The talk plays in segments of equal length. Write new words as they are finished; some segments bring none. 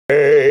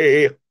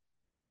Hey,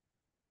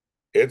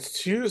 it's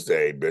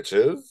Tuesday,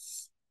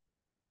 bitches.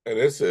 And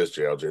this is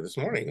JLJ This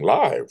Morning,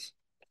 live.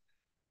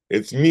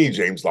 It's me,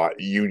 James Lott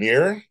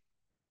Jr.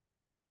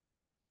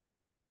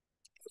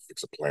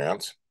 Fix a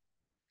plant.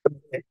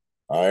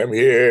 I am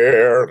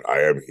here.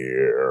 I am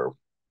here.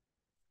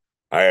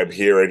 I am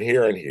here and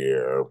here and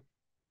here.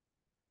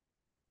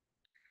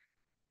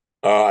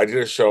 I did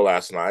a show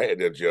last night. I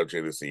did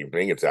JLJ this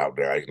evening. It's out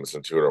there. I can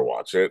listen to it or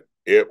watch it.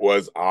 It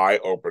was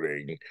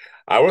eye-opening.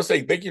 I want to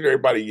say thank you to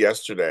everybody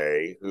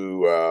yesterday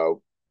who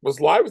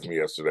was live with me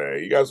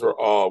yesterday. You guys were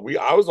all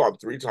I was on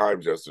 3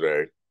 times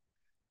yesterday.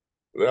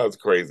 That was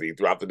crazy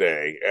throughout the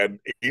day. And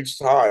each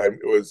time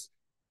it was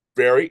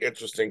very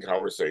interesting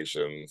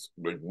conversations,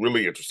 like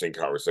really interesting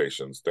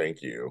conversations.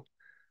 Thank you.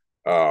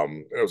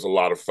 It was a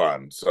lot of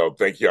fun. So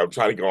thank you. I'm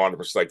trying to go on as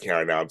much as I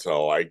can now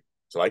until I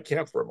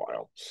can't for a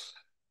while.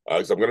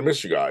 Because I'm gonna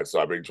miss you guys. So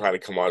I've been trying to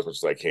come on as much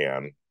as I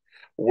can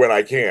when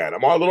I can.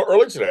 I'm on a little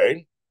early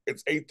today.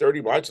 It's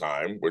 8:30 my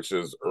time, which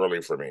is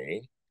early for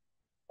me.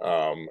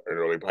 An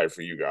early pipe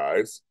for you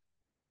guys.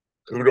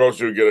 Who knows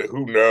if you'll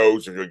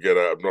get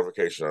a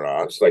notification or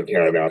not? It's like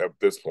at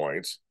this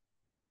point.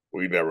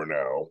 We never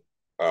know.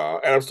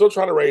 And I'm still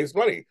trying to raise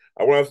money.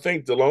 I want to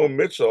thank Delone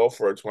Mitchell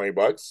for 20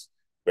 bucks.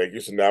 Thank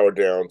you. So now we're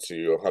down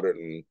to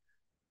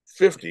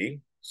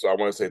 150. So I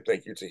want to say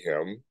thank you to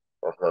him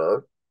or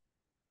her.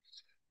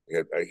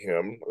 Him, I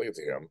think it's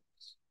him.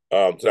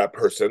 To that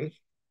person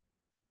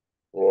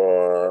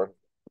for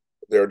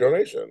their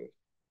donation.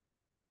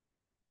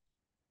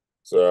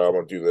 So I'm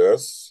gonna do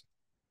this.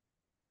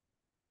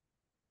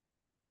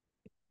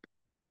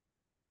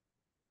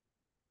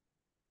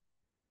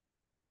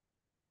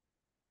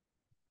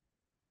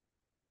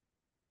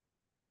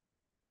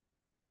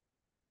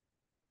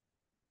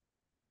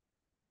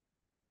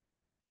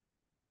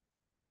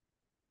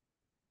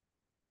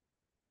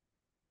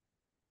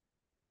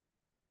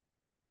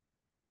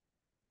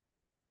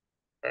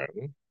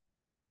 And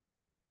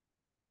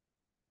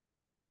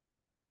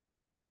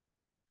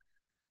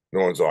no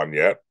one's on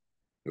yet.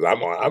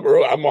 I'm on. I'm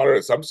early. I'm on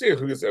it. So I'm seeing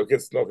who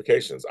gets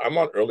notifications. I'm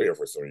on earlier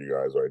for some of you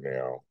guys right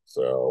now.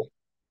 So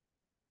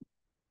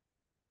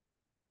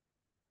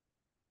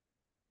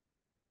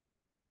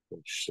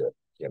oh, shit,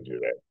 can't do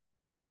that.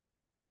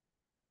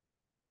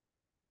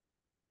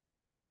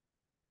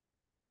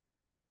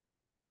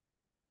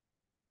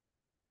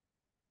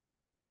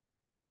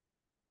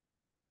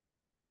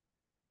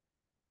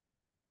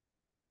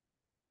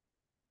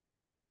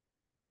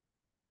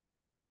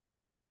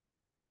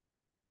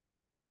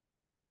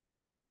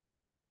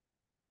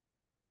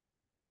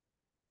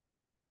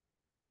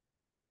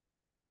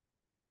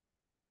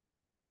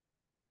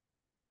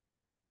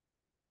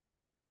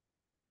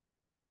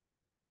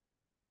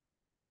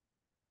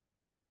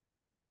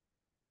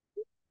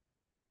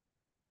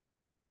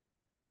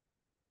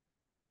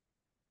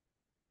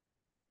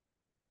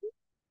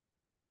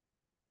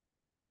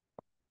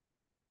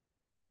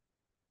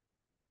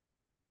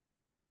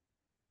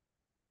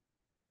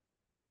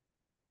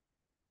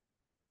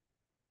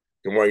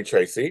 Good morning,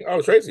 Tracy. Oh,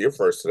 Tracy, you're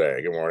first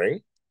today. Good morning.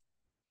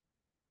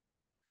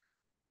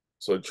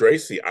 So,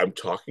 Tracy, I'm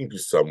talking to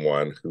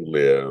someone who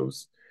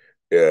lives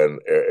in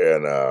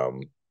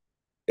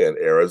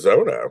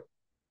Arizona,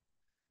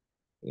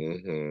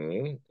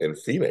 in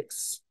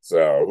Phoenix.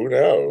 So, who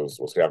knows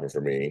what's happening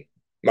for me?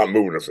 I'm not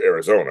moving to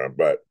Arizona,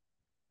 but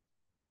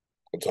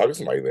I'm talking to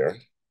somebody there.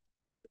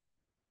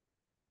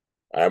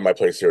 I have my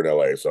place here in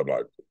LA, so I'm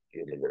not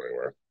going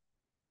anywhere.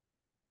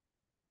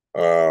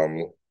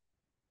 Um,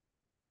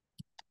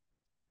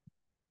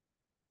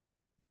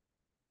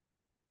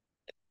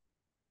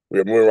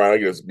 we're moving around. I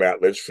guess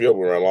Matt Litchfield.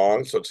 We're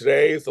along. So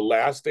today is the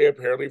last day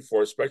apparently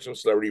for Spectrum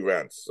Celebrity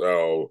Events.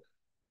 So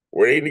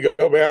we're needing to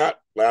go, Matt.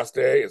 Last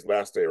day is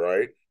last day,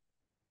 right?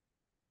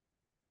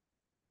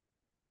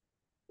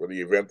 For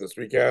the event this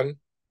weekend.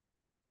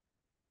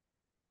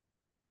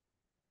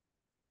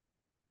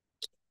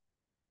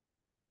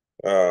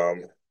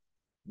 Um,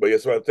 but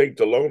yes, so I think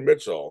Delone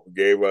Mitchell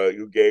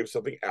gave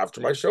something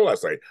after my show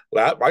last night.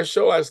 My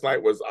show last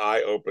night was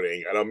eye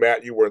opening. I know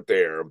Matt, you weren't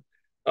there.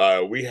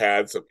 We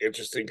had some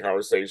interesting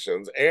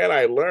conversations, and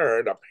I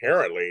learned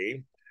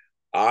apparently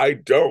I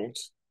don't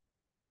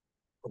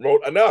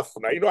promote enough.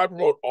 Now I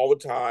promote all the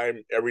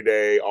time, every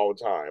day, all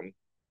the time,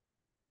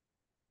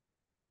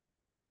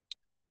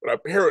 but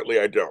apparently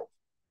I don't.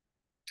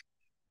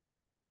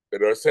 They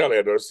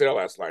had their sale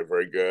last night,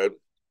 very good.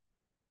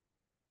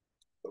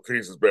 The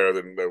piece is better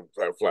than the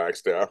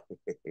Flagstaff.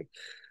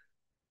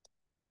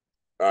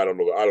 I don't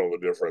know. I don't know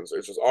the difference.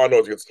 It's just all I know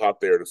is it gets hot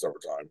there in the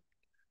summertime.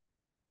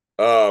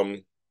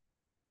 Um,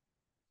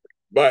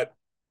 but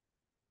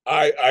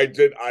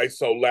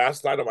so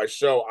last night on my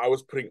show I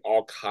was putting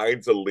all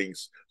kinds of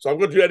links. So I'm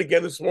going to do that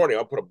again this morning.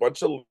 I'll put a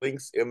bunch of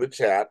links in the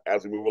chat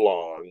as we move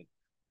along,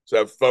 so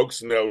that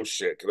folks know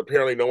shit. Because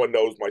apparently no one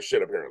knows my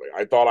shit. Apparently,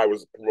 I thought I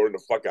was promoting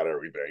the fuck out of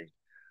everything.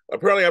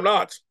 Apparently, I'm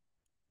not.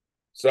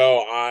 So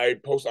I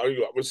post.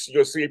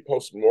 You'll see me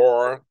post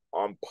more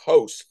on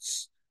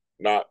posts,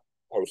 not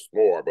post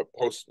more, but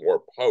post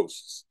more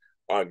posts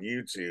on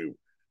YouTube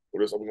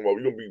this.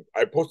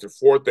 I posted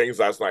 4 things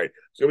last night.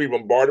 So you're gonna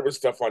be bombarded with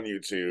stuff on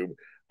YouTube.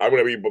 I'm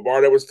gonna be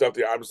bombarded with stuff.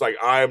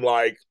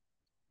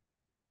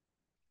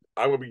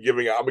 I'm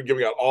giving out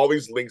all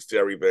these links to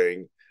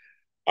everything.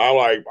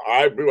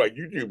 I'd be like,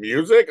 you do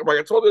music? I'm like,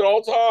 I told you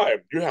all the time.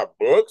 You have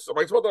books? I'm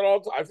like, I told that all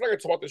the time. I feel like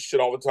I talk this shit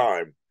all the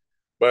time.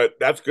 But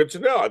that's good to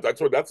know.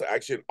 That's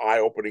actually an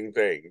eye-opening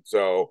thing.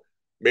 So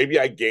maybe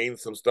I gained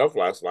some stuff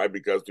last night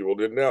because people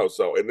didn't know.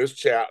 So in this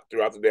chat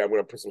throughout the day, I'm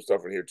gonna put some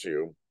stuff in here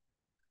too.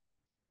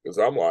 Because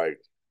I had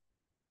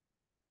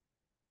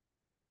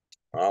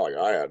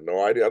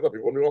no idea. I thought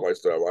people knew all my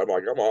stuff.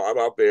 I'm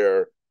out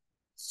there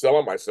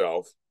selling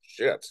myself.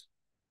 Shit.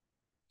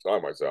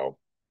 Selling myself.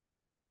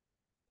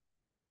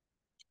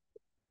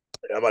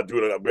 I'm not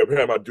doing a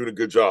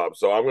good job.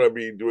 So I'm gonna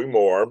be doing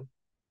more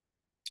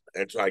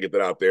and try to get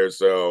that out there.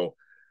 So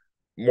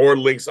more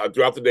links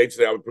throughout the day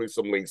today. I'll be putting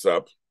some links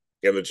up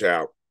in the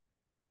chat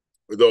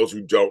for those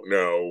who don't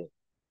know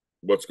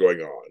what's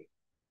going on.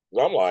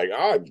 I'm like,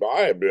 I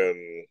have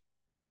been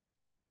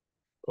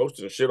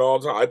posting shit all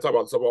the time. I talk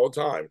about stuff all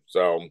the time.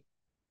 So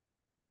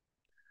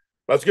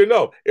that's good to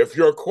know. If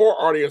your core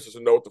audience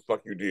doesn't know what the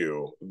fuck you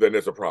do, then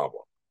there's a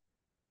problem.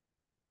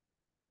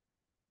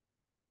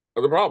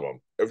 There's a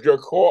problem. If your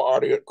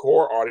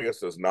core audience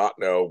does not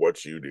know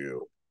what you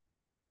do,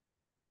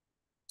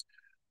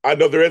 I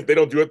know they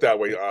don't do it that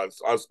way. On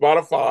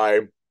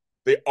Spotify,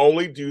 they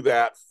only do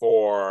that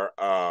for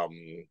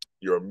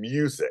your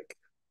music.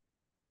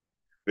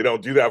 They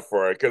don't do that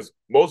for it because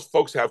most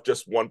folks have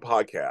just one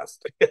podcast.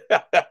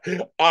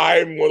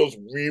 I'm one of those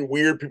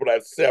weird people that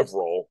have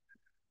several.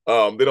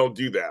 They don't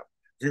do that.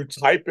 If you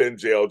type in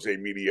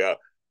JLJ Media,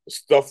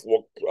 stuff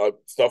will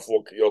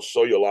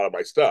show you a lot of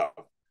my stuff.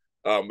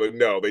 But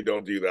no, they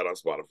don't do that on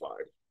Spotify.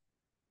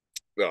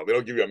 No, they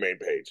don't give you a main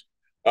page.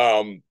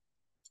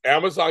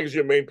 Amazon gives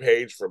you a main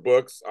page for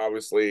books,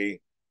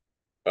 obviously.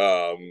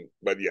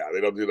 But yeah, they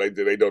don't do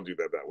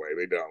that way.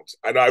 They don't.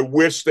 And I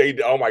wish they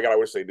did. Oh my God, I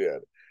wish they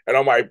did. And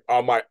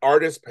on my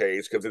artist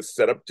page, because it's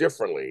set up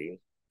differently,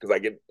 because I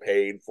get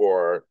paid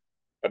for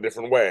a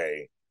different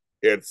way,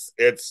 it's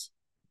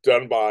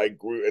done by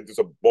group. There's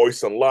a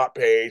voice and lot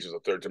page, there's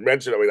a third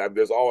dimension. I mean,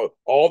 there's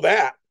all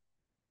that,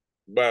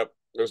 but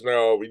there's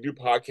no, we do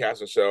podcasts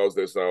and shows,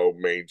 there's no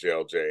main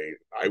JLJ.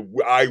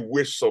 I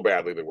wish so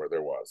badly there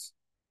was.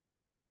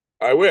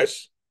 I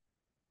wish.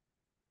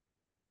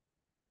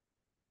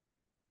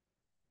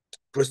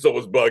 Crystal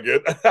was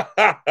bugging.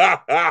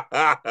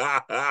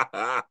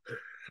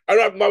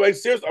 I'm not like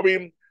serious. I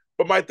mean,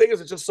 but my thing is,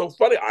 it's just so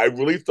funny. I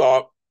really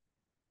thought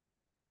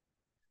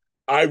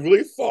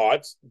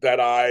that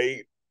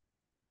I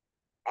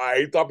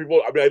thought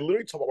people. I mean, I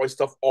literally talk about my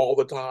stuff all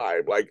the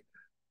time. Like,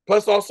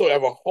 plus also I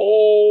have a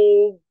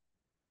whole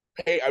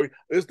pay. I mean,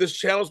 this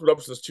channel's been up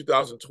since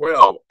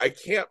 2012. I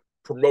can't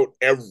promote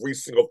every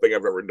single thing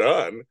I've ever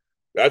done.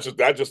 You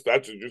just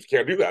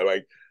can't do that.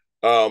 Like,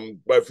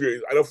 but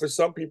I know for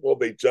some people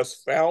they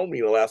just found me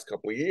in the last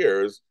couple of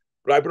years,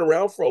 but I've been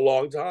around for a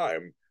long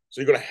time. So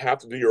you're gonna have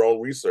to do your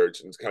own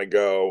research and just kind of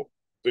go,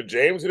 did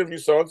James interview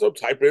so and so?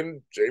 Type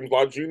in James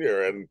Lott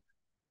Jr. and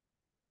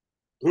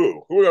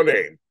who are your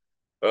name?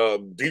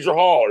 Deidre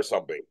Hall or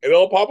something, and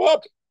it'll pop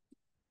up.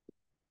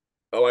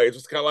 Like it's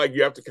just kind of like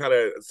you have to kind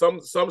of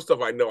some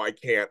stuff I know I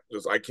can't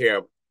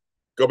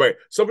go back.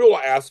 Some people will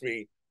ask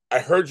me, I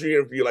heard you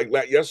interview like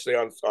yesterday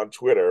on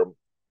Twitter.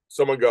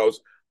 Someone goes,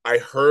 I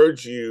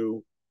heard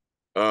you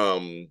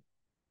um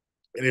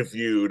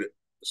interviewed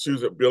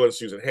Bill and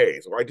Susan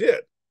Hayes. Well, I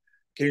did.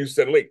 Can you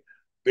send a link?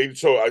 They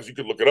show as you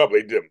could look it up.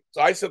 They didn't. So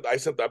I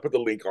put the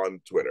link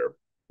on Twitter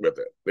with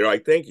it. They're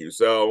like, thank you.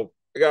 So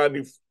I got a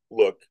new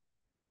look,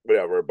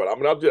 whatever. But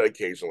I'll do it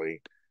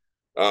occasionally.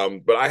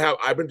 But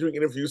I've been doing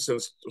interviews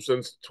since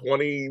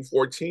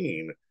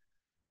 2014.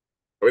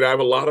 I mean, I have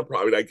a lot of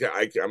problems. I'm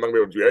not gonna be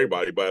able to do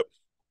everybody, but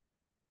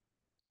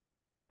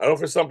I know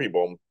for some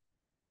people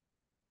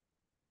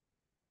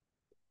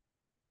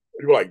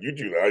are like, you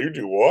do that, you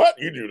do what?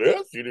 You do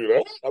this, you do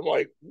that. I'm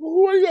like,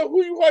 who are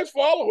you guys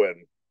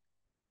following?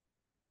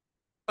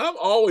 I'm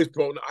always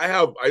promoting.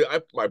 I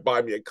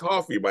buy me a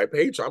coffee, my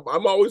page. I'm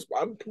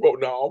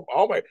promoting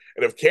all my.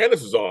 And if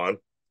Candace is on,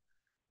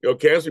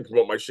 Candace will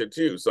promote my shit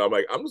too. So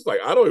I'm just like,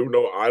 I don't even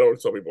know. I don't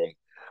tell people.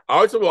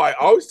 I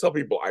always tell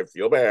people I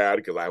feel bad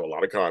because I have a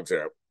lot of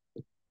content.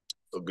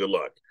 So good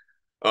luck.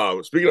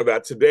 Speaking of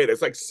that, today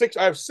there's like six.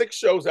 I have 6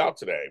 shows out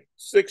today.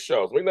 6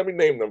 shows. Let me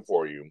name them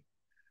for you.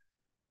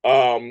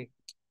 Um,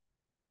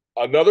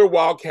 Another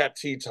Wildcat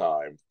Tea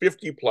Time,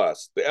 50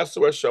 plus, the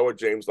SOS show with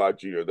James Lott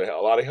Jr., a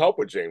lot of help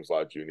with James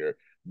Lott Jr.,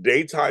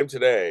 Daytime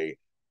Today,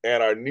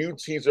 and our new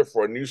teaser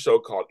for a new show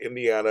called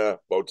Indiana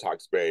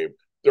Botox Babe.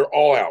 They're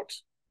all out.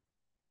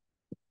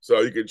 So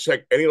you can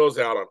check any of those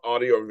out on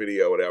audio or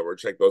video, whatever.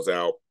 Check those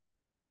out.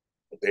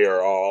 They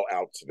are all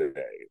out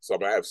today. So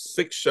I have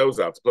 6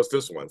 shows out, plus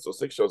this one. So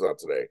 6 shows out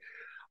today.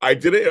 I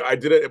did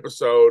an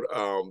episode,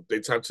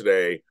 Daytime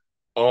Today,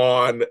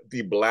 on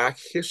the Black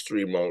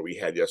History moment we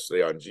had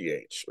yesterday on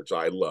GH, which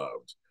I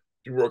loved.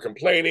 People were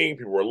complaining,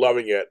 people were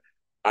loving it.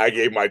 I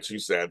gave my 2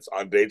 cents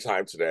on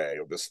Daytime Today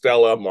of the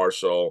Stella,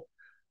 Marshall,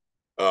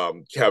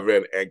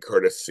 Kevin, and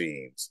Curtis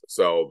scenes.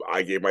 So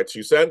I gave my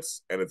 2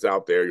 cents, and it's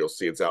out there. You'll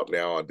see it's out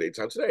now on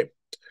Daytime Today.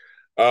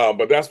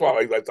 But that's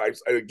why,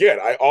 again,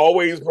 I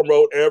always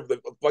promote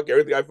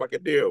everything I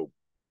fucking do.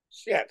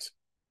 Shit.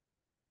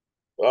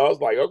 Well, I was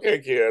like, okay,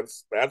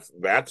 kids, that's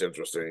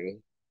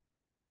interesting.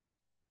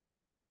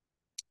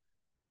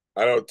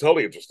 I know,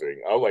 totally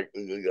interesting. I was like,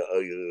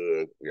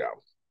 yeah.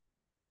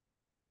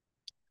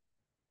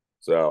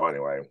 So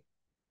anyway,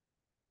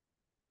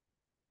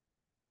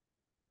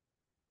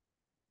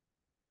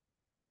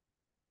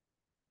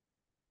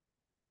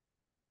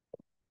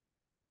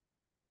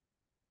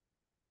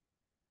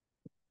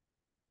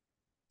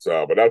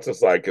 but that's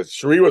just like, because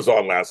Sheree was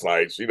on last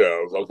night. She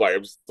knows. I'm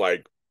just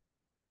like,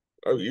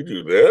 oh, you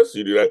do this,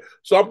 you do that.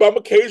 So I'm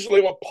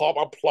occasionally I'll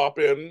plop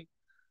in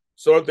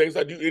some things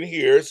I do in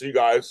here, so you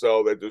guys,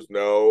 so that there's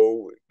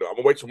no. I'm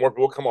gonna wait till more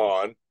people come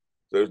on.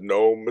 There's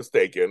no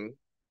mistaken.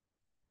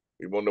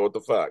 We won't know what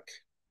the fuck.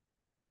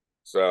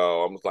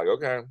 So I'm just like,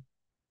 okay.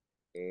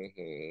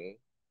 Mm-hmm.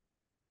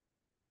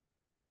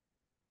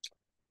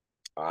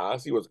 I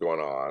see what's going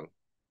on.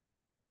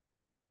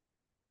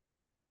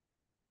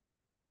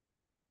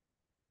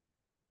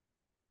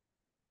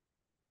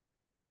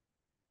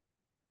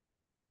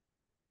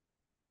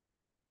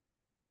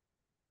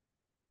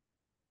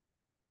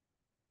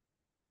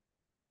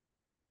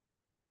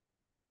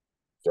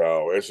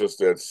 So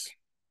it's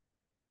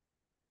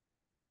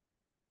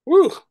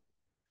woo,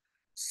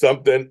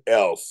 something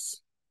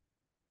else.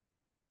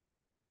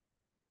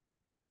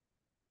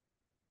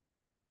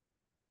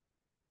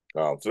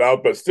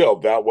 But still,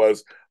 that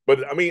was.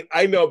 But I mean,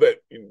 I know that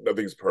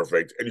nothing's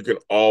perfect, and you can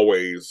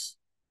always.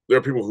 There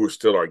are people who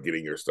still aren't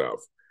getting your stuff.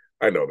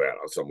 I know that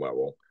on some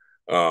level.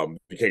 You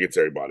can't get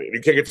to everybody, and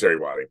you can't get to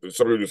everybody. There's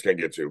some people you just can't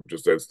get to.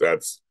 Just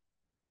that's.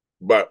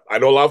 But I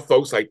know a lot of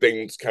folks like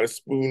things kind of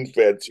spoon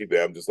fed to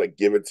them, just like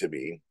give it to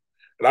me,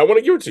 and I want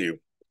to give it to you.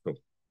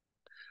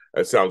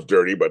 That sounds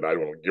dirty, but I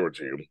want to give it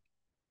to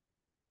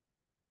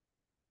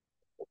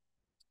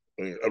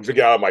you. I'm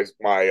drinking out of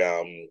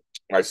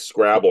my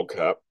Scrabble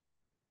cup.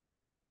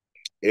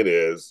 It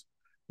is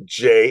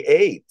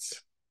J8.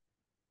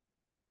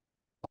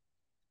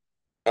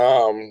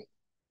 Um,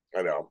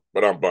 I know,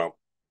 but I'm bummed.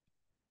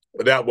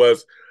 But that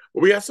was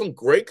we had some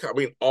great. I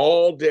mean,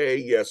 all day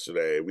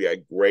yesterday we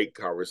had great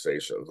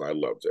conversations. I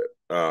loved it.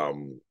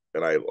 And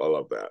I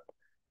love that.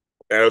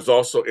 And it was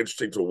also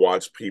interesting to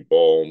watch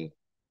people.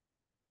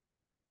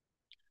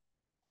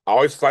 I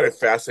always find it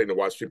fascinating to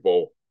watch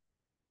people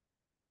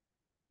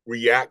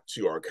react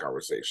to our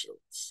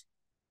conversations.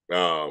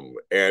 And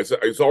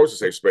it's always a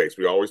safe space.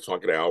 We always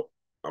talk it out.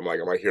 I'm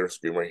not here to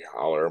scream or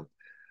holler.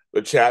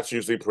 The chat's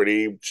usually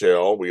pretty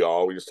chill. We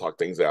just talk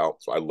things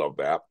out. So I love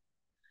that.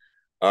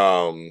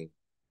 Um,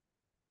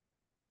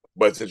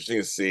 but it's interesting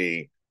to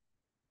see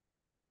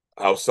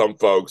how some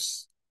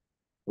folks,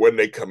 when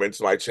they come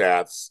into my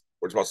chats,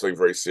 we're talking about something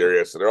very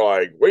serious, and they're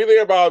like, "What do you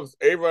think about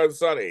Ava and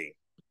Sunny?"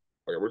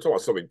 Okay, we're talking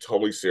about something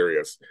totally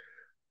serious.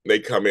 They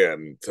come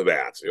in to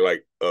that. So you're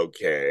like,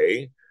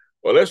 "Okay,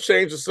 well, let's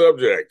change the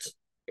subject."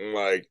 I'm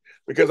like,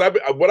 because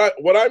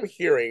what I'm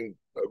hearing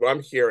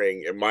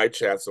in my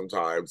chat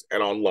sometimes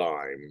and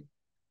online,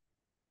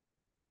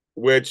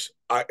 which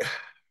I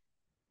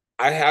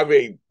have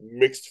a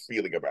mixed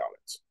feeling about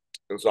it,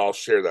 and so I'll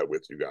share that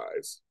with you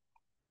guys.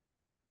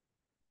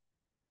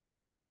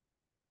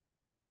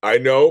 I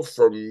know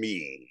for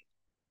me,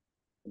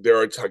 there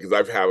are times because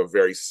I've had a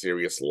very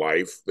serious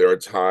life. There are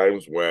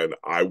times when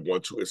I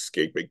want to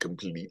escape it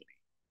completely.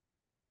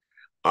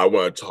 I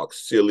want to talk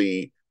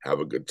silly, have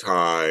a good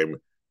time,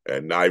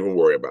 and not even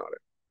worry about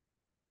it.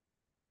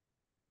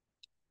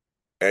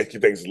 And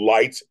keep things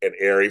light and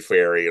airy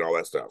fairy and all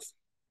that stuff.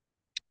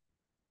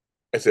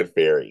 I said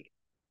fairy.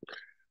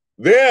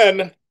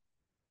 Then,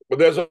 but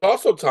there's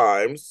also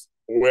times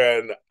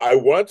when I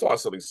want to talk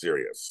something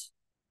serious.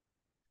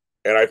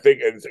 And I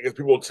think, and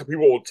people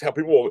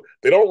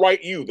they don't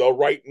write you, they'll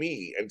write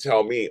me and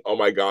tell me, "Oh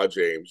my God,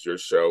 James, your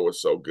show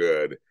was so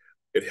good.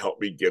 It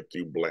helped me get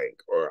through blank,"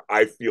 or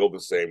 "I feel the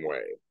same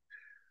way."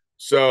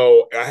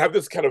 So I have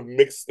this kind of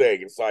mixed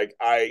thing. It's like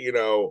I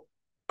know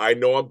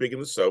I'm big in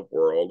the soap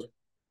world,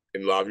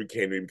 and a lot of you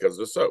came to me because of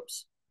the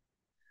soaps.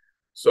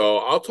 So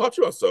I'll talk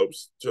to you about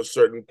soaps to a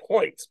certain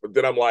point, but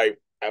then I'm like,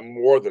 I'm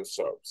more than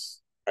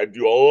soaps. I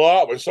do a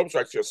lot. But soaps are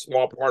actually a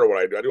small part of what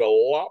I do. I do a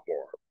lot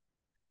more.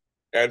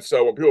 And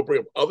so when people bring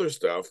up other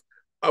stuff,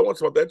 I want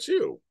to talk about that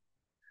too.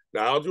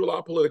 Now I'll do a lot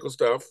of political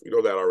stuff, you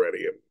know that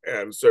already,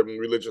 and certain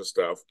religious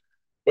stuff.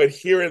 But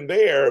here and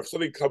there, if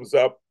something comes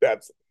up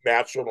that's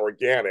natural and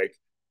organic,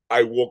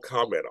 I will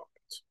comment on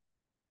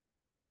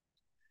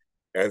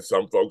it. And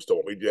some folks don't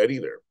want me to do that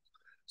either.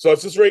 So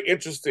it's just very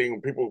interesting.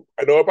 People,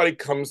 I know everybody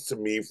comes to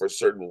me for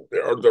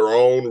their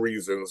own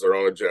reasons, their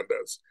own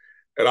agendas.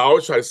 And I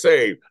always try to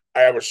say,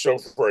 I have a show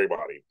for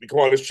everybody. You come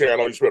on this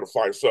channel, you should be able to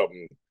find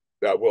something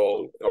that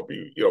will help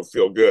you,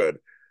 feel good.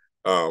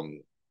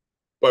 Um,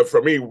 But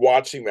for me,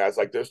 watching that, it's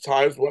like there's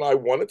times when I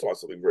want to talk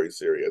something very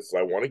serious.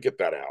 I want to get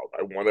that out.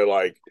 I want to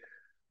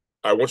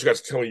I want you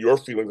guys to tell me your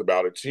feelings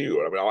about it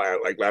too. I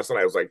mean, like last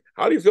night, I was like,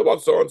 "How do you feel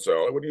about so and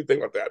so? What do you think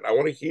about that?" And I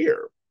want to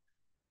hear.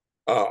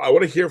 I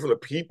want to hear from the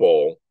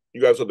people.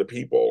 You guys are the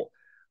people.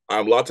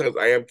 A lot of times,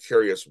 I am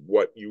curious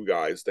what you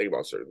guys think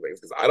about certain things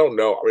because I don't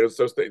know. I mean,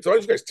 sometimes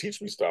you guys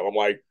teach me stuff. I'm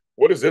like,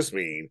 "What does this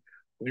mean?"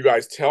 You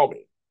guys tell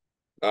me.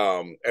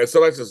 And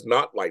sometimes it's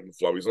not light and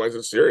fluffy. Sometimes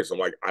it's serious. I'm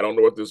like, I don't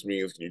know what this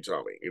means. Can you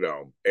tell me?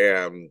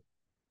 And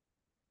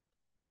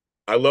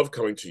I love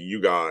coming to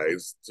you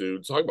guys to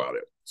talk about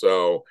it.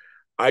 So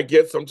I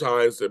get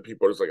sometimes that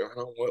people are just like, I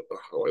don't want,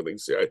 how I think,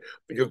 say,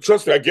 because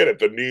trust me, I get it.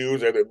 The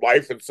news and the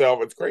life itself,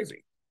 it's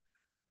crazy.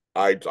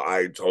 I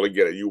totally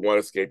get it. You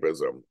want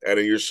escapism, and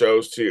in your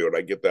shows too, and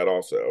I get that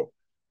also.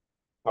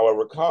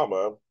 However,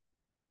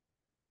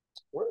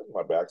 where is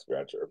my back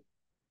scratcher?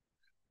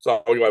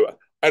 So I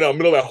know,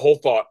 middle of that whole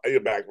thought, I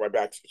need my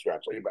back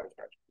scratch. I need back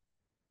scratch.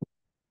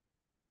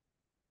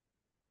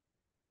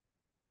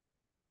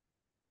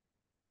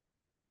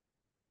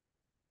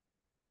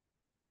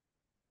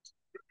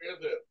 Where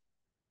is it?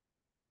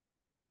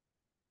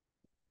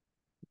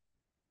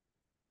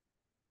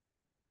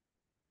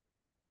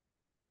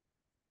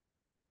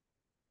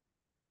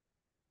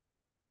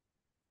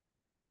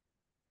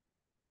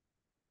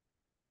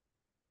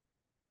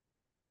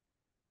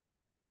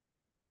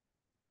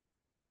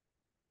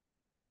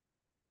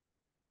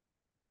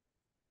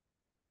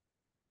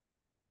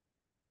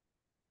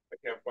 I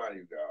can't find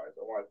you guys.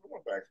 I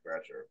want back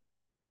scratcher.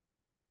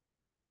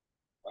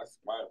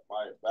 My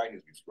back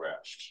needs to be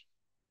scratched.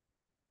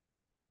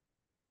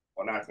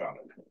 When I found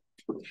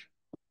it.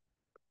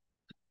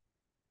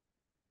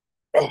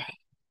 Oh,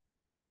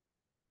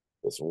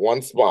 this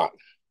one spot.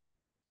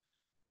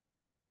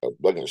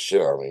 Bugging the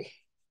shit out of me.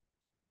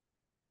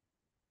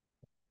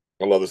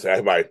 I love this. I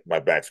have my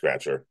back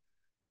scratcher.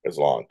 It's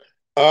long.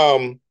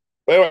 But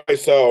anyway,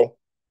 so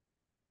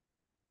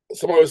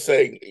someone was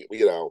saying,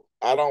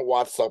 I don't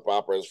watch soap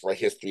operas for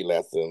history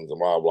lessons and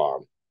blah blah.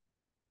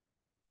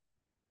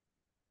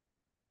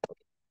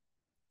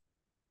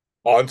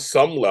 On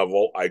some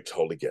level, I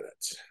totally get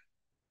it.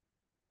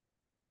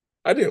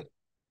 I do.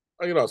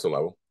 On some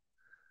level.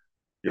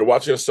 You're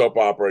watching a soap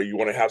opera, you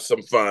want to have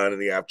some fun in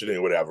the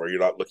afternoon, whatever. You're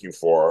not looking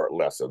for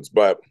lessons.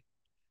 But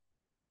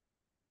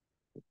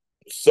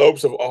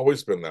soaps have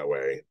always been that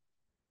way.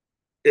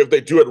 If they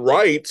do it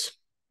right,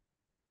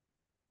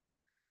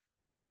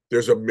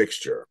 there's a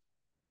mixture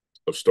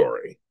of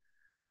story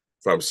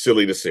from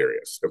silly to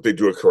serious. If they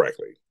do it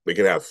correctly, they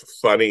can have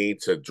funny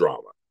to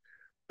drama.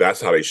 That's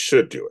how they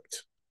should do it.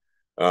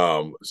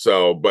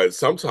 But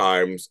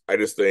sometimes I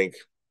just think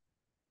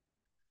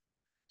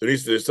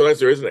sometimes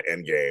there isn't an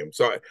end game.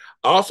 So I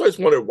also just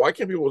wonder why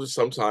can't people just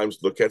sometimes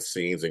look at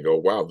scenes and go,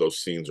 "Wow, those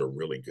scenes are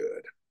really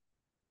good."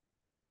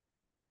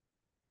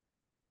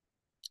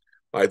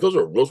 Like those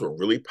were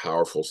really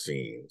powerful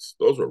scenes.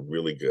 Those were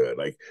really good.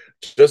 Like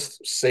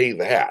just say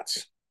that.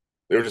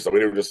 They were just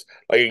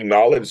like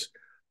acknowledge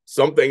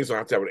some things don't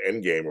have to have an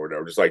end game or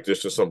whatever.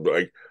 Just some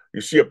like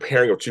you see a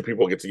pairing of two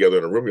people get together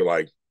in a room, you're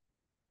like,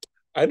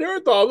 I never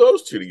thought of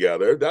those two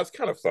together. That's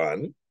kind of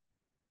fun.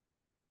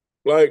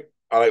 Like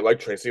I like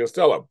Tracy and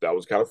Stella. That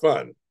was kind of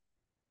fun.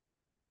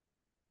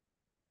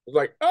 It's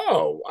like,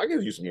 oh, I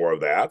can use more of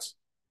that.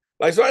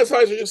 Like sometimes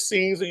there's just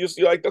scenes that you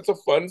see like that's a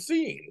fun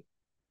scene.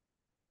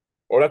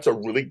 Or that's a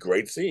really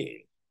great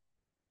scene.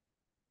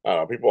 I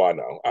don't know, people I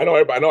know.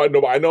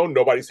 I know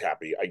nobody's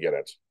happy. I get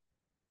it.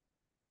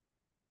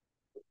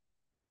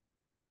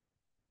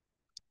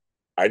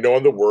 I know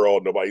in the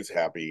world nobody's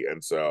happy,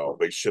 and so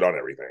they shit on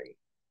everything.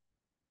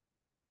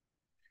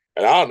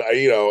 And I don't,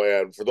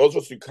 and for those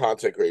of us who do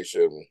content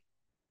creation,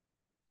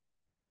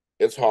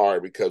 it's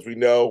hard because we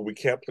know we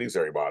can't please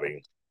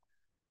everybody.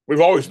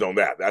 We've always known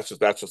that. That's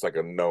just like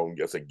a known,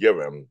 it's a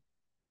given.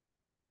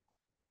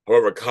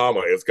 However,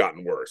 it's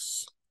gotten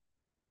worse.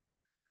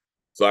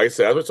 So like I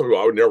said, I was telling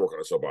people I would never work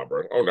on a soap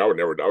opera. Oh no, I would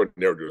never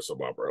do a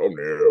soap opera. Oh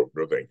no,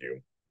 no, thank you.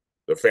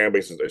 The fan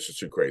base is it's just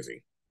too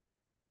crazy,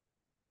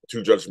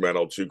 too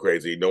judgmental, too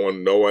crazy. No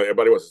one,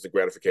 everybody wants instant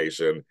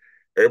gratification.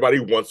 Everybody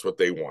wants what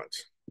they want.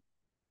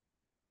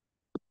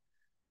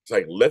 It's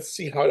like let's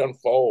see how it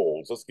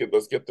unfolds. Let's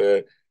get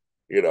there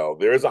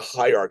is a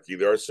hierarchy.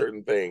 There are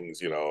certain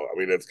things. I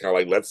mean, it's kind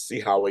of like let's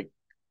see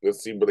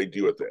what they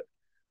do with it,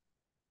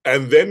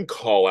 and then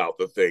call out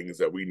the things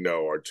that we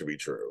know are to be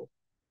true.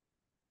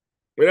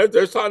 I mean,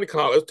 there's time to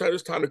call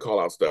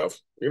out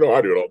stuff. I do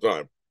it all the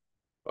time.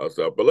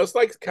 Stuff, but let's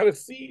like kind of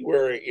see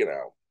where.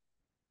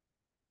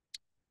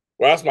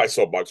 Well, that's my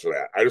soapbox for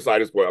that. I'm just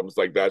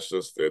like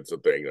it's a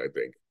thing. I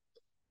think.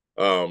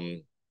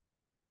 Um,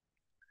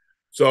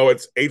 so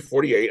it's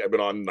 8:48. I've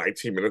been on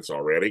 19 minutes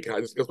already.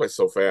 God, this goes by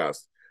so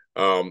fast.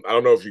 I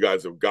don't know if you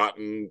guys have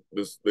gotten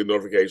the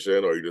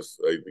notification, or you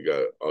just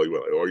or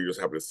you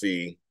just happen to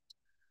see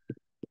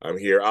I'm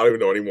here. I don't even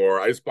know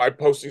anymore. I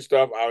posting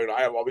stuff. I mean,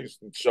 I have all these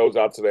shows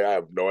out today. I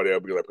have no idea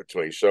because I put too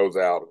many shows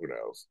out. Who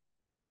knows?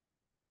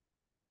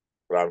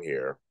 But I'm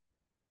here.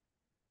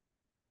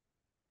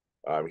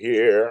 I'm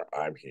here.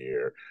 I'm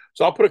here.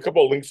 So I'll put a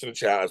couple of links in the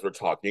chat as we're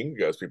talking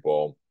because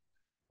people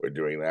We're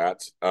doing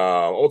that.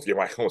 Almost get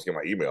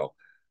my email.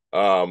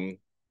 Um,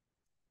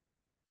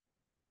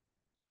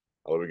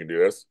 oh, we can do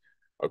this.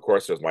 Of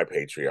course, there's my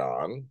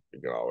Patreon. You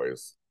can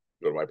always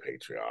go to my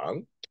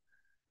Patreon.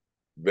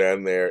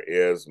 Then there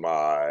is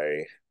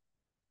my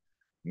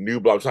new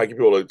blog. I'm trying to get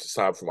people to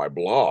sign up for my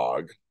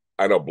blog.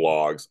 I know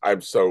blogs.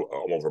 I'm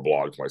over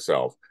blogs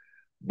myself.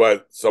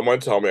 But someone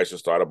told me I should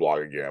start a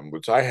blog again,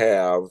 which I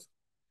have,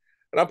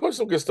 and I put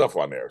some good stuff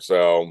on there.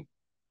 So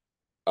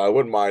I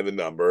wouldn't mind the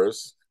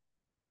numbers.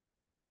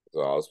 So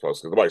I was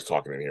supposed because nobody's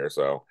talking in here.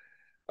 So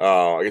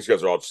I guess you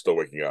guys are all still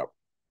waking up.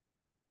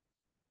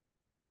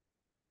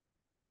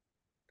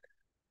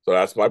 So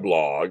that's my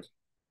blog.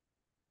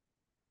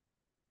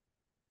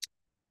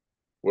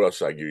 What else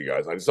should I give you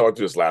guys? I just saw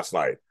do this last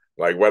night.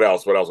 Like what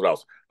else? What else? What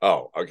else?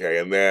 Oh, okay.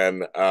 And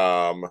then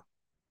so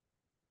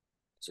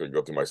we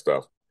go through my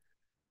stuff.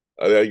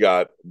 Then you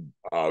got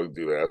I'll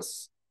do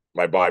this.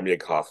 My buy me a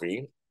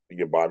coffee. You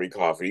can buy me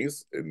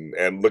coffees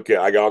and look at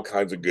I got all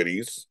kinds of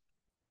goodies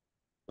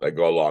that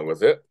go along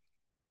with it.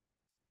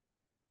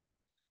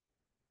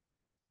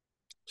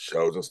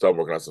 Shows and stuff.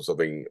 Working on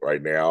something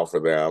right now for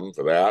them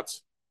for that.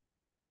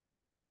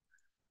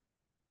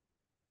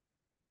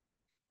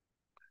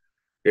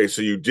 Okay,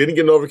 so you didn't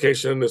get a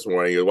notification this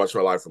morning. You watched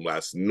my live from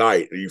last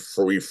night. You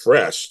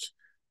refreshed.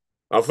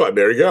 I'm fine.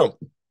 There you go.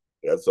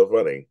 That's so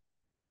funny.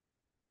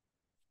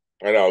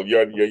 I know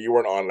you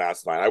weren't on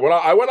last night. I went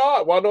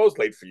on. Well, no, it was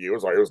late for you.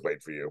 It was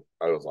late for you.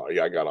 I was on.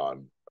 Yeah, I got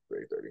on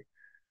 8:30.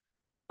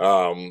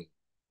 Um,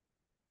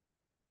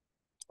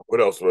 what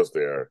else was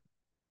there?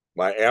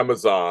 My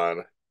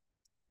Amazon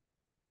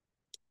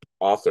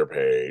author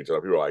page.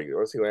 People are like,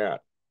 "Let's see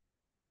that."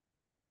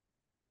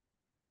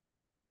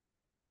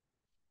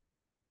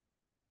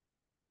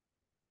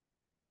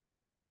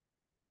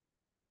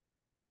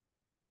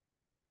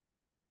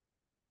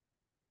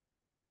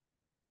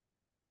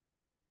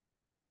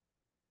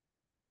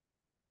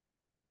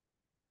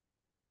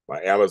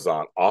 My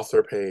Amazon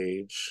author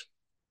page.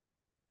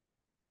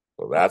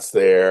 So that's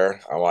there.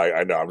 I'm like,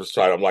 I know. I'm just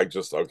trying. I'm like,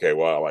 just okay.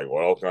 Well, I'm like,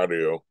 what else can I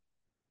do?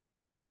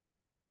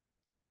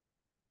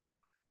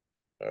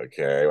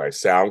 Okay, my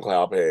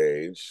SoundCloud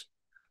page,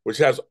 which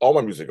has all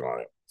my music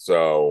on it.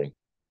 So, I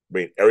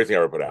mean, everything I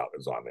ever put out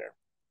is on there.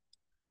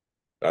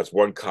 That's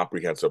one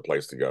comprehensive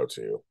place to go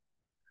to.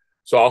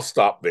 So I'll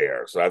stop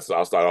there. So that's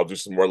I'll start. I'll do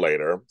some more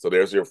later. So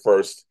there's your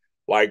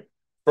like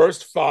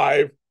first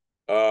five,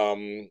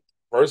 um,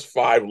 first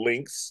five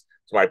links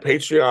to my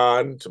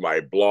Patreon, to my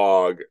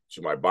blog,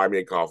 to my Buy Me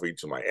a Coffee,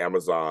 to my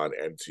Amazon,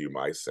 and to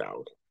my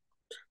Sound.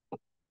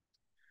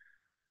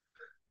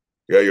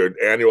 Yeah, your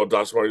annual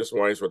Dutch morning this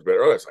morning is what's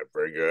better. Oh, that's like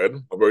very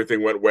good. Hope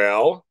everything went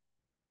well.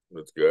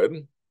 That's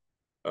good.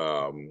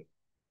 Um,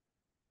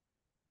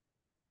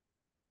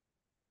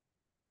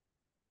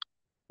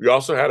 we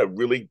also had a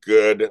really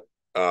good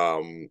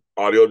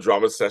audio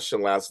drama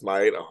session last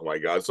night. Oh my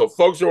god! So,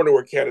 folks are wondering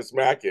where Candice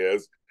Mack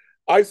is.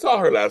 I saw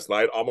her last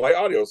night on my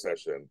audio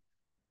session.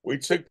 We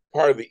took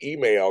part of the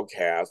email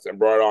cast and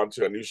brought it on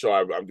to a new show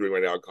I'm doing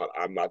right now called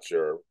 "I'm Not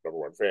Your Number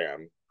One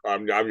Fan."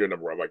 I'm your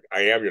number one. Like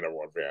I am your number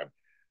one fan.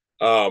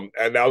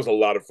 And that was a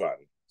lot of fun.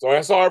 So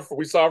I saw her.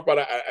 We saw her for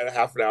about a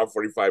half an hour,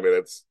 45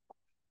 minutes,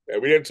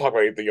 and we didn't talk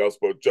about anything else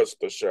but just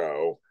the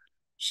show.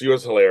 She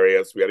was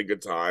hilarious. We had a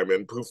good time,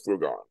 and poof, we're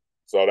gone.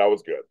 So that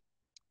was good.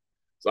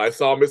 So I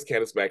saw Miss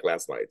Candice Mack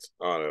last night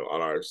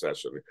on our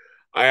session.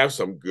 I have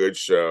some good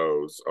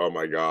shows. Oh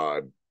my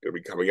god, gonna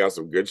be coming out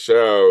some good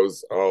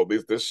shows. Oh,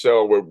 this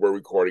show we're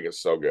recording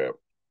is so good.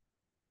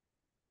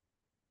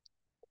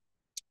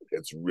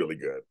 It's really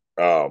good.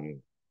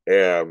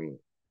 And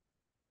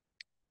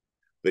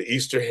the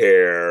Easter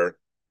Hare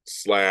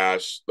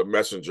slash the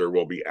Messenger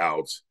will be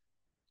out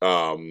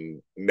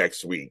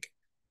next week.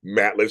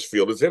 Matt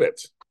Litchfield is in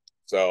it,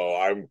 so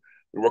I'm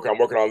working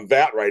on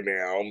that right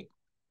now,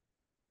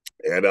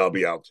 and I'll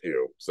be out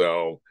too.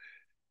 So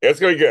it's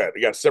gonna be good.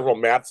 We got several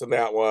Matts in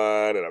that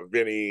one, and a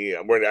Vinny.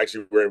 I'm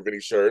wearing Vinny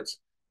shirts,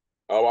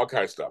 all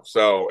kind of stuff.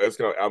 So it's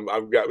gonna.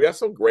 We have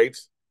some great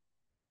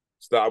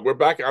stuff. We're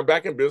back. I'm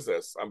back in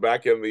business. I'm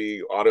back in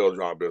the audio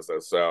drama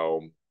business.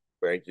 So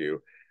thank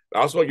you. I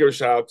also want to give a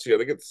shout out to I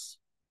think it's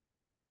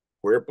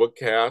Queer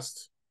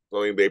Bookcast.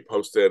 I think they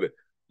posted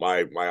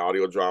my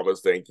audio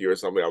dramas. Thank you or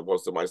something. I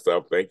posted my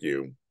stuff. Thank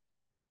you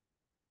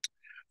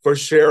for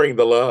sharing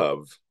the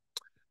love.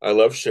 I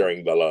love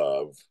sharing the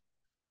love.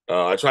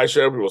 I try to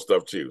share people's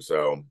stuff too,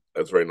 so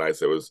that's very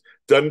nice. It was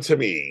done to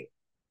me.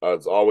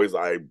 It's always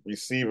I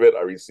receive it.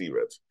 I receive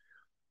it.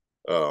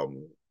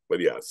 But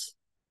yes,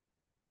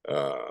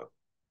 uh,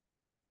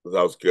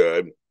 that was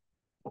good.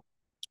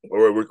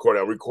 We're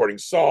recording. I'm recording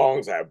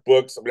songs. I have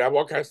books. I mean, I have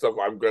all kinds of stuff.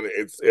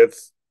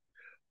 It's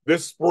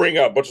this spring.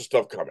 A bunch of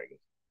stuff coming.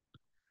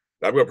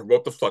 I'm gonna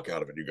promote the fuck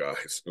out of it, you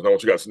guys, because I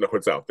want you guys to know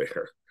it's out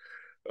there.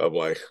 I'm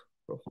like,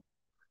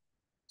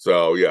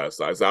 so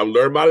yes, I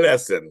learned my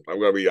lesson.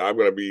 You're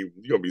gonna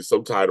be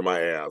so tired of my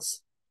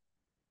ass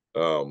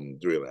doing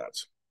that.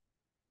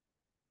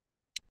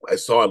 I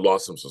saw I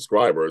lost some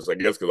subscribers, I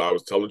guess because I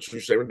was telling the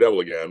truth, shame, and devil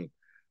again.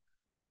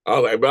 I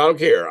was like, but I don't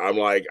care. I'm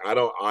like, I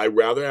don't. I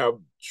rather have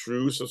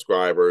true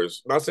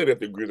subscribers. Not saying that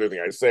they agree with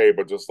everything I say,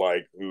 but just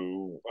like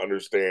who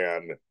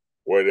understand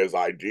what it is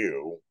I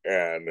do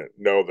and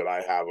know that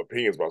I have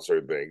opinions about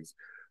certain things.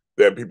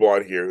 Than people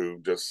on here who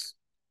just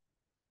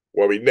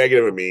want to be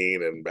negative and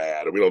mean and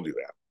bad. And we don't do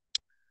that.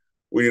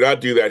 We do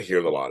not do that here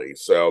in the Lottie.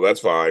 So that's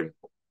fine.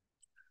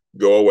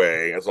 Go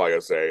away. That's all I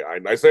gotta say.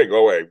 I say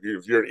go away.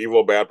 If you're an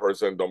evil, bad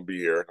person, don't be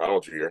here. I don't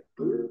want you here.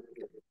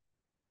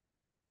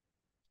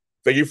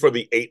 Thank you for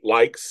the 8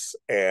 likes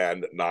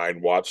and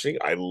 9 watching.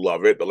 I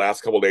love it. The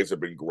last couple of days have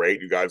been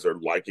great. You guys are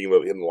liking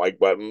hitting the like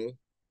button.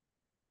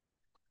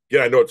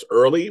 Yeah, I know it's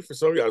early for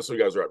some of you guys. Some of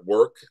you guys are at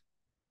work.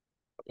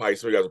 Probably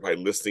some of you guys are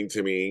probably listening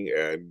to me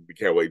and we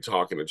can't really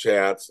talk in the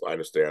chats. I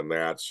understand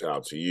that. Shout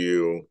out to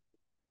you.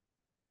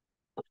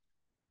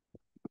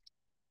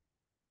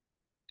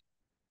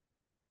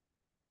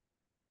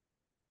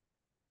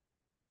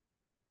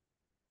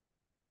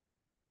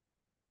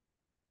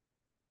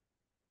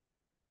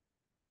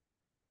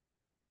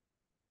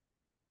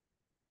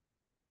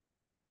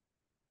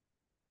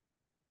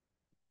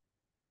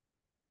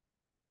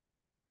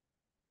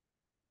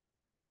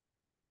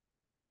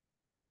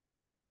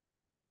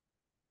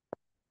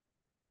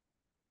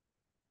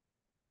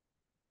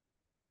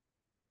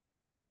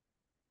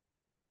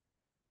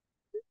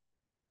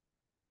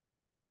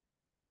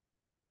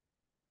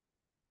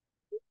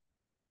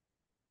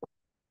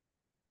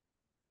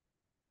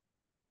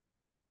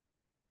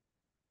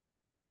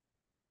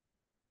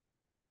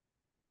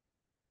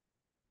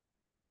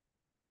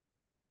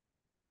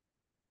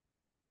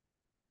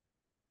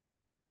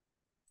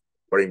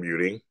 Morning,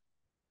 beauty.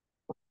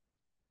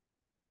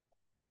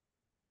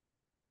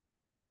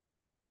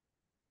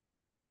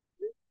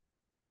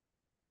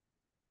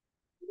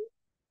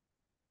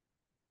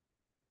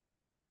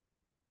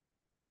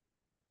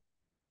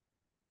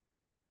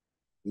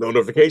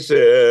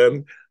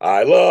 Notification.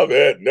 I love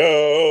it.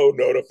 No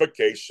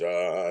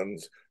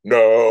notifications.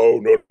 No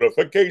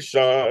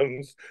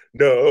notifications.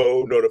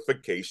 No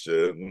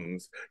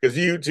notifications. Because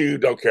you two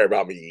don't care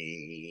about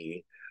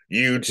me.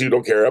 You two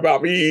don't care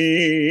about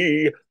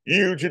me.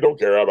 You two don't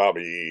care about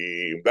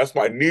me. That's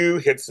my new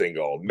hit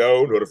single.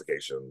 No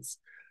notifications.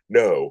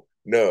 No,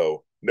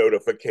 no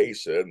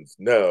notifications.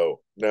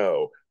 No,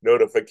 no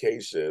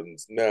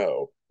notifications.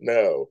 No,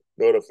 no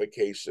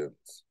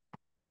notifications.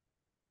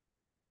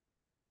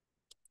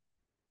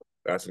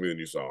 That's gonna be the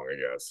new song, I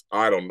guess.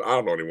 I don't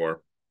know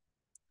anymore.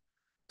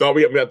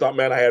 I thought,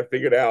 man, I had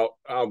figured out.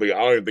 I don't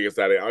even think it's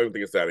that. I don't even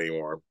think it's that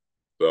anymore.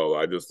 So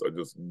I just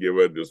give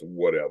it just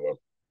whatever,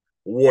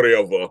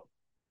 whatever.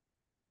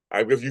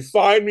 If you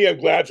find me, I'm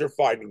glad you're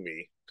finding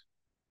me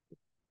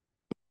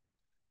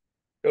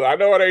because I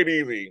know it ain't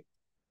easy.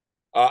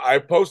 I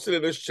posted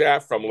in this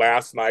chat from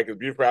last night because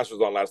Beef Crash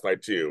was on last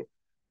night too.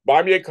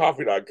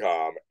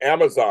 BuyMeACoffee.com,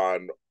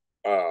 Amazon,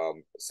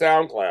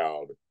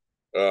 SoundCloud,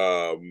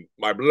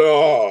 my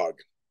blog.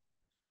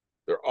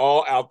 They're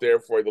all out there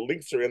for you. The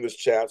links are in this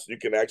chat, so you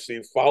can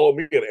actually follow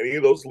me at any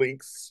of those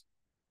links.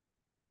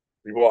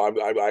 People, I'm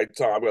going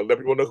to let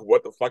people know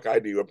what the fuck I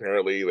do.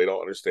 Apparently, they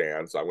don't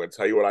understand, so I'm going to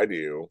tell you what I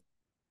do,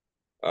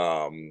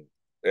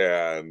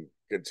 and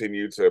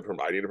continue to.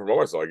 I need to promote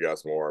myself, I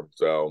guess, more.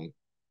 So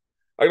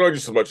I can only do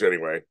so much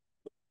anyway.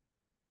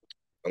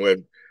 I'm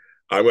going.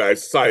 I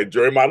decided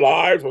during my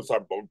lives, I'm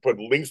start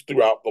putting links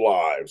throughout the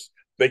lives.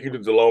 Thank you to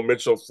Delone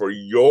Mitchell for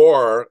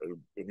your.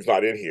 He's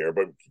not in here,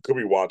 but could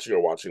be watching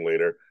or watching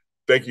later.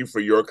 Thank you for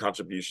your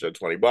contribution of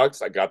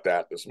 $20. I got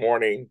that this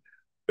morning.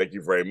 Thank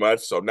you very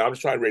much. So now I'm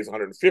just trying to raise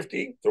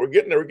 150. So we're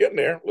getting there. We're getting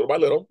there, little by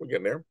little. We're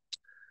getting there.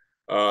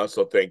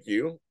 So thank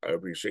you. I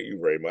appreciate you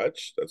very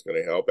much. That's going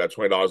to help. That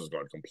 $20 is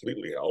going to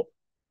completely help.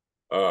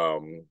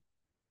 Um,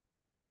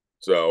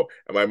 and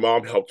my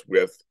mom helped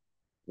with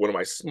one of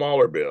my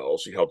smaller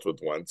bills. She helped with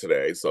one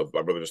today. So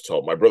my brother just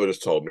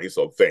told me.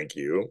 So thank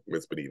you,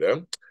 Miss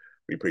Benita.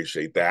 We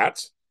appreciate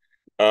that.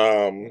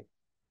 Um,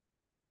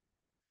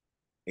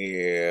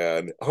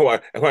 and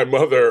my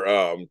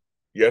mother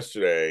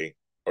yesterday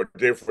or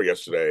day before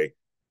yesterday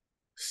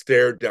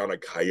stared down a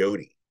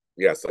coyote.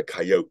 Yes, a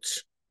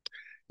coyote.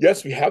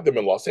 Yes, we have them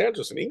in Los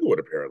Angeles and Inglewood,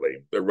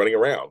 apparently. They're running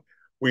around.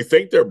 We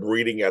think they're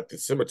breeding at the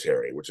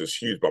cemetery, which is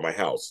huge by my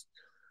house.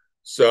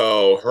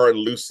 So her and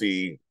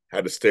Lucy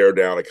had to stare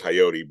down a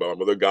coyote, but my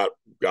mother got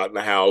in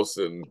the house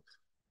and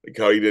the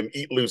coyote didn't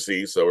eat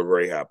Lucy, so we're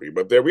very happy.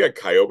 But there we had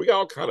coyote. We got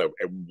all kind of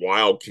a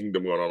wild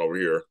kingdom going on over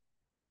here.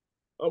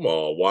 I'm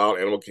all wild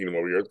animal kingdom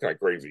over here. It's kind of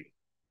crazy.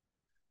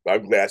 But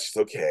I'm glad she's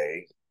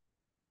okay.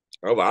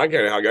 I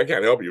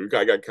can't help you.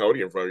 I got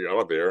Cody in front of you. I'm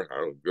not there.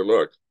 Good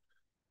luck.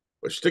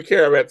 But she took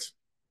care of it.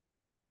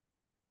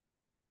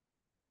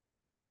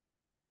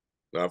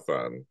 Not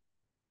fun.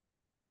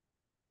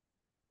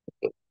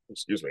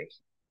 Excuse me.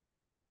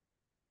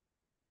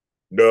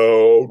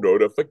 No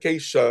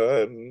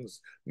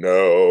notifications.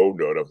 No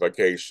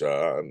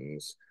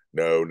notifications.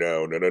 No,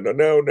 no, no, no, no,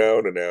 no,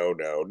 no, no, no,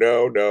 no,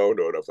 no, no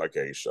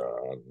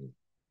notification.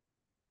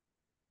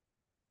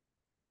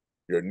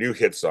 Your new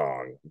hit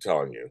song. I'm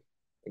telling you.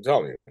 I'm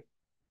telling you.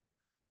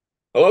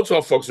 Hello to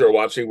all folks who are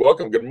watching.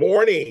 Welcome. Good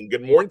morning.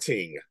 Good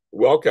morning.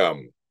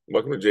 Welcome.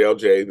 Welcome to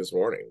JLJ this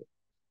morning.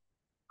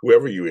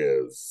 Whoever you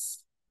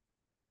is.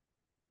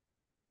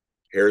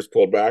 Hair's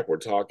pulled back. We're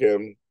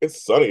talking.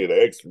 It's sunny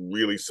today. It's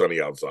really sunny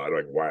outside. I'm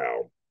like,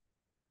 wow.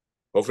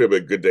 Hopefully it'll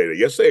be a good day today.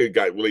 Yesterday it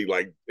got really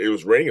it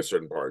was raining in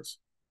certain parts.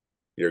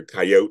 Near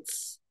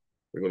coyotes.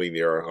 We're gonna be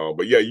near our home.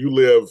 But yeah, you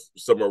live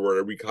somewhere where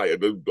there'd be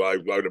coyotes. I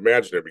would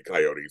imagine there'd be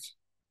coyotes.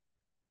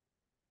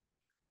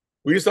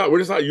 We're just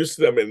not used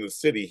to them in the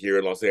city here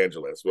in Los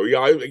Angeles. Well,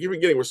 yeah, I keep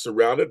forgetting we're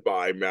surrounded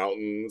by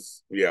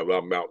mountains. We have a lot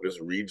of mountainous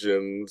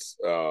regions.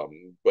 Yeah,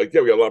 we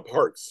got a lot of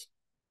parks.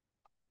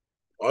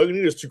 All you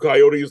need is two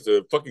coyotes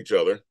to fuck each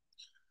other.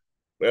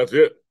 That's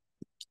it.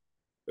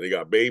 And they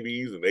got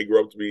babies, and they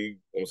grow up to be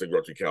almost say grow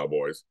up to be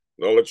cowboys.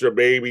 Don't let your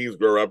babies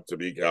grow up to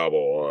be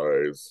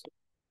cowboys.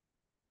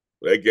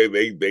 They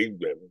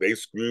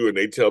screw and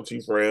they tell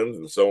two friends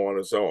and so on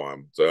and so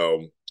on.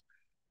 So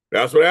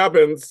that's what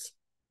happens.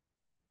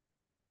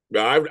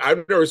 Now,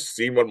 I've never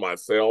seen one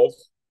myself.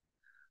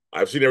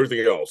 I've seen everything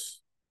else.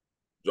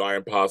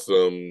 Giant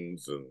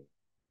possums and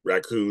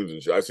raccoons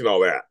and shit. I've seen all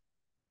that.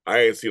 I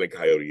ain't seen a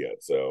coyote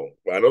yet, so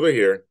but I know they're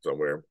here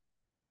somewhere.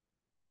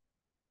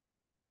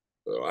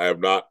 So I have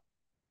not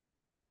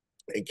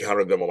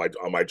encountered them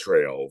on my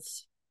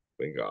trails.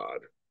 Thank God.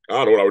 I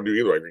don't know what I would do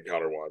either if I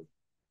encounter one.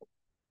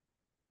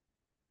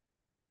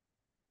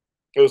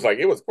 It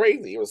was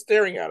crazy. It was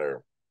staring at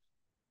her.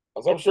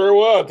 I'm sure it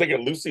was.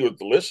 Thinking Lucy was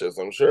delicious.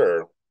 I'm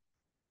sure.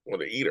 I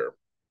want to eat her.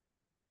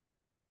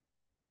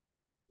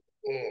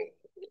 Mm,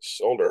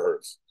 shoulder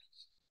hurts.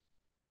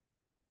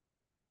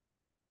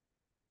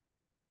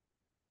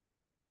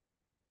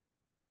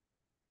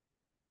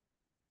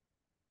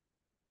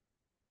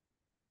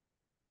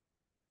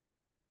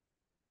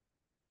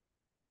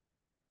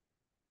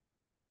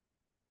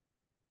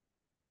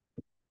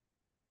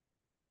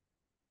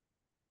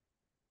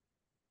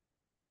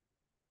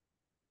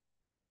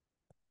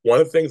 One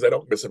of the things I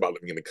don't miss about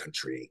living in the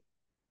country,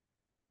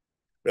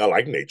 I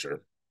like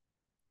nature.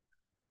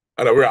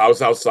 I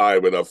was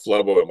outside with a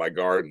flubbo in my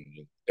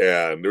garden,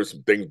 and there's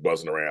some things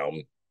buzzing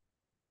around.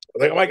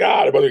 I'm like, oh my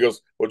God. My brother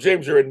goes, well,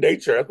 James, you're in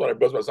nature. That's what I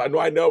buzz myself.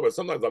 I know, but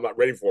sometimes I'm not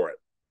ready for it.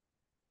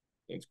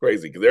 It's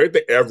crazy because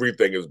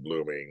everything is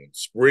blooming.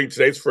 Spring,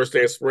 today's first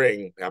day of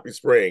spring. Happy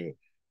spring.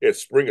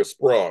 It's spring is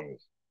sprung.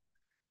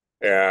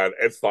 And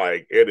it's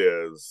like, it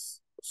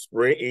is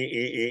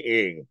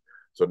spring.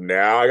 So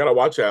now I got to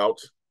watch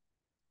out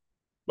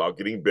about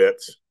getting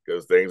bit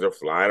because things are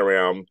flying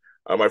around.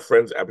 My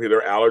friends, up here,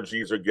 their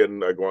allergies are getting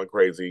going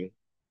crazy.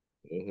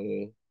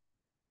 Mm-hmm.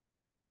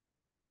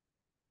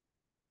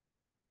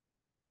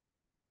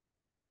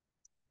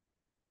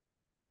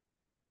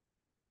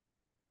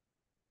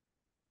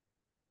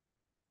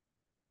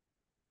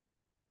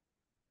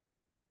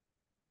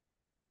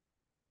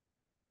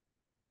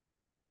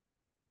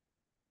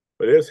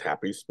 But it is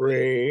happy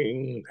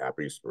spring,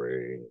 happy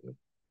spring.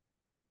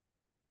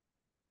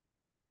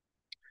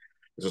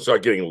 It's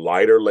start getting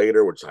lighter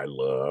later, which I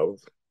love.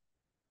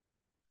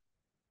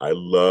 I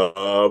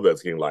love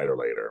that's getting lighter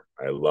later.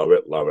 I love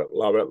it, love it,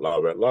 love it,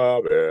 love it,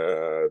 love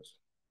it.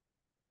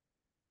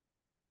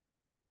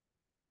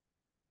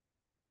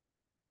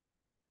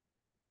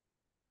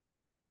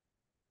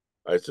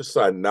 I just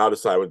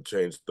decided to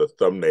change the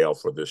thumbnail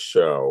for this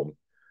show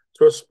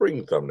to a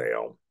spring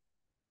thumbnail.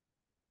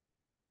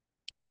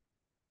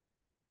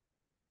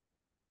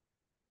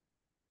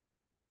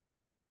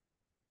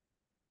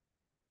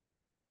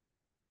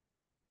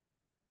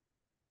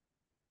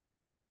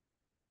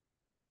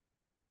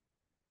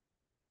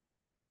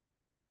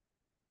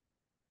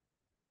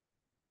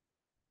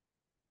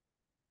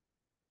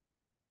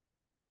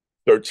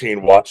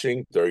 13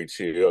 watching,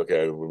 32.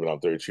 Okay, we've been on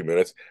 32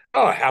 minutes.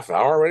 Oh, a half an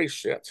hour already?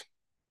 Shit.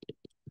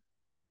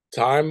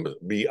 Time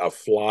be a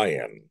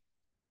flying.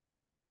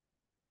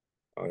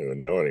 I don't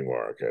even know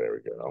anymore. Okay, there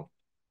we go.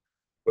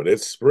 But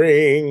it's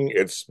spring,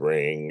 it's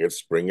spring, it's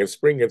spring, it's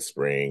spring, it's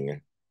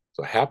spring.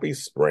 So happy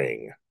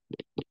spring,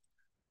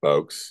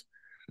 folks.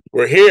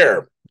 We're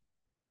here.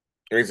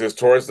 It means it's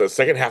towards the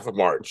second half of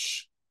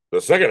March.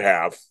 The second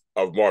half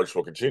of March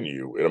will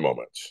continue in a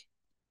moment.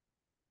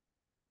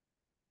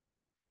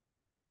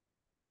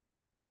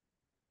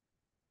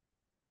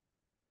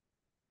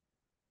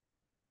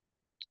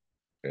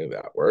 And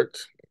that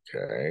worked.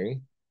 Okay.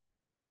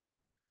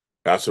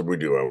 That's what we're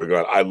doing. We're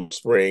going, I love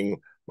spring.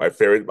 My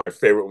favorite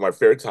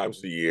times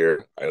of the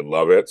year. I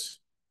love it.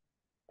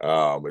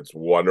 It's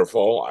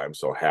wonderful. I'm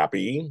so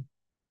happy.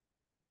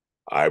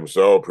 I'm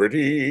so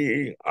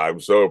pretty. I'm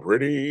so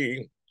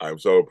pretty. I'm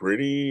so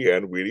pretty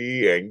and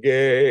witty and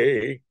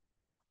gay.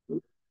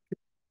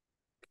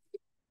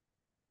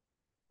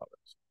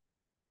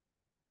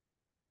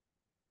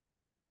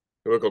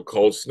 Typical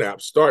cold snap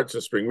starts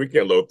a spring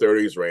weekend, low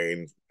 30s,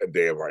 rain, a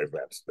day of our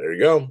events. There you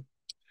go.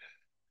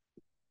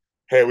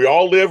 Hey, we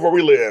all live where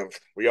we live.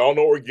 We all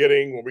know what we're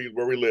getting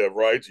where we live,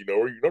 right? You know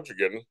what you're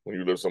getting when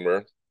you live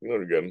somewhere. You know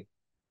what you're getting.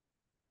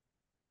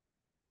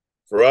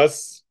 For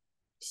us,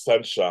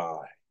 sunshine.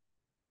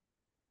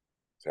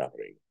 It's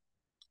happening.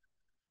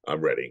 I'm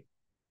ready.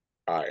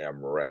 I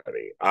am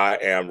ready. I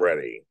am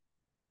ready.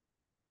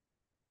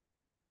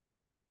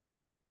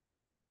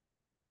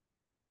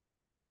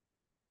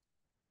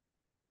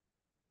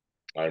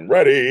 I'm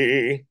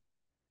ready.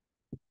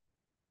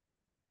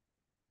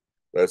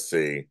 Let's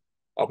see.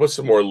 I'll put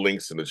some more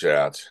links in the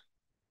chat.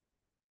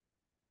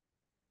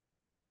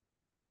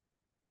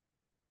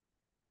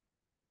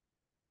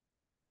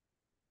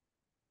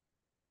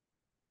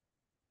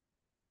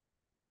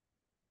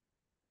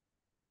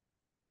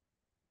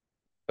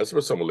 Let's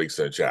put some links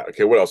in the chat.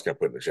 Okay, what else can I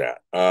put in the chat?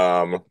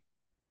 Oh,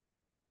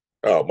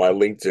 my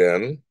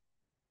LinkedIn.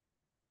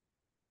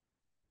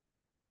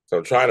 So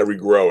I'm trying to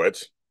regrow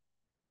it.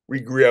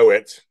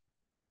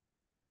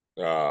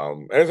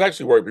 And it's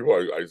actually working.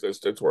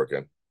 It's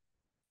working.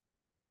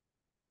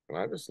 And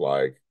I just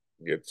like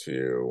get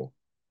to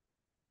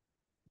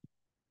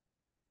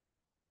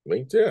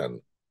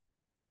LinkedIn,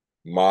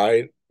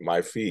 my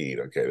feed.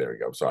 Okay, there we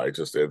go. Sorry,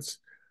 just it's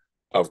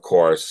of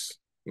course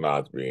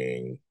not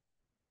being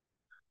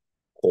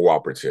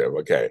cooperative.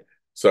 Okay,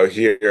 so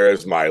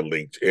here's my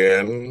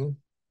LinkedIn.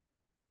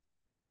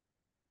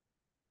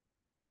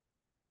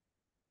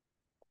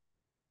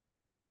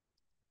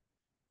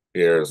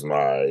 Here's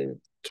my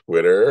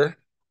Twitter.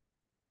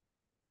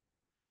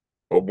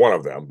 Well, one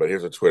of them, but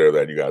here's a Twitter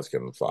that you guys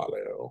can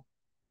follow.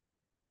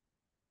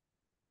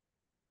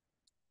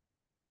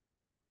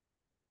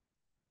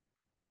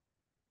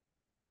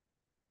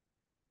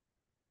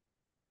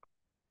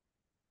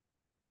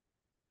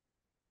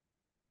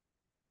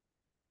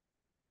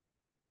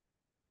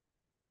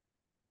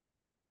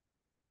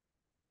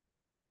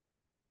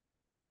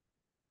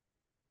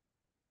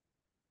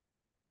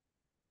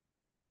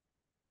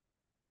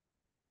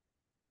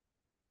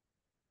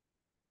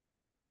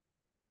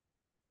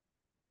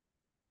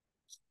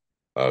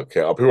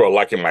 Okay, oh, people are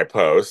liking my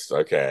posts.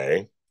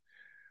 Okay,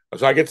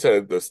 so I get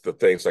to the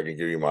thing so I can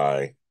give you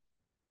my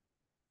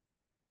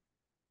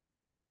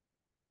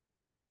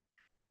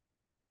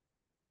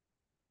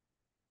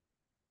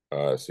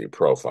see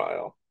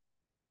profile.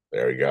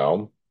 There you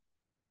go.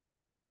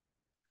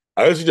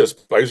 I usually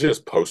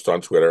just post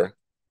on Twitter.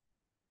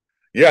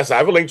 Yes, I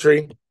have a link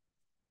tree.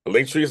 The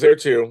link tree is there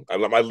too.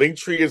 My link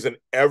tree is in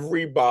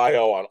every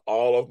bio on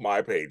all of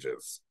my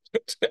pages.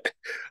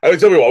 I would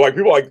tell people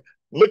like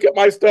look at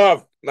my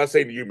stuff. I'm not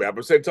saying to you, man,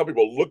 but saying tell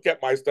people look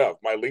at my stuff.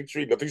 My link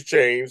tree, nothing's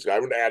changed. I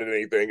haven't added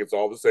anything. It's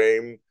all the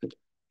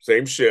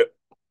same shit,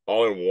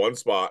 all in one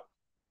spot.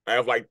 I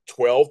have like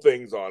 12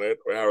 things on it,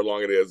 or however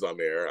long it is on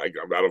there.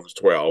 I'm out of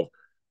 12,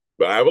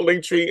 but I have a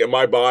link tree in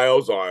my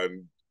bios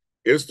on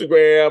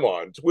Instagram,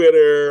 on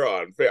Twitter,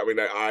 I mean,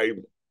 I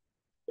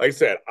like I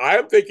said,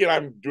 I'm thinking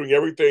I'm doing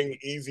everything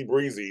easy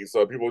breezy,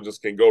 so people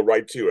just can go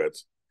right to it.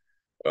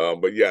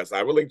 But yes, I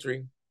have a link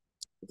tree.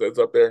 It's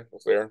up there.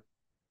 It's there.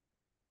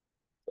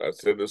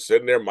 That's it. It's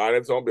sitting there,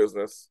 minding its own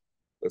business.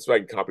 Let's see if I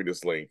can copy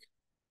this link.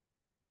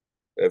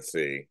 Let's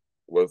see.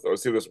 Let's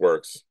see if this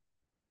works.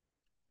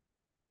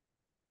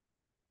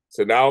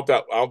 So now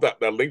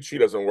that link tree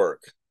doesn't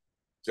work.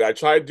 See, I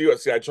tried to do it.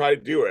 See, I tried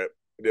to do it.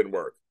 It didn't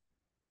work.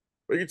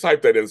 But you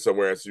type that in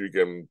somewhere so you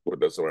can put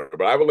that somewhere.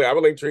 But I have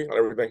a link tree on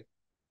everything.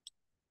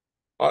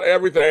 On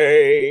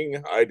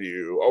everything I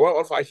do. Oh,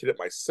 what if I hit it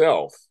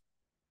myself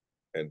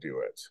and do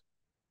it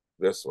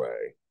this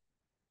way?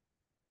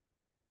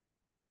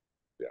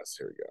 Yes,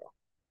 here we go.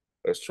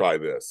 Let's try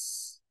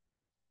this.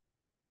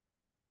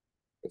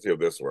 Let's see if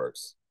this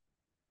works.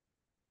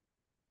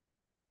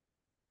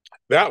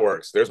 That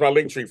works. There's my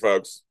link tree,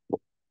 folks.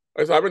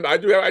 I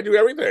do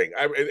everything.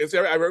 I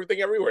have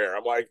everything everywhere.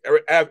 I'm like I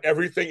have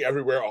everything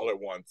everywhere all at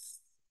once.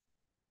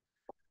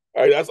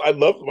 I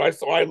love my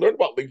so I learned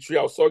about Linktree.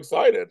 I was so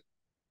excited.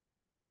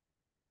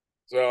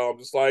 So I'm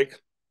just like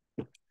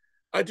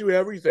I do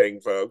everything,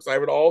 folks. I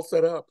have it all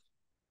set up.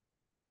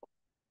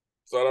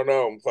 So I don't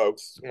know,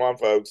 folks. Come on,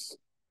 folks.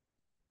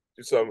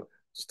 Do some.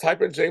 Just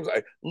type in James.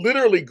 I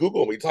literally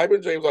Google me. Type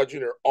in James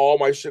Jr. All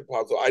my shit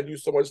pops up. I do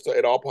so much stuff.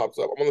 It all pops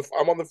up.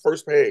 I'm on the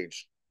first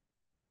page.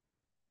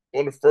 I'm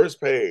on the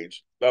first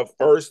page. The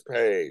first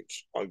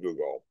page on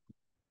Google.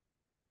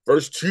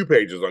 First two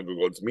pages on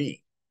Google. It's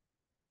me.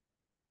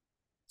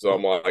 So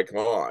I'm like, come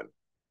on.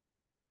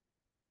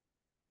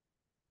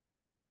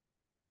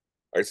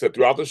 Like I said,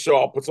 throughout the show,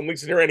 I'll put some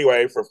links in here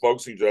anyway for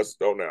folks who just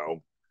don't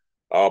know.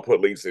 I'll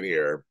put links in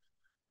here.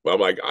 But I'm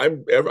like,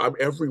 I'm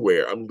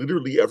everywhere. I'm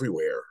literally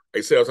everywhere.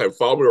 I say I was like,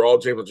 follow me where all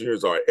James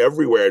Juniors are.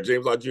 Everywhere,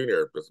 James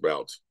Jr. Just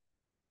about.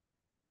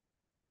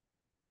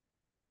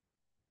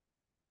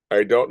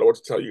 I don't know what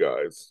to tell you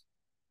guys.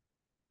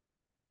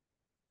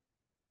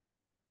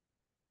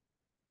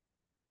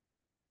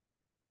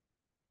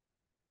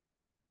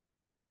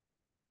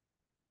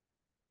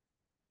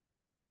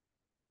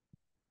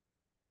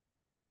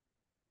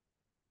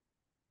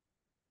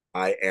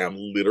 I'm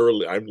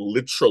literally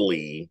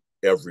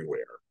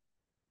everywhere.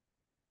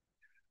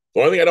 The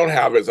only thing I don't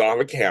have is I don't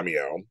have a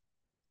cameo,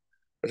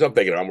 which I'm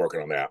thinking I'm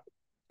working on that.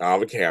 I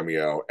have a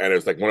cameo, and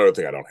it's like one other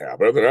thing I don't have.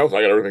 But everything else,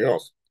 I got everything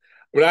else.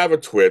 I mean, I have a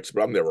Twitch,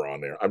 but I'm never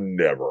on there. I'm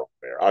never on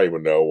there. I don't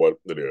even know what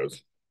it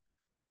is.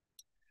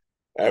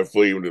 I haven't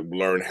fully even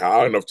learned how. I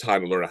don't have enough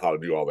time to learn how to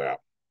do all that.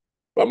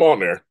 But I'm on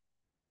there.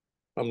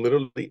 I'm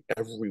literally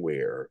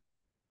everywhere,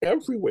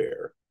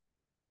 everywhere,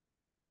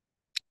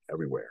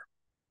 everywhere.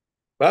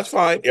 That's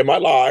fine. In my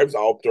lives,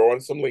 I'll throw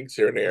in some links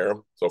here and there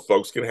so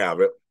folks can have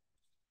it.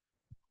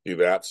 Do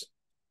that.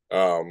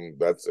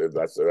 That's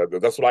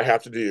what I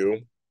have to do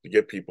to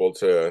get people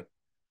to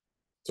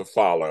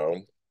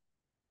follow.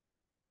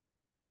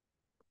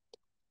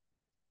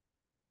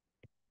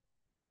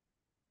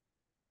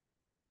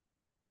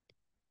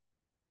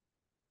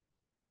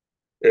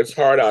 It's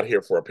hard out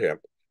here for a pimp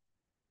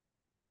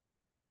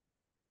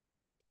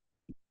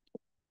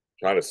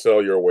trying to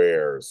sell your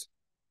wares.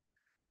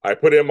 I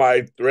put in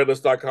my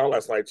threadless.com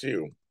last night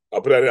too.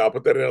 I'll put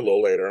that in a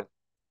little later.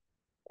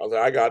 I was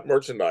like, I got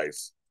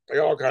merchandise. I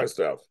got all kinds of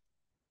stuff.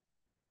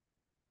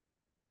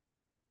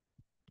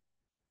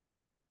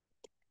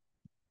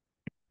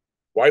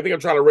 Why do you think I'm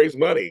trying to raise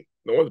money?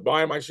 No one's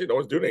buying my shit. No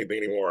one's doing anything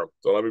anymore.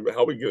 So let me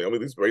at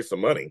least raise some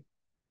money.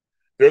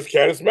 There's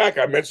Candace Mack.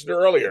 I mentioned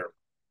her earlier.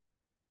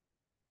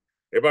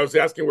 If I was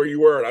asking where you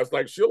were, and I was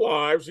like, she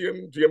alive. She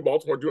in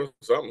Baltimore doing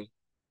something.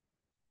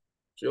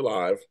 She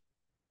alive.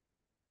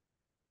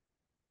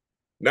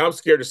 Now I'm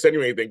scared to send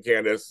you anything,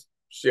 Candace.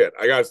 Shit,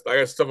 I got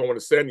stuff I want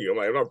to send you.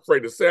 I'm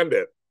afraid to send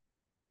it.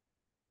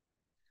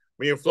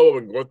 Me and Flo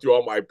have been going through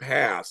all my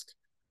past.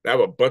 I have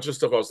a bunch of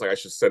stuff I was like, I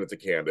should send it to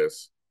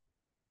Candace.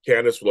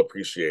 Candace will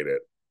appreciate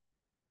it.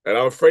 And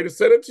I'm afraid to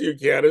send it to you,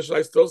 Candace. Should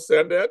I still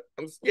send it?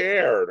 I'm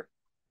scared.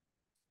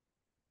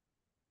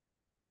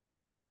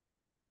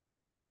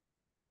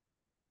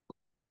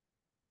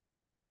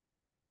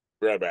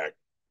 Be right back.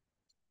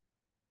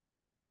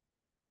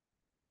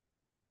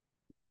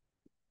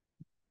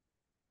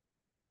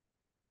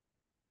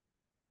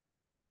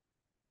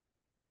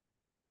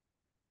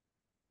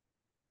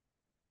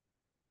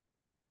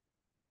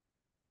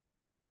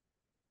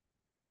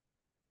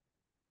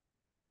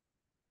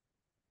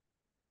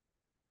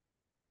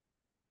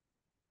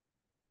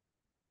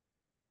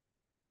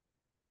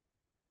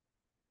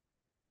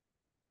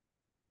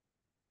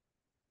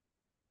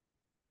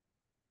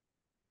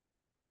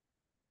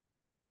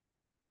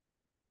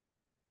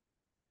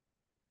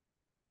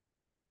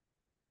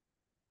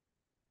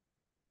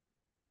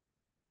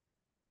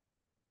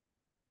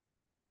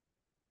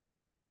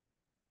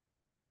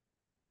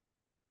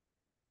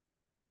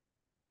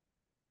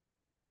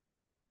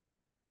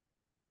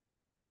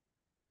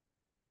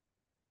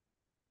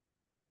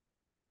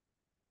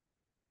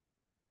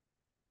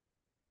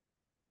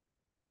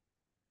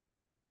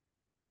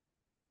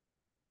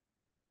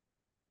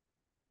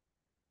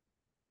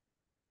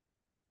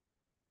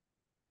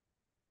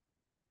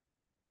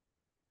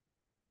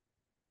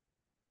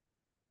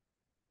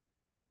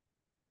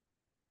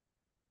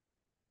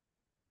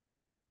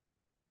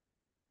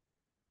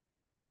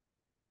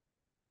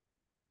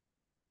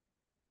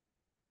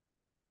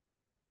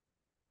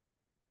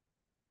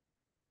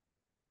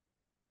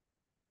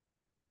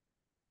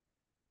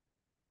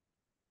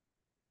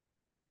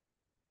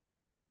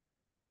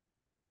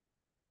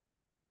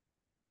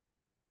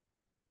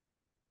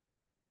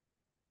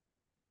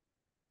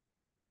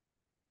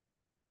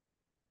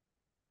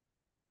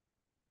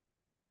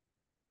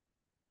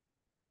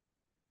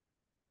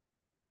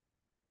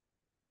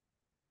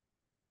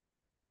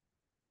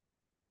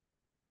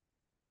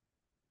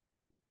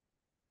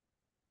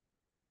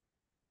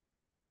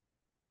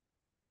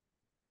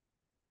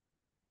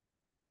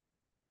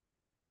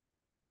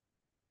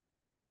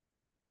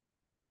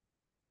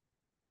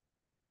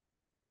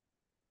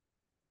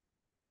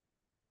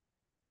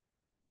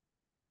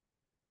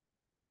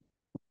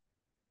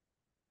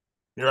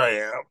 Here I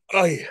am.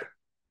 Oh yeah.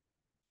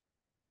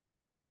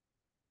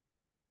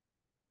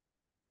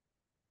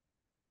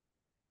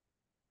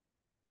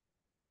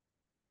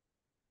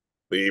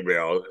 The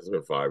email has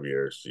been 5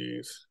 years.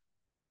 Jeez.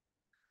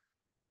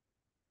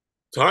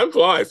 Time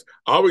flies.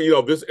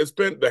 This it's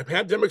been the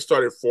pandemic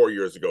started 4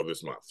 years ago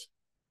this month.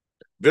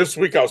 This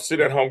week I was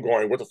sitting at home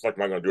going, what the fuck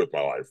am I gonna do with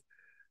my life?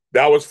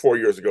 That was 4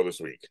 years ago this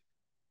week.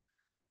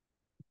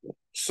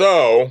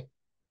 So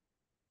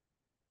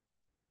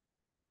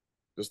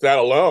just that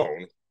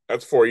alone,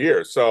 that's 4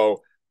 years.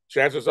 So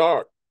chances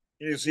are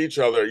you saw each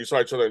other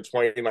in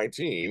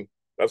 2019.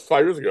 That's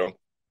 5 years ago.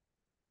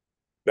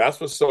 That's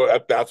what's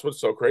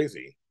so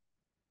crazy.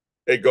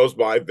 It goes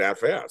by that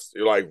fast.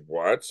 You're like,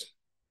 what?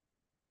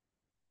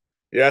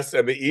 Yes,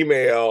 and the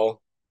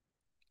email,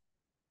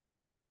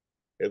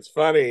 it's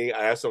funny.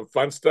 I have some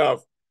fun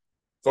stuff.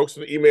 Folks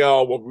in the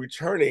email will be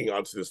returning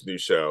onto this new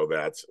show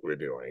that we're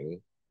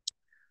doing.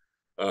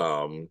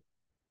 Um,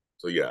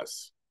 so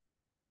yes,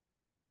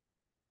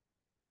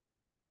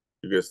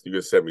 you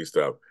can send me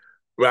stuff.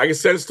 But I can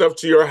send stuff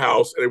to your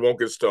house and it won't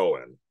get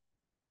stolen.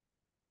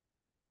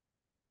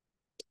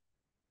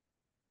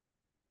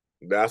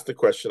 That's the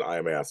question I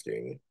am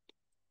asking.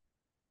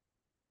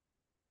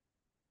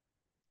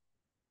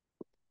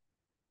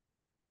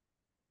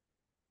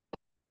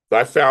 So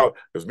I found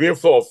because me and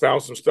Flo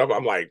found some stuff.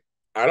 I'm like,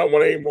 I don't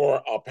want any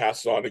more. I'll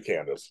pass it on to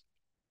Candace.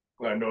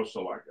 I know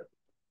she'll like it.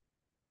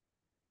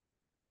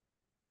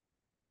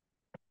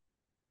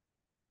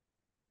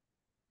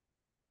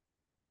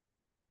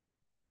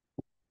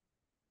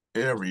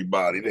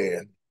 Everybody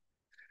then.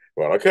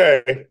 Well,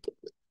 okay.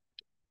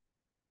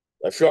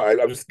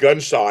 I'm just gun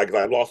shy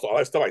because I lost all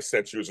that stuff I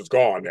sent you. It's just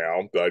gone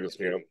now. But I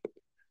just,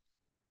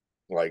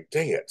 like,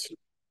 dang it.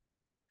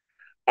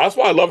 That's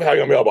why I love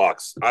having a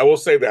mailbox. I will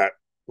say that.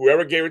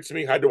 Whoever gave it to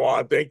me, had to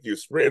on. Thank you.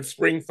 It's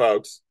spring,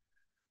 folks.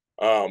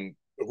 I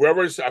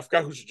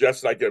forgot who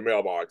suggested I get a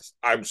mailbox.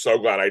 I'm so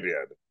glad I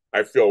did.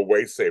 I feel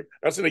way safe.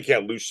 Not saying they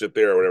can't lose shit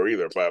there or whatever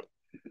either, but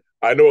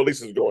I know at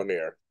least it's going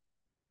there.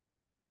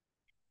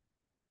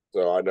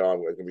 So I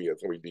know it's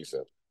gonna be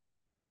decent.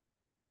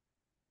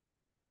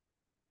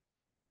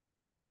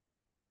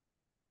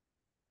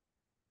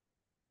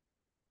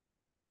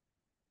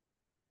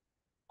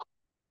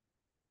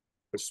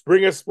 The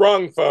spring has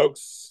sprung,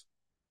 folks.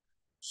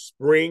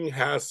 Spring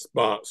has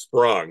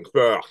sprung.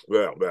 Ugh,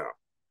 ugh, ugh.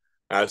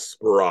 Has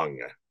sprung.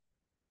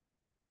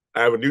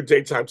 I have a new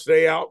daytime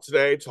today out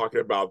today talking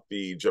about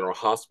the General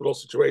Hospital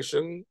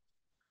situation.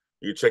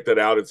 You check that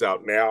out. It's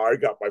out now. I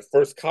got my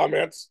first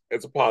comments.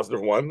 It's a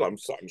positive one. I'm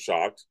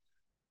shocked.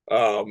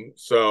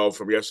 So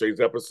from yesterday's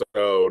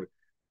episode,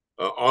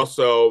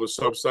 also the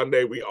Soap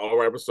Sunday, all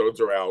our episodes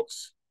are out,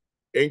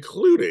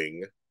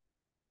 including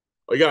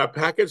we got a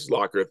package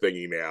locker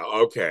thingy now.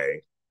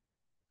 Okay,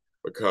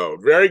 the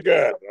code. Very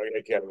good.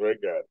 Okay, Kevin, very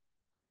good.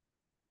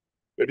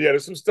 But yeah,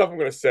 there's some stuff I'm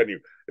going to send you.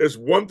 There's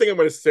one thing I'm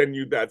going to send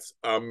you that's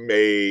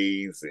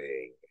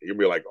amazing. You'll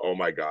be like, oh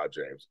my God,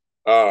 James.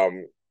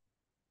 Um,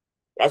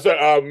 I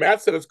said,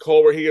 Matt said it's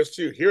cold where he is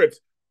too. Here it's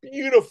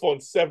beautiful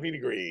and 70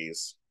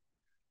 degrees.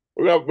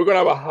 We're gonna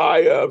have a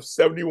high of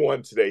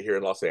 71 today here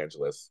in Los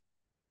Angeles.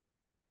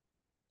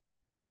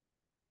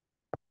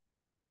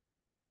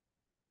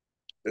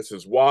 This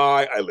is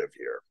why I live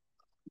here.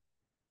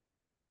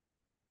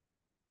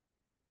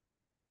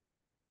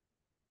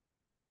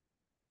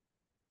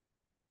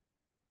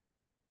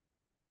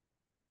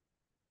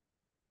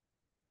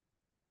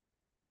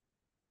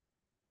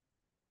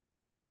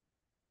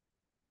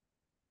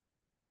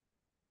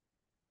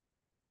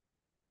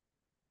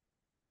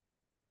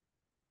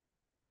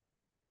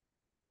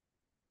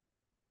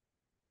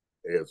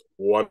 It's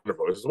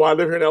wonderful. This is why I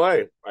live here in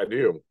LA. I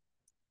do.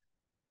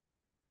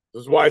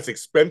 This is why it's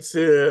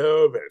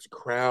expensive and it's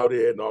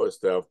crowded and all this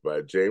stuff.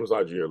 But James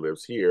Lott Jr.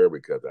 lives here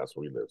because that's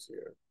where he lives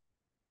here.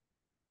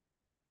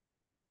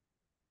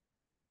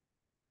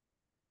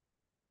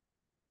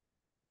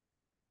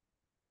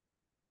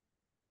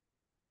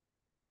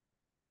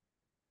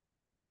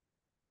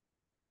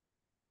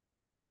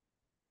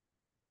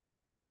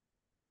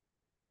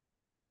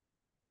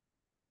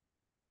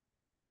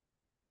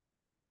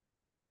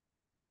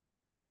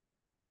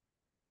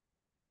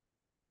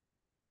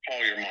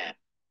 Call your mom.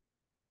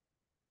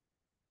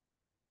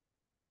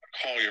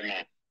 Call your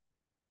mom.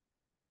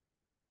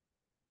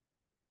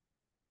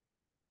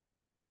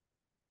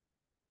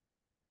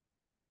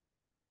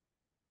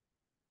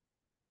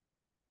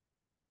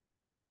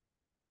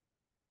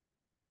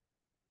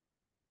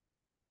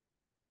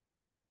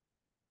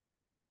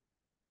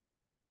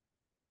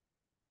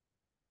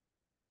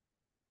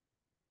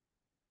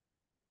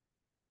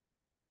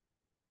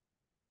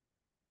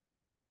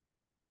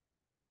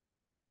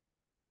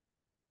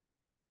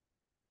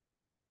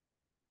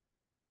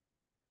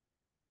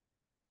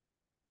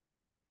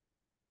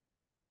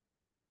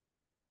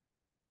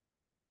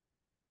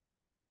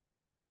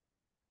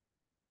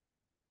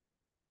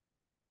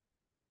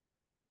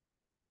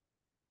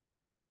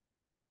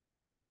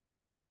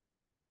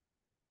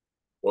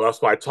 Well,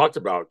 that's why I talked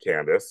about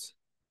Candace.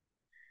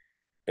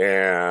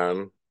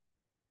 And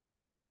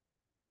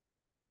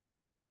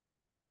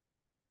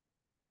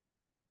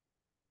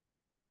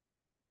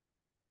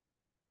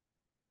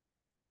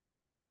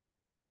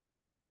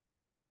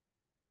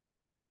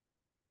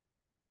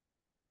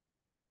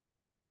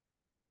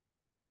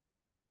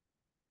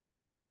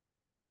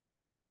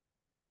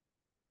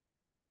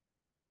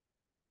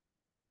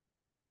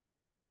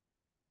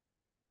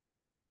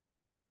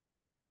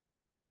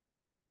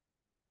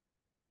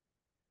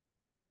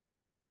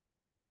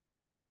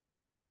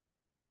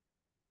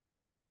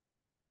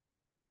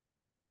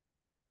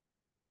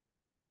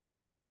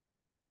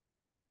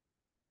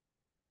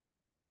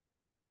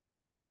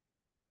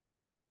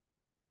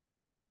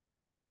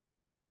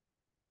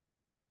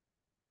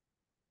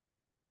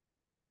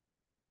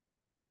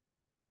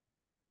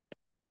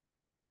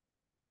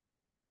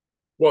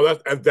well,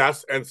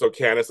 and so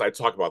Candace, I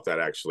talk about that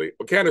actually.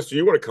 Well, Candace, do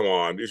you want to come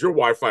on? Is your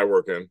Wi-Fi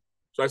working?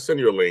 Should I send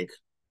you a link?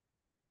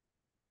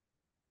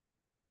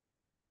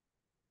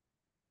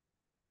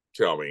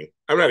 Tell me.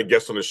 I haven't had a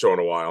guest on the show in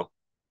a while.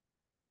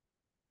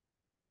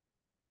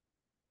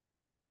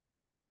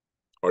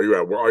 Are you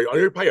at work? Are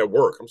you probably at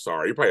work? I'm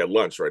sorry. You're probably at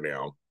lunch right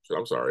now. So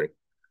I'm sorry.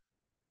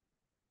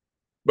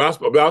 That's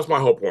my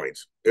whole point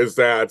is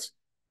that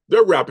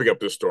they're wrapping up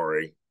this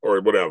story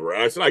or whatever.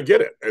 And I said, I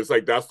get it. It's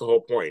like, that's the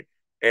whole point.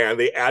 And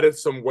they added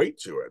some weight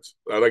to it.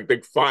 Like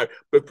they find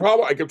the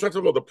problem. I can try to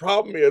about the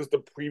problem is the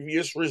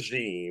previous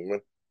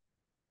regime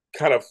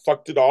kind of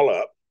fucked it all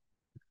up.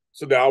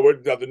 So now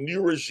the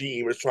new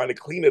regime is trying to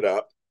clean it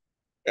up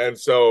And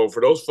so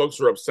for those folks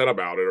who are upset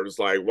about it, or just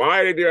like,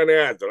 why are they doing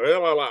that?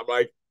 I'm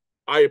like,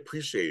 I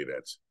appreciated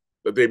it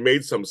that they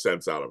made some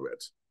sense out of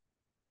it.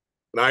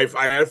 And I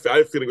had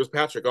a feeling it was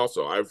Patrick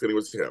also. I have a feeling it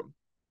was him.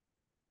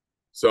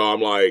 So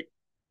I'm like,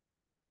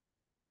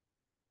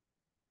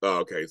 oh,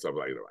 okay, so I'm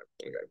like, you know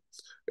what? Okay,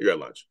 you got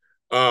lunch.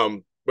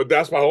 But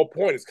that's my whole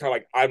point. It's kind of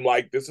like I'm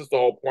like, this is the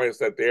whole point is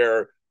that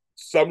there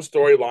some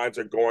storylines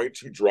are going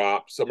to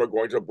drop, some are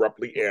going to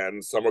abruptly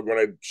end, some are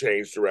going to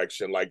change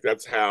direction. Like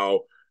that's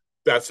how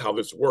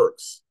this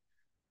works.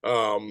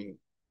 Um,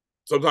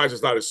 Sometimes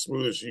it's not as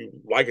smooth as you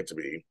like it to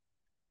be.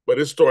 But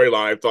this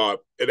storyline, I thought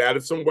it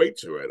added some weight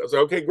to it. I was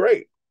like, okay,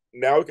 great.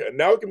 Now we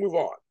can move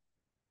on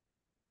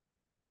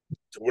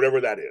to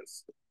whatever that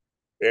is,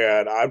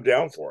 and I'm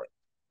down for it.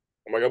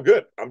 I'm like, I'm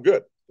good. I'm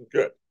good.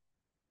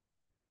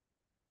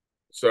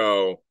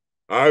 So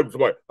I'm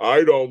like,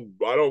 I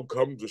don't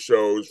come to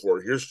shows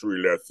for history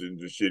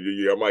lessons and shit.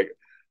 I'm like,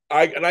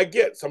 I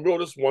get some people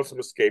just want some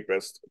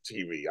escapist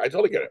TV. I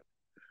totally get it.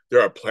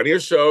 There are plenty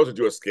of shows that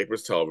do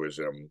escapist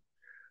television,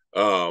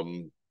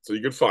 so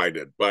you can find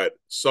it. But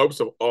soaps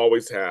have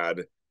always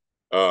had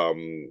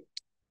um,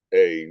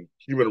 a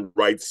human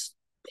rights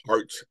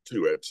part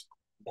to it,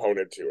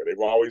 component to it. They've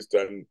always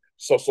done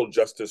social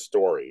justice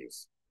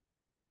stories,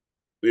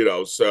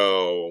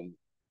 so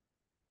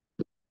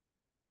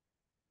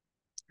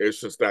it's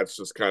just that's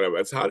just kind of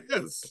that's how it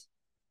is.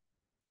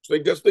 So they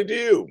guess they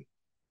do.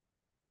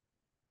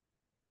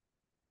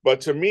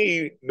 But to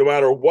me, no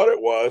matter what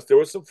it was, there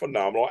was some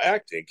phenomenal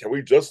acting. Can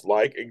we just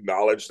like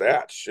acknowledge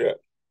that shit?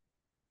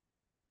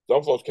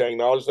 Some folks can't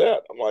acknowledge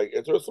that. I'm like,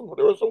 there was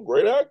some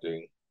great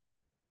acting.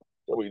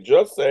 Can we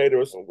just say there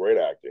was some great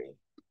acting,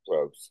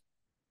 folks?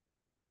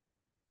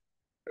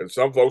 And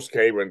some folks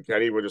can't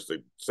even just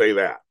say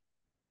that.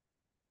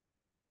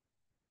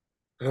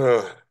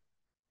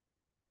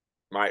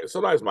 My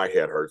sometimes my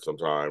head hurts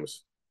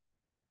sometimes.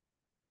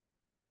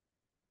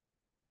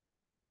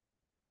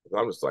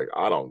 I'm just like,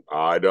 I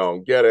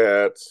don't get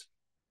it.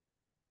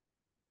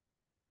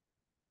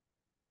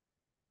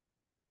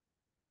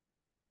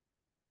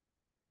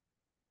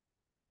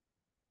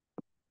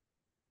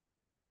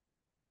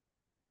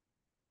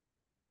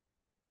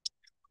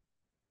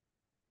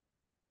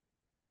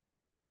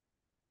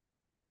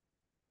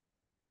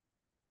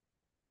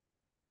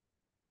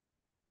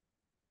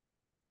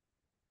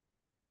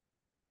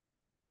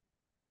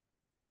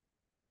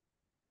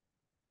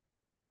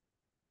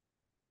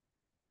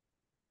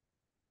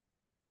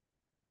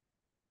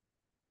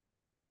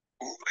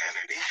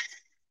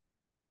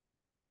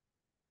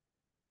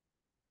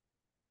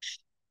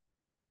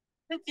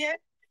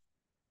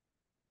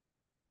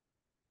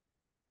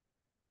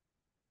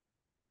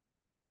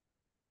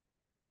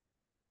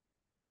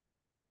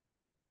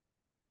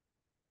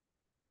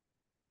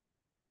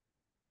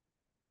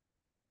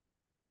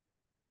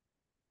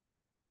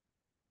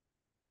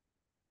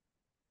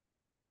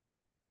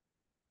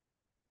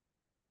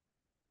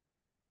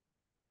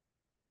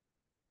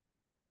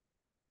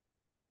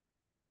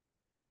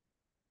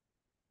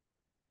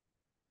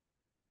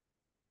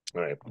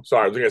 All right.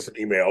 Sorry, I was looking at some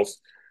emails.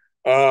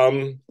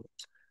 Um,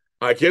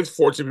 Hi kids,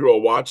 14 people are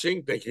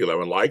watching. Thank you,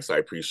 11 likes. I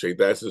appreciate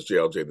that. This is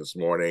JLJ this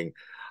morning.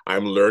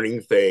 I'm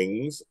learning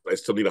things. I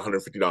still need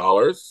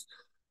 $150.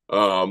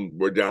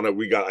 We're down at I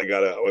want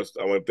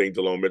to thank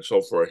Delone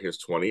Mitchell for his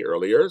 20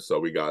 earlier. So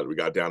we got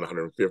down to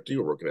 150.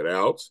 We're working it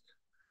out.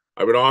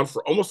 I've been on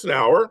for almost an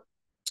hour.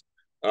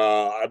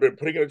 I've been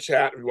putting in the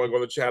chat. If you want to go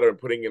in the chat, I've been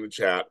putting in the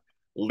chat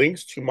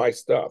links to my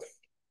stuff.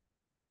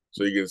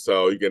 So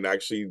you can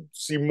actually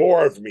see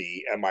more of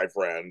me and my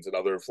friends in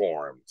other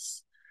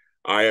forms.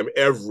 I am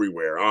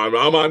everywhere. I'm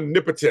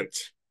omnipotent,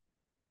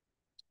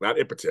 not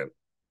impotent.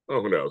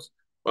 Oh, who knows?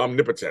 I'm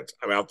omnipotent.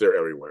 I'm out there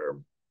everywhere.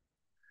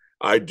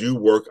 I do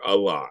work a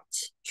lot.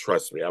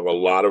 Trust me. I have a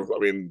lot of. I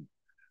mean,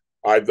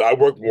 I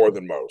work more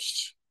than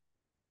most.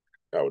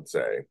 I would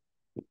say.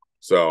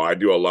 So I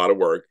do a lot of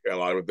work and a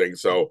lot of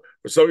things. So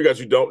for some of you guys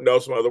who don't know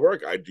some other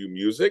work, I do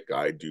music,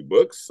 I do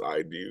books,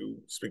 I do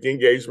speaking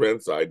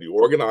engagements, I do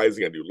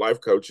organizing, I do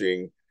life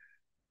coaching.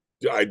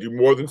 I do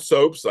more than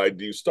soaps. I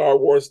do Star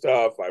Wars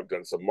stuff. I've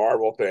done some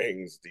Marvel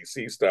things,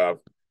 DC stuff.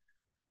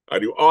 I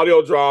do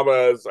audio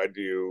dramas. I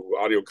do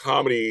audio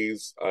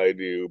comedies. I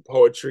do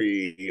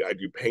poetry. I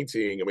do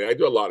painting. I mean, I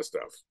do a lot of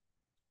stuff.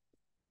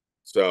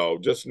 So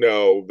just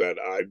know that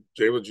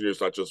JLJ is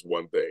not just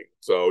one thing.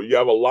 So you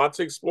have a lot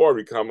to explore. If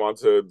you come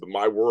onto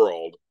my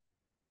world,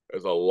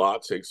 there's a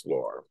lot to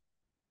explore.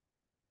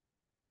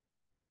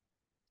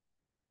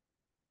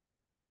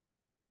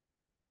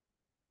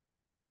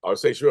 I would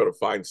say you ought to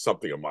find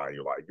something of mine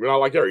you like. You know, I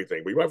like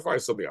everything, but you might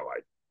find something I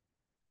like.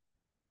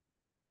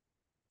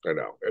 I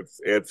know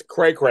it's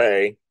cray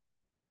cray. It's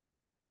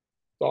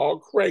all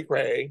cray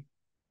cray.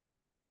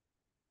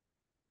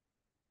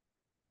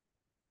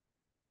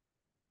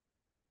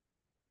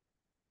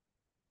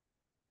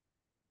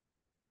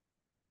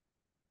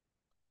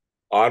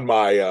 On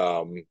my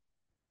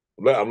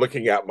I'm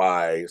looking at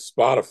my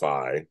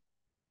Spotify.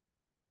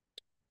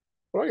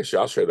 Well, I guess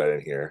I'll share that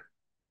in here.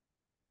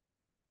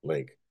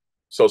 Link.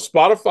 So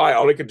Spotify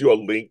only could do a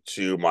link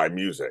to my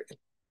music.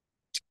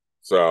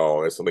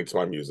 So it's a link to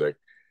my music.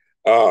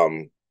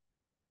 Um,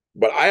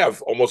 but I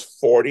have almost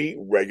 40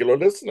 regular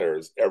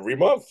listeners every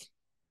month.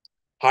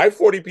 Hi,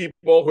 40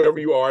 people, whoever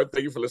you are.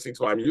 Thank you for listening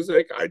to my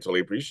music. I totally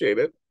appreciate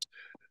it.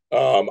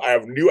 I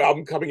have a new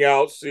album coming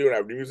out soon. I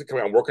have new music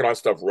coming out. I'm working on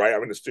stuff right.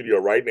 I'm in the studio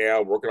right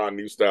now, working on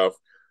new stuff.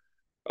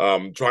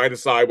 Trying to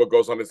decide what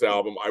goes on this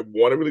album. I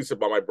want to release it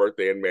by my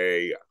birthday in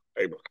May.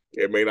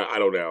 It may not. I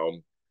don't know.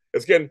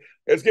 It's getting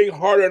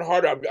harder and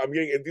harder. I'm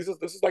getting this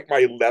is like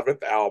my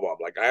 11th album.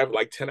 Like I have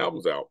like 10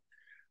 albums out.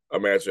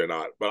 Imagine or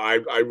not. But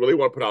I really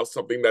want to put out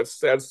something that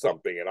says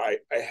something. And I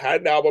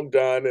had an album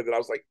done, and then I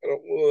was like,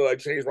 I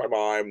changed my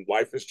mind.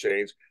 Life has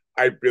changed.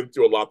 I've been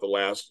through a lot the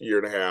last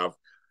year and a half.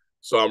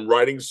 So I'm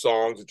writing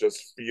songs to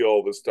just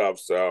feel the stuff.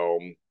 So,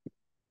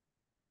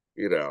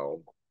 you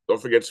know,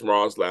 don't forget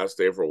tomorrow's last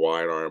day for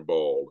Y&R and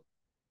Bold.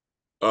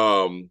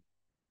 Um,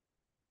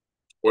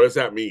 what does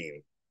that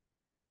mean?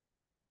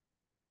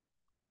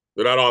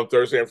 They're not on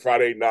Thursday and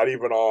Friday, not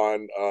even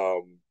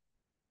on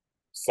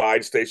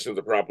side stations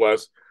of Crown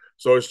Plus.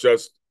 So it's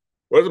just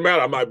what does it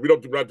matter? We're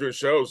not doing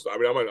shows. I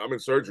mean, I'm in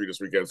surgery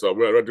this weekend, so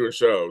we're not doing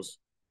shows.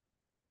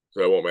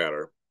 So it won't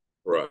matter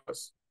for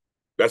us.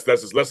 That's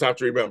just let's have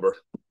to remember.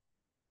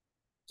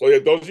 So yeah,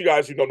 those of you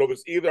guys who don't know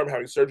this either, I'm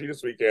having surgery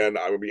this weekend.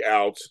 I'm gonna be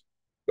out.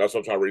 That's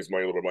what I'm trying to raise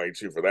money, a little bit of money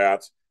too for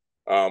that.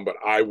 But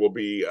I will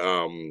be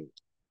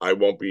I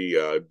won't be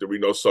there'll be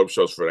no sub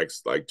shows for the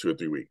next like 2 or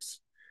 3 weeks.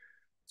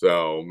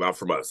 So not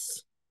from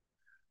us.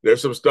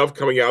 There's some stuff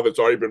coming out that's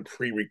already been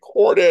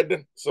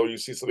pre-recorded. So you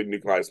see something new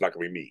come out, it's not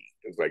gonna be me.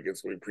 It's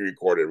gonna be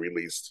pre-recorded,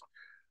 released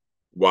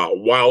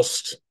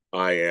whilst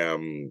I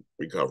am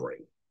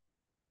recovering.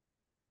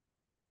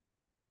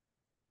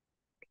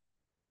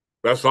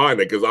 That's fine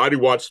because I already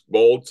watched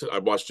Bold. I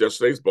watched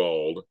yesterday's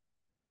Bold.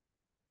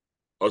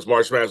 Oh, it's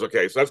March Madness.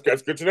 Okay, so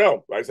that's good to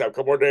know. I just have a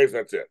couple more days, and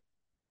that's it.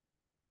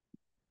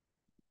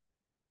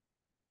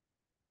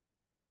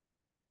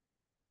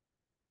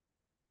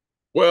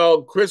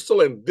 Well,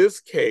 Crystal, in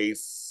this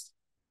case,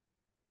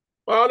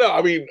 well, no,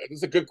 I mean,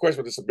 it's a good question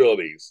with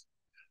disabilities.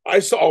 I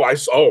saw,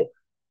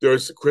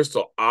 there's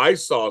Crystal. I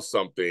saw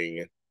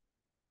something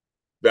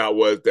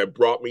that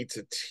brought me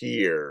to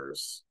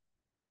tears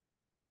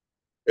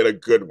in a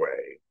good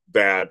way.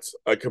 That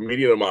a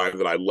comedian of mine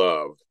that I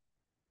love,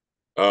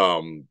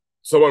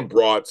 someone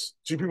brought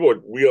two people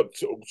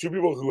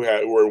who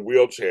were in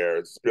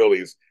wheelchairs,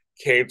 disabilities,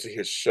 came to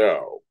his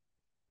show,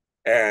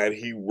 and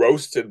he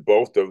roasted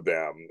both of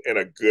them in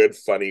a good,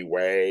 funny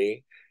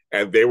way.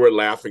 And they were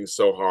laughing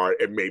so hard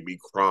it made me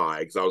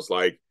cry because I was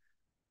like,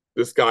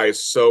 "This guy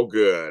is so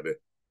good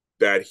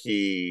that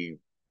he."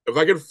 If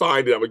I can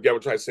find it, I'm gonna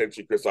try to send it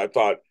to you, Chris. I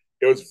thought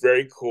it was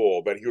very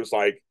cool that he was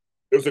like,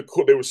 it was a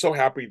cool. They were so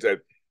happy that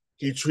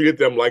he treated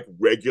them like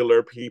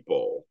regular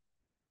people,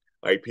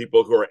 like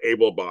people who are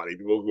able-bodied,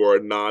 people who are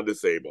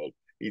non-disabled.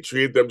 He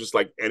treated them just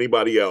like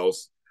anybody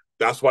else.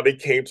 That's why they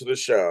came to the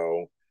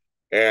show,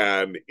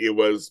 and it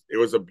was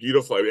a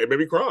beautiful. It made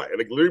me cry. And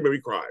it literally made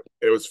me cry.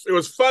 It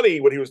was funny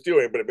what he was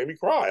doing, but it made me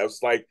cry. I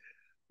was like,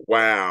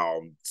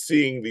 wow,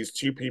 seeing these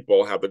two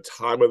people have the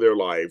time of their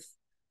life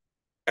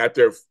at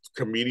their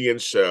comedian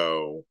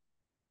show.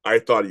 I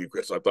thought of you,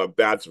 Chris. I thought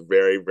that's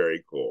very,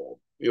 very cool.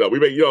 We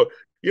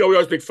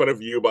always make fun of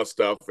you about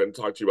stuff and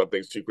talk to you about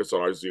things too, Chris,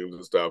 on our Zooms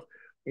and stuff.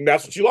 And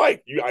that's what you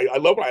like. I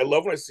love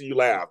when I see you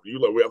laugh.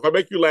 If I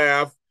make you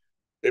laugh,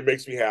 it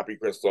makes me happy,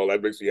 Crystal.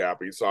 That makes me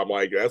happy. So I'm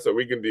like, that's what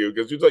we can do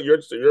because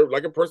you're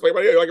like a person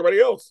like everybody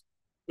else.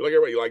 You're like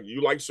everybody.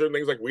 You like certain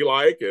things like we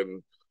like,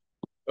 and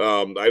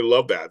I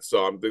love that.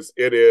 So this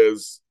it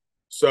is.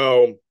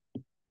 So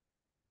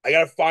I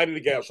gotta find it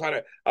again.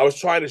 I was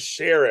trying to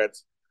share it,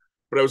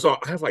 but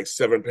I have like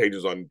 7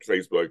 pages on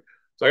Facebook.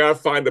 So I gotta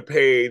find the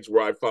page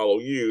where I follow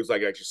you so I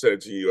can actually send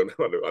it to you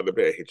on the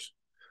page.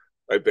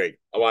 I think.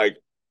 I'm like,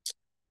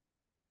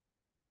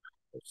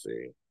 let's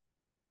see.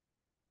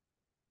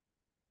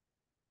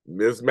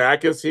 Ms.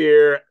 Mac is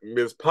here,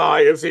 Ms.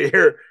 Pie is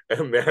here,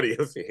 and Maddie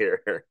is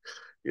here.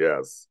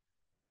 Yes.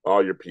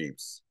 All your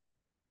peeps.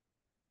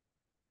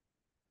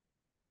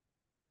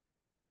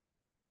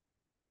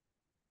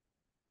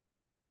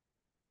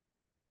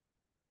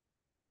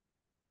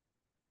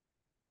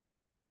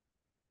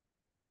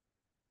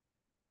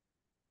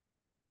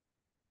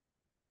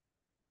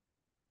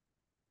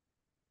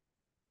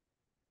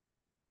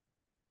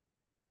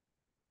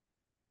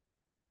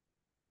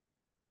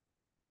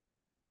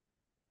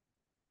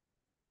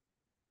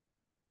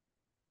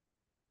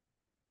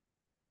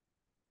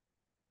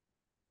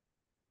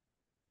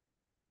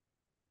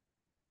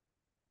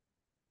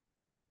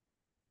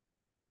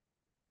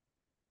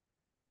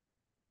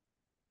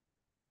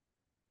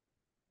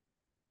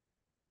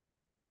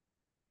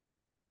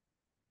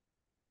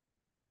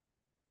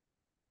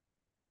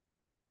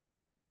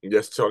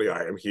 Yes, Tony,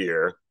 I am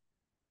here.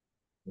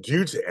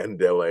 Due to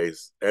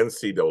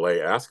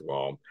NCAA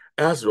basketball,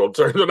 Astro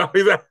turns out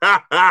he's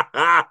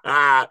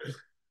ah,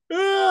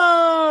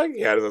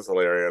 yeah, that's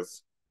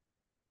hilarious.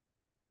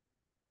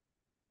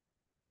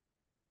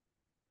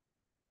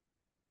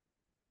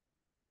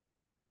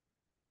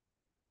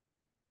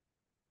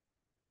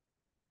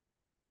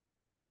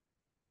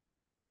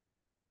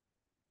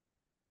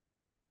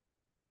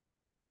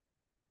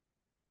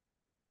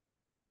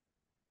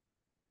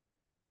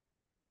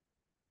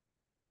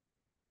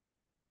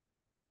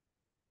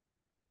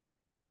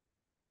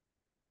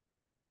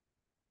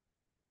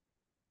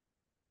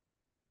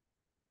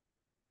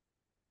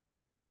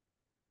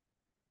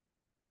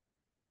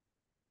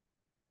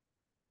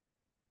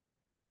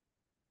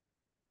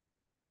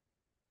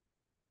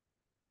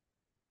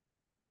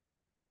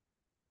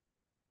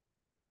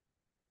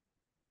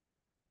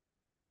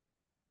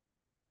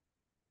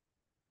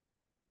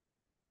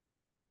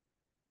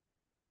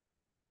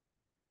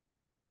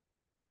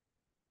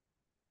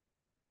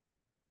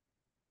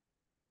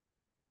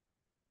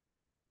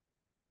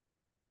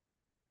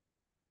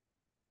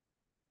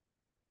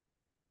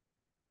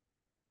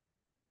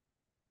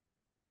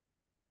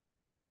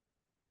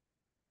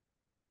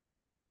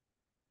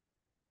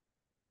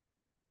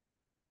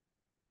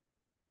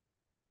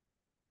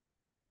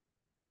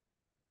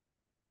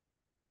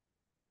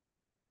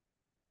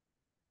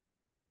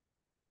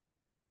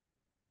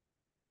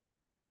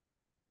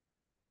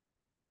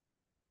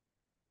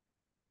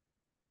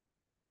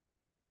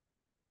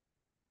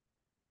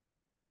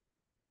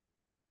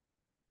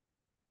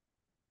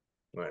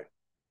 Right.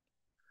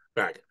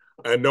 Back.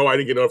 And no, I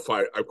didn't get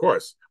notified. Of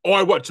course. Oh,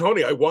 I what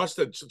Tony? I watched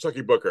the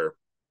Chucky Booker.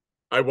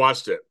 I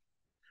watched it.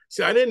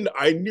 See, I didn't.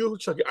 I knew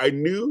Chucky. I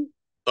knew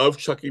of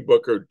Chucky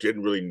Booker.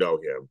 Didn't really know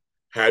him.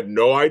 Had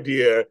no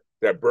idea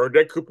that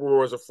Bernadette Cooper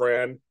was a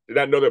friend. Did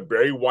not know that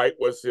Barry White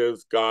was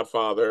his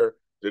godfather.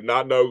 Did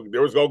not know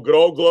there was no good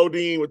old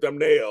Glodine with them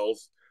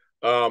nails.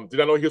 Did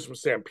not know he was from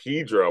San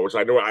Pedro, which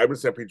I know I'm in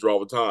San Pedro all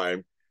the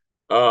time.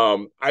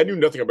 I knew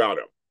nothing about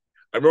him.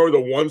 I remember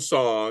the one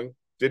song.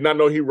 Did not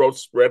know he wrote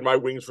 "Spread My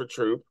Wings for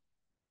Troop."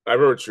 I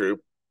remember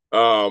Troop. There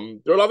are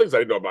a lot of things I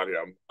didn't know about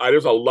him.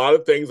 There's a lot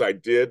of things I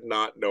did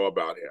not know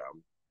about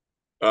him.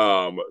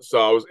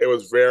 So it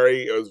was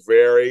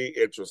very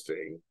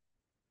interesting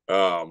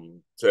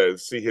to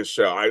see his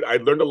show. I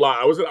learned a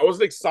lot. I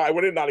wasn't excited. I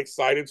wasn't not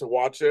excited to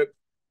watch it,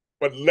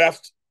 but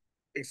left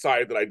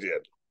excited that I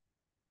did.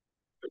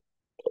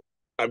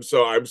 I'm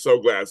so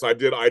glad. So I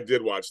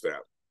did watch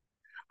that.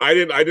 I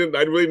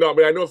really know. I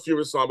mean, I know a few of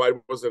his songs, but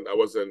I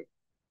wasn't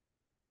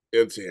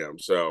into him.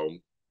 So,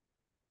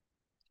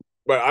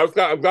 but I'm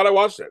glad I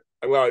watched it.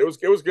 I'm glad it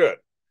was good.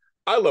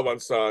 I love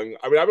Unsung.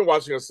 I mean, I've been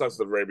watching Unsung since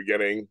the very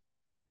beginning.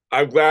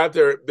 I'm glad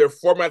their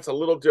format's a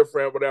little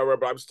different, whatever.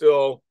 But I'm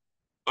still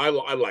I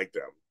like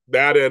them.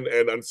 That and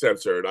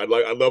Uncensored. I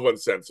love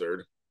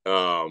Uncensored.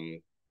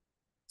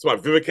 It's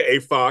about Vivica A.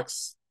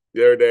 Fox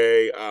the other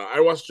day.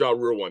 I watched Ja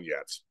Rule one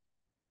yet.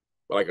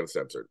 I like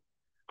Uncensored.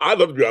 I'd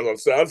love to be on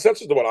Uncensored.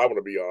 Uncensored's the one I want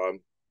to be on.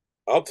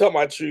 I'll tell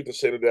my truth and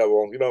say the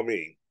devil. You know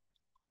me.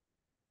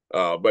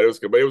 But it was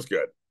good. But it was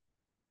good.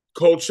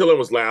 Cold Chillin'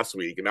 was last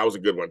week, and that was a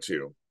good one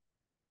too.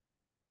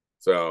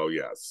 So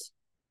yes.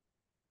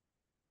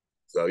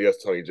 So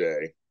yes, Tony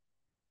J.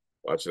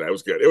 Watching that. It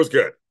was good. It was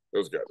good. It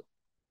was good.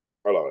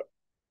 I love it.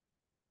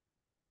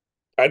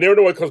 I never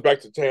know when it comes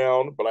back to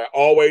town, but I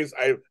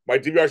my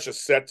DVR is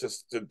just set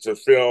to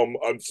film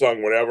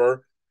Unsung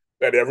whatever.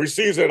 And every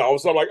season, all of a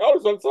sudden, I'm like, oh,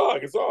 it's Unsung,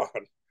 it's on.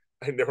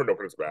 I never know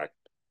when it's back.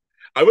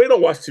 I really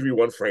don't watch TV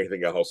One for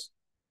anything else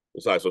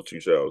besides those two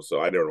shows,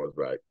 so I never know when it's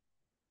back.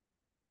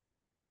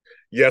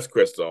 Yes,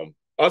 Crystal.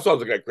 Also, I was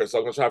looking at Crystal.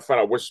 I'm gonna try to find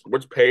out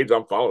which page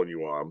I'm following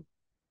you on.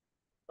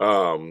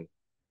 Um,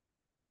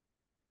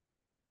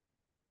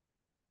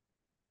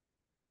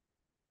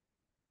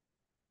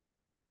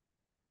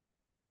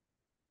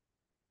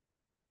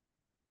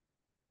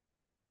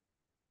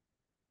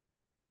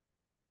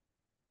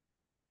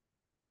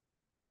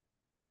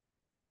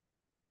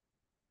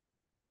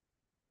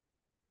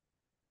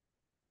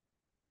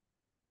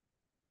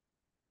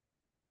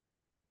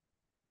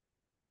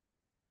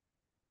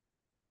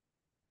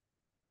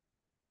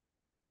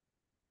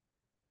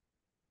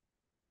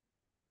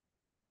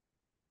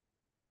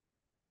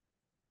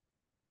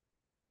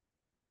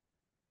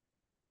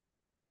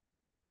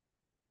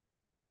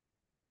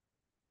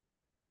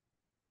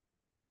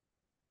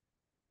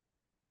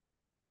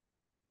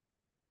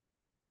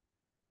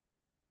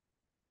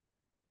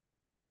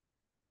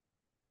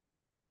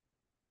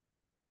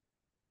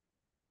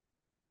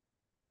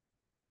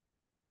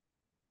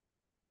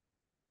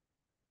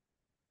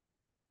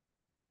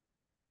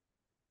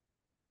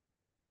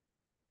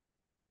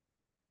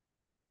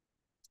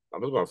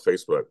 I'm just on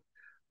Facebook.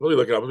 I'm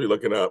really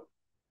looking up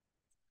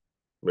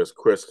Miss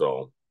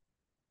Crystal.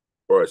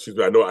 Or she's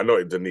I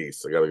know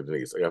Denise. I gotta look at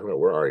Denise. I gotta know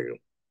where are you?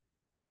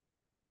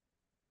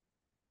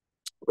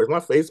 Where's my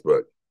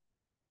Facebook?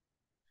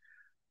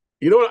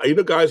 You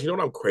know, guys, you know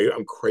what I'm craving?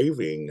 I'm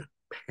craving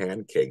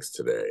pancakes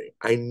today.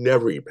 I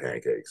never eat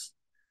pancakes.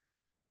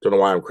 Don't know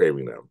why I'm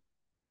craving them.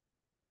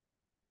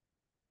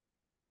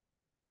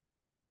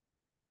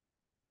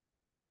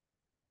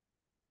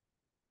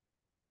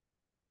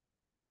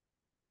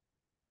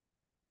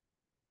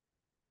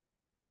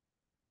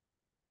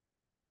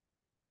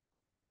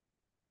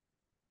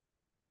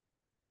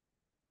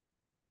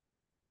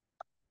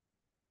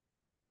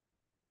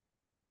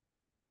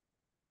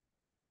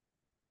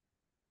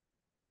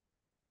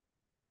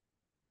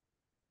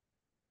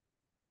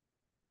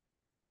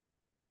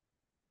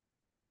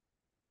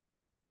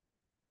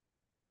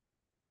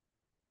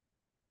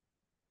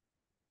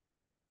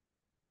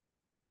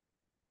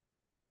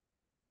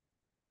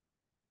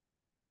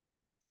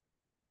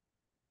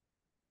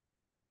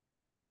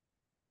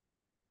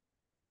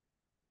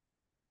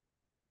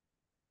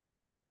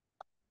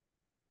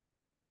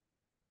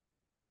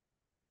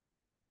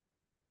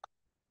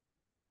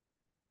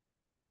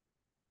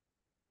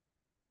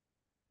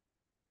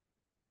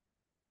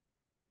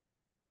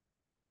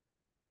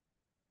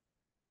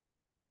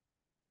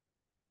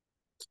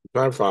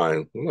 I'm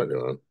fine. I'm not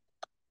doing.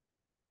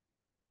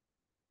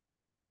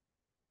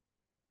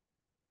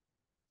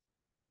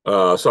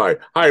 Sorry.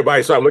 Hi,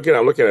 bye. So I'm looking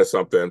at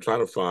something. I'm trying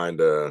to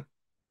find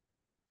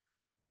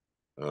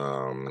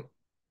um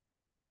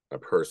a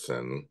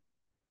person.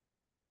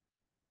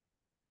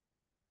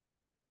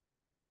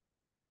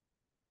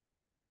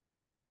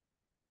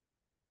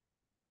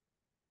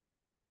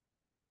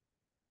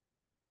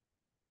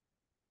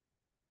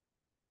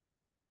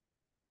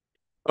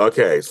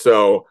 Okay,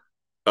 so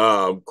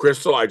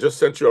Crystal, I just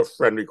sent you a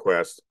friend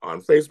request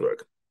on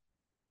Facebook.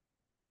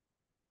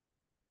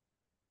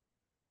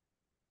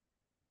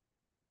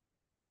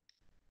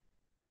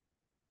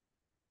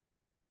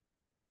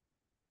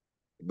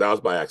 That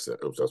was my accent.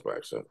 Oops, that's my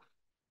accent.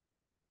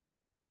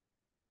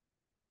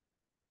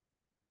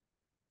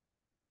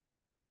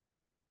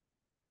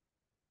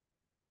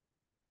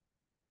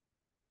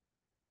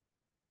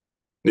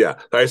 Yeah,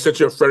 I sent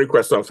you a friend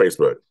request on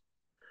Facebook.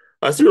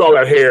 I see all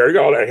that hair. You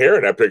got all that hair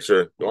in that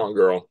picture. Go on,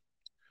 girl.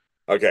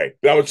 Okay,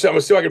 now I'm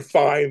gonna see if I can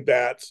find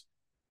that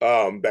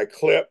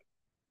clip.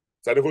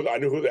 So I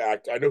knew who the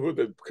act I know who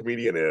the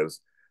comedian is,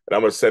 and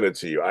I'm gonna send it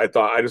to you. I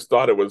just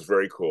thought it was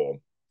very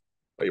cool.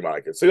 You might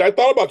like it. See, I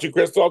thought about you,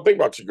 Crystal. I think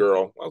about you,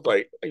 girl. I was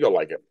like, I think you'll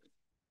like it.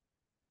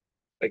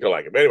 I think you'll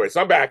like it. But anyway,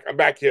 so I'm back. I'm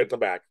back, kids. I'm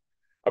back.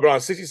 I've been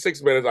on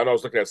 66 minutes. I know I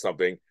was looking at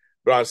something.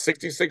 But on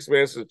 66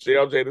 minutes with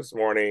JLJ this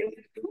morning,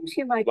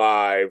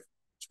 live,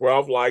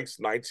 12 likes,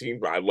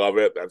 19. I love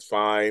it. That's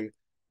fine.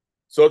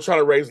 Still trying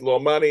to raise a little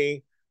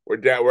money. We're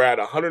down. We're at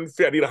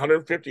 150. I need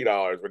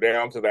 $150. We're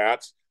down to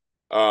that.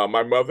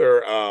 My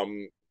mother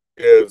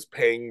is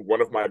paying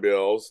one of my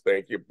bills.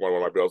 Thank you, one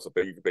of my bills. So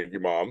thank you,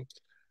 mom.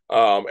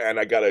 And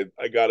I got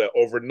a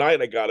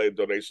overnight. I got a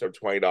donation of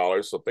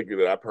 $20. So thank you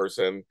to that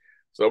person.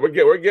 So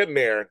we're getting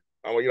there.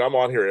 I'm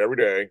on here every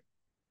day.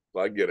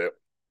 So I get it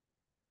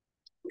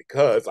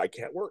because I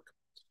can't work.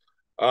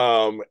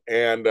 And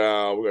we're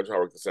gonna try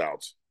to work this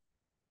out.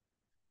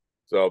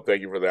 So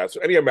thank you for that.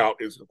 So any amount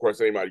is, of course,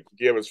 any amount you can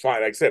give is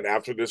fine. Like I said,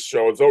 after this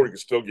show is over, you can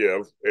still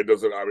give. It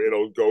doesn't. I mean,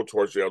 it'll go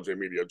towards JLJ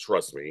Media.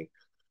 Trust me.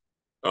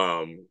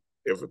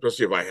 If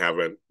especially if I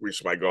haven't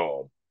reached my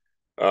goal.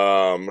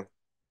 Um,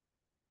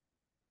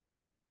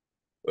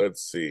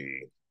 let's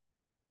see.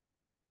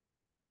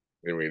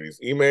 Give me these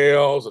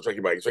emails. I'm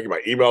checking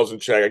my emails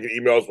and check. I get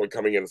emails when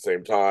coming in at the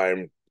same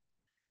time.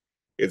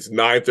 It's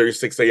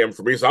 9:36 a.m.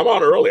 for me, so I'm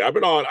on early. I've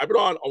been on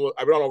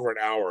over an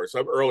hour, so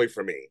I'm early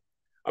for me.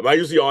 I'm not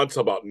usually on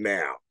until about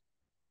now,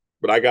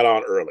 but I got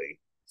on early.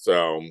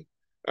 So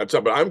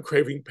but I'm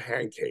craving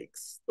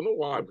pancakes. I don't know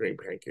why I'm craving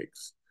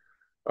pancakes.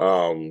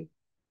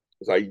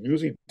 Because I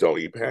usually don't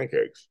eat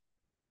pancakes.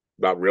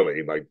 Not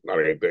really, like not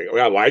anything. I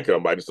mean, I like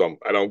them. I just don't.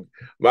 I don't.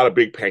 I'm not a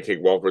big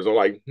pancake waffler. So I'm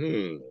like,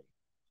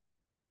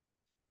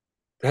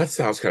 that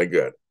sounds kind of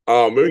good.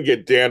 Maybe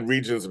get Dan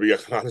Regents to be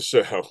on the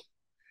show.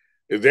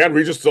 Is Dan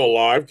Regents still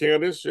alive,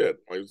 Candace? Shit,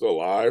 are you still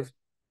alive?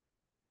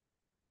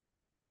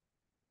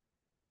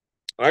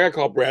 I got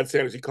called Brad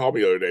Sanders. He called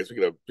me the other day.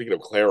 Speaking of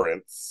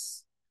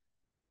Clarence,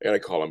 and I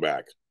call him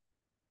back.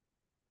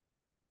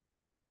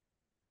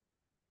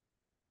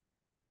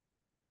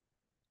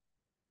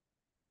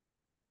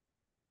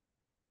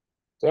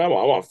 So I'm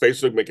on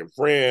Facebook making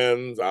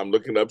friends. I'm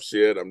looking up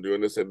shit. I'm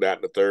doing this and that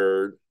and the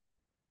third.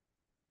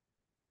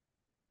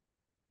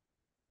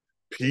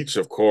 Peach,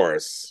 of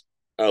course.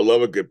 I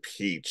love a good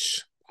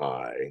peach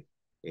pie.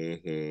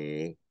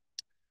 Mm-hmm.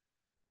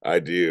 I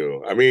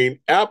do. I mean,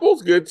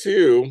 apple's good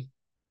too.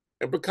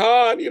 And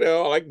pecan, I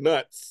like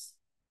nuts.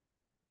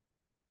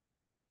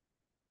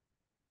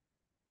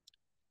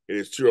 It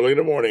is too early in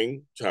the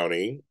morning,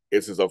 Tony.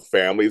 This is a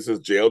family. This is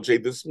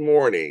JLJ this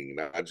morning,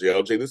 not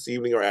JLJ this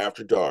evening or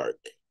after dark.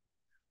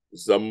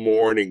 This is a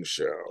morning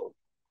show.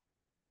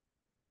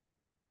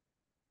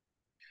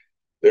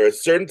 There are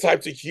certain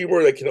types of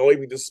humor that can only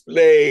be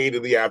displayed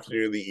in the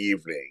afternoon and the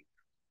evening.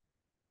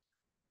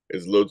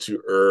 It's a little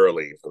too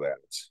early for that.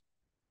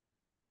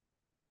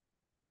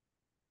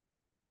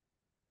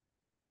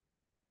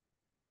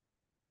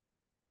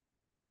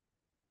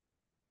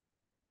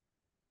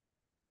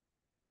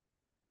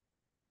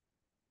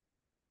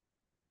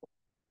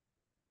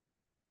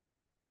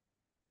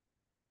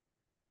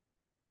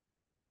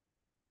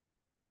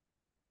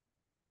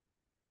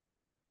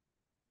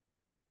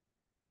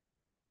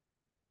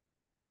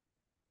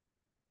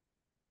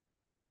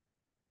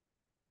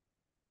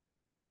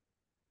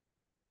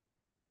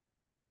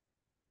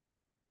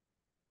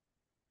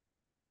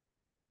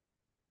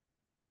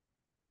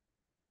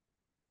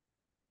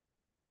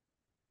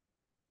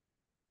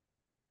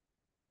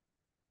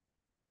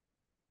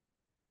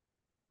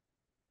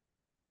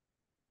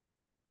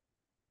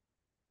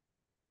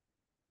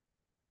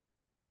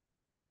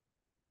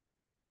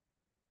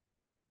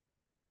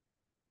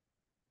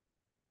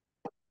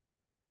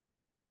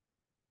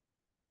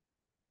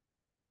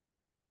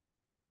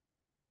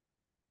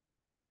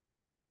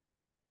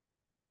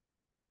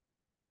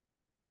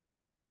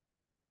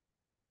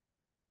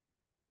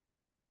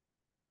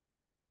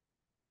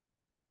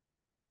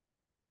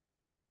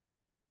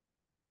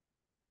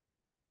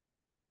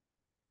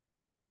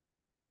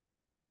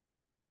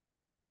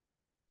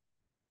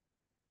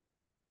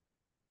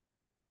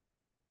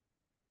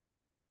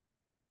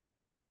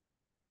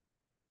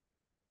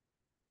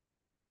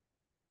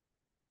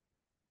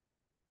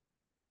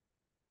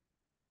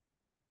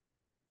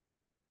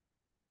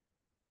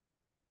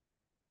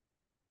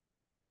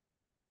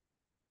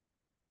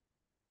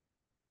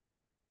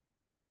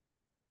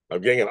 I'm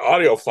getting an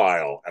audio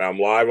file and I'm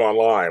live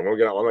online. I'm gonna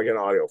get an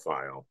audio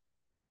file.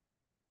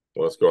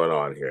 What's going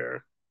on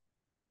here?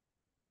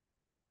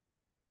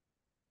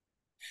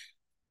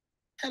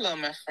 Hello,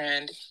 my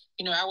friend.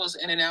 I was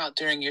in and out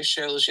during your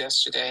shows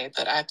yesterday,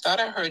 but I thought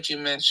I heard you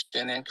mention,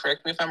 and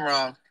correct me if I'm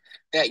wrong,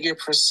 that your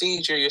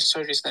surgery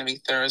is going to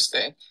be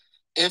Thursday.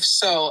 If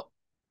so,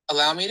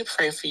 allow me to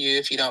pray for you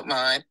if you don't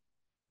mind.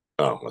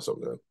 Oh, that's so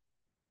good.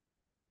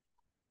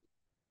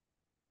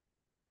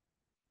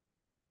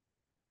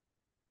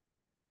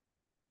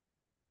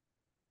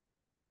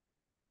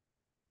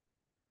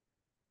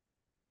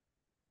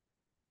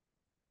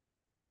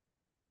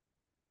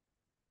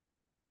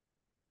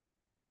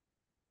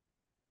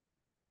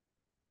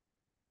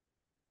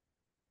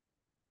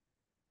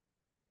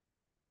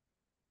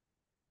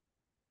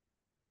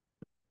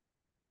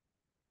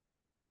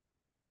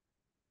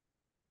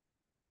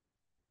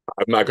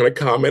 I'm not going to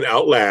comment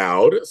out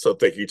loud. So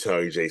thank you,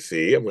 Tony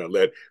JC. I'm going to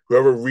let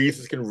whoever reads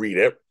this can read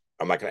it.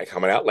 I'm not going to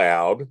comment out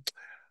loud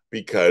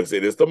because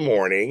it is the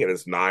morning. It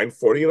is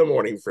 9:40 in the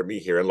morning for me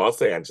here in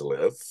Los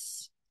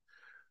Angeles.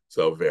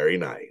 So very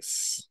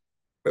nice.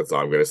 That's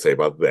all I'm going to say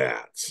about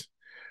that.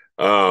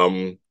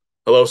 Um,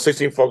 Hello,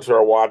 16 folks who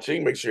are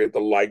watching. Make sure you hit the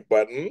like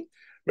button.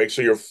 Make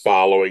sure you're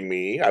following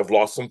me. I've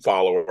lost some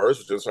followers,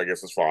 which is, I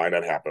guess, is fine.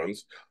 That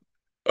happens.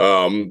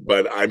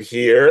 But I'm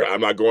here.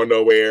 I'm not going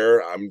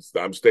nowhere.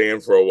 I'm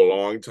staying for a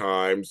long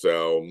time.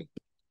 So,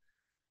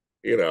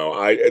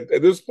 I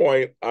at this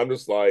point, I'm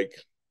just like,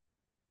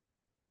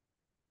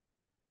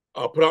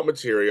 I'll put out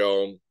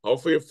material.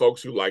 Hopefully, if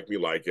folks who like me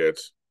like it.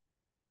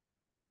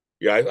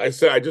 Yeah, I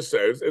said I just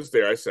said it's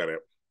there. I sent it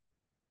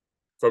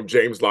from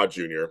James Lott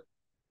Jr.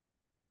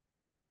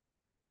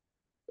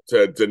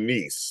 to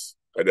Denise.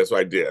 And that's what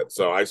I did.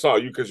 So I saw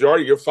you because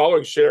you're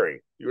following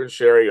Sherry. You and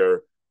Sherry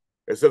are.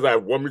 It says I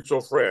have one mutual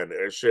friend,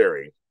 and it's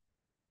Sherry.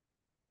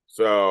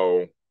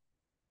 So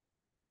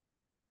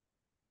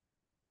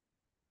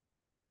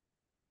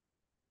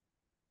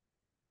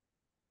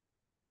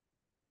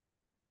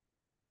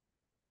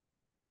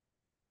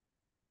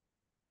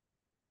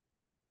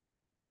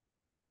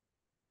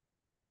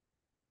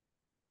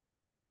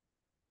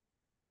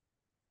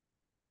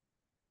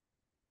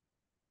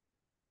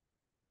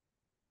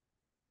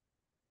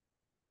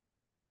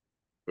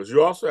because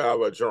you also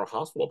have a General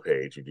Hospital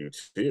page, you do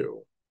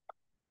too.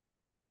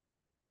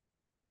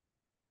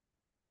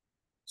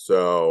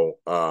 So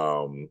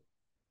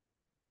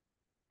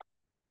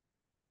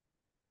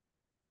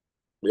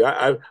yeah,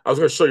 I was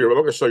going to show you. I'm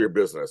going to show your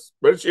business,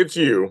 but it's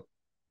you.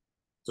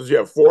 Since you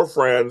have four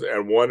friends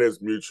and one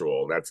is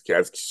mutual, that's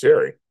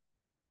Sherry.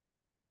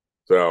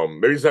 So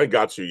maybe it's not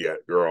got you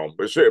yet, girl.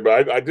 But sure,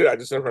 but I did. I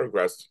just sent a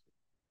request.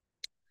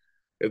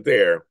 It's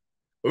there.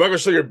 I'm not going to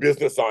show your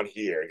business on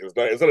here because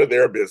it's none of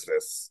their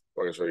business.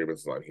 I'm going to show your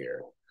business on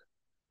here.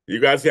 You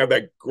guys have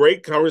that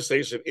great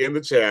conversation in the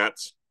chat.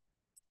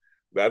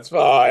 That's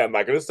fine. I'm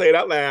not going to say it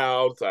out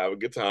loud. So I have a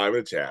good time in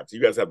the chat. You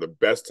guys have the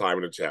best time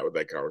in the chat with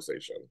that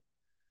conversation.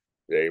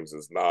 James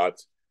is not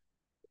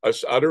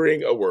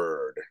uttering a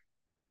word.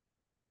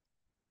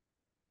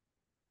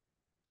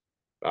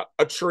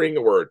 Uttering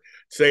a word.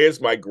 Today is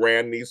my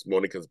grandniece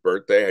Monica's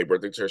birthday. Hey,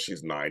 birthday to her.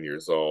 She's 9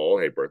 years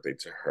old. Hey, birthday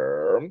to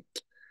her.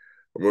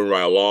 We're moving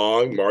right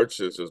along.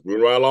 March is just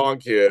moving right along,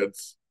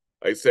 kids.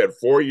 Like I said,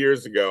 4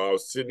 years ago, I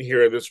was sitting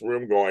here in this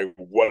room going,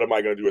 what am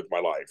I going to do with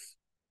my life?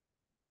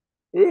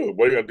 Ooh,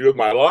 what are you going to do with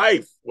my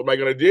life? What am I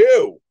going to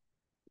do?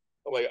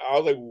 I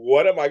was like,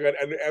 what am I going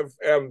to?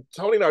 And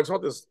Tony and I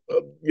talked this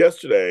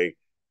yesterday.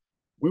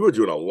 We were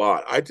doing a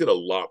lot. I did a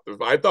lot.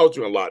 I thought I was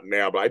doing a lot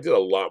now, but I did a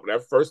lot. When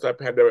that first that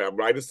pandemic,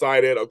 when I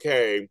decided,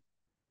 okay,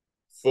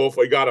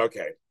 we got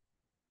okay,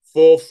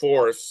 full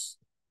force,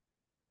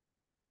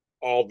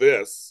 all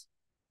this.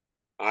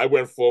 I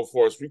went full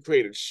force. We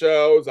created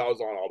shows. I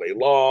was on all day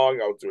long.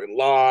 I was doing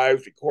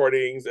lives,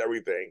 recordings,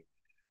 everything.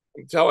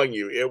 I'm telling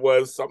you, it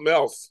was something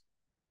else.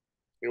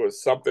 It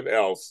was something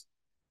else.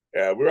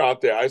 And we were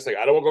out there. I was like,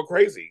 I don't want to go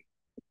crazy.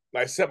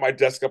 And I set my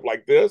desk up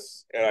like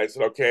this, and I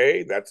said,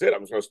 okay, that's it.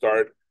 I'm just going to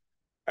start.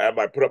 I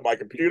put up my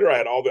computer. I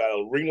had all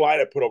the ring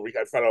light. I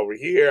found it over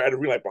here. I had a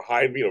ring light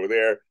behind me over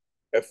there.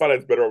 I found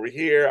it's better over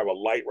here. I have a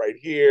light right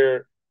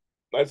here.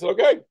 And I said,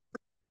 okay,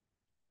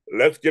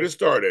 let's get it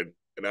started.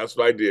 And that's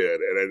what I did.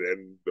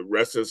 And the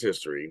rest is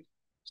history.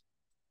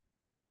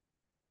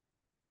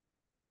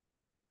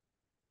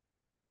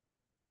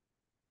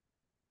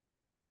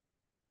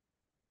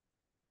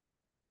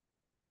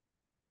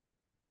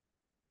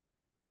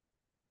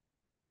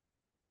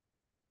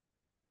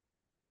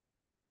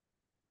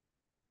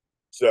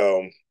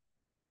 So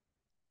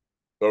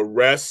the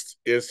rest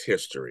is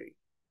history.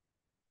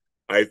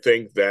 I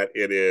think that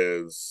it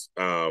is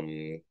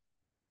been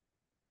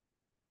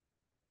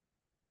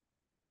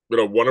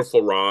a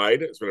wonderful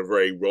ride. It's been a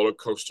very roller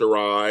coaster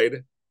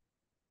ride.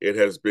 It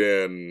has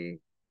been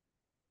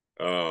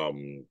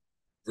um,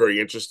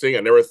 very interesting. I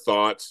never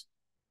thought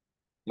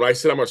when I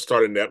said I'm going to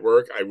start a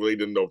network, I really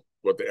didn't know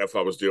what the F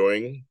I was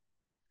doing.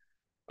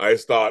 I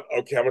just thought,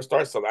 okay, I'm going to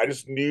start something. I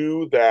just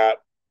knew that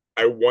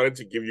I wanted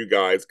to give you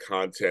guys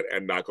content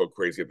and not go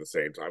crazy at the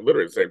same time,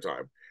 literally at the same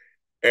time.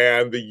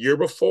 And the year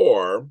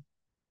before,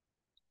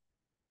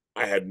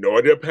 I had no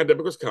idea a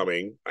pandemic was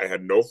coming. I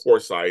had no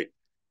foresight.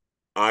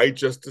 I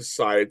just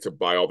decided to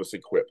buy all this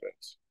equipment.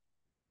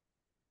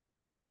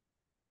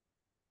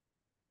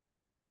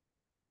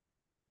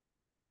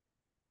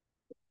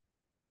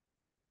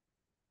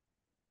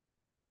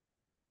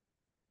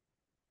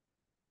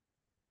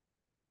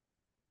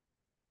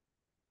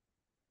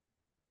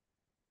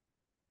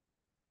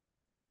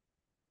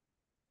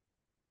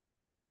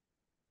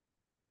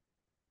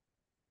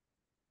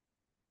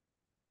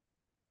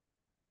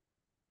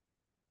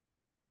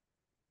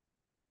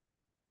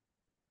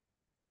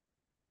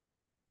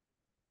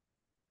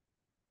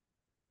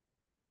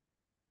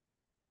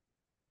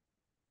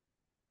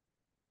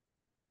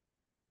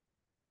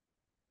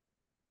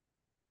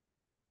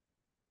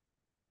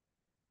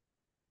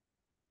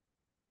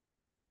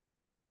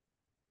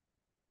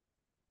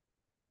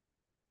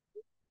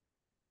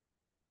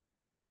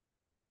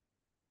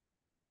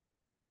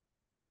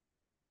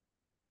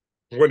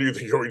 When do you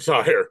think you'll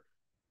retire?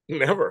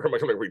 Never. I'm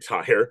not going to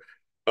retire.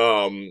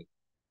 Um,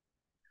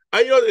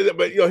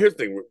 but here's the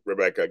thing,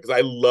 Rebecca, because I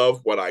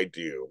love what I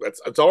do.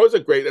 That's always a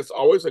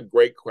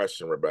great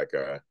question,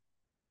 Rebecca.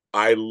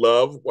 I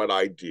love what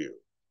I do.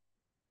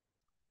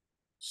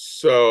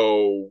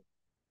 So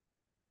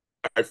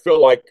I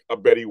feel like a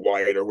Betty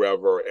White or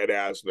whoever, Ed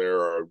Asner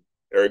or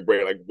Eric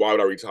Brain, like, why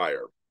would I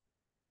retire?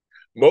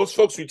 Most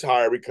folks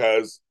retire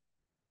because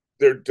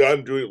they're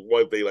done doing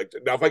what they like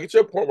to. Now, if I get to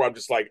a point where I'm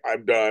just like,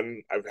 I'm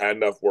done, I've had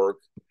enough work,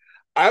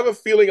 I have a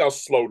feeling I'll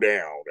slow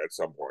down at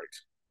some point.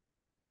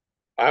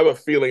 I have a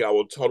feeling I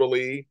will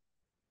totally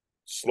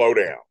slow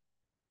down.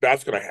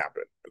 That's going to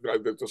happen.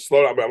 To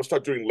slow down, I'm going to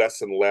start doing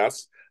less and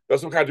less.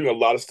 That's why I'm kind of doing a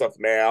lot of stuff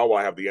now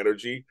while I have the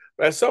energy.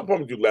 But at some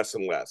point, I'm do less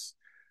and less.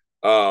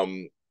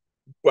 Um,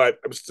 but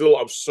I'm still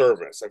of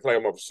service. I feel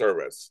like I'm of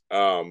service.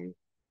 Yeah,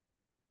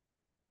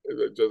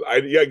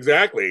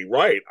 exactly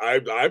right.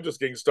 I'm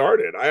just getting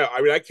started.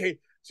 I mean, I can't.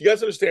 So you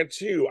guys understand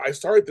too. I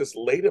started this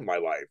late in my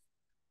life.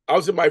 I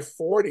was in my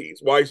 40s.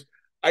 Well,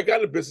 I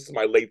got into business in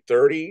my late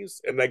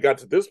 30s, and I got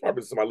to this part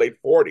business in my late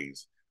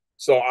 40s.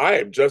 So I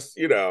am just,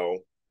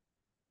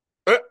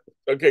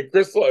 okay,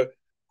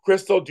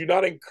 Crystal, do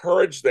not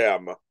encourage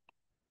them.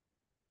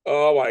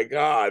 Oh my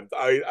God,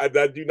 I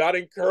do not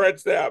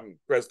encourage them,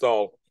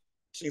 Crystal.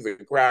 Cheese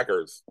and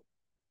crackers.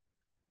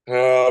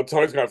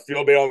 Tony's got a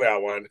field day on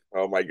that one.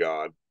 Oh my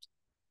God,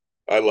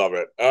 I love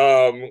it.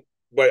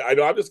 But I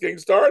know I'm just getting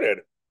started.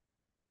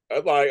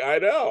 I'm like, I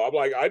know. I'm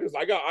like, I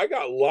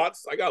got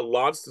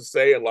lots to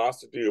say and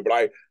lots to do. But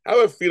I have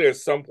a feeling at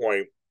some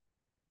point,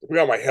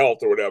 depending on my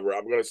health or whatever,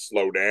 I'm going to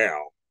slow down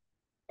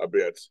a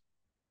bit.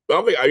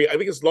 But I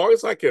think as long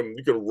as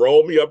you can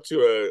roll me up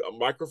to a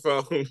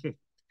microphone.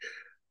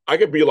 I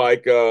could be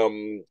like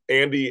Andy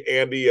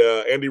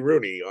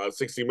Rooney on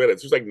 60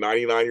 Minutes. He's like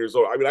 99 years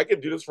old. I mean, I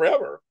could do this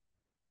forever.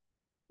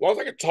 As long as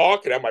I can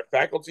talk and have my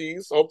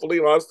faculties, hopefully,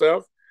 and all that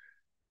stuff.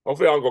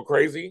 Hopefully, I don't go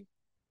crazy.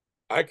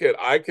 I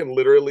can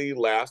literally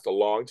last a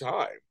long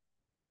time.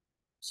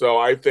 So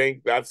I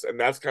think that's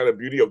kind of the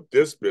beauty of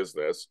this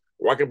business,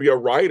 where I can be a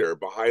writer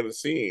behind the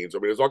scenes. I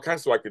mean, there's all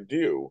kinds of stuff I can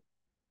do.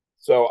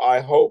 So I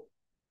hope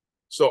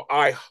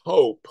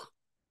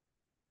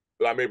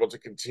that I'm able to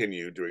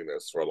continue doing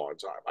this for a long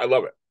time. I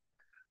love it.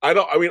 I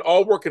mean,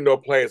 all work and no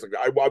play is like,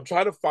 I'm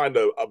trying to find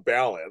a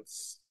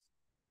balance.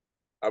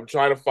 I'm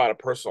trying to find a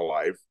personal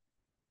life.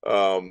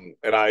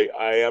 And I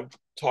am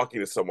talking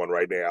to someone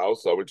right now.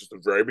 So it's just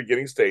the very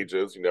beginning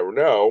stages. You never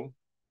know.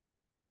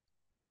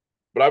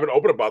 But I've been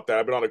open about that.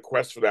 I've been on a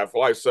quest for that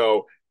for life.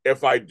 So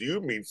if I do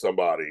meet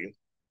somebody,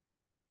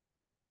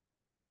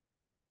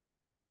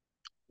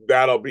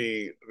 then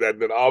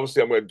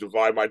obviously I'm going to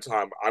divide my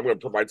time. I'm going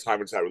to put my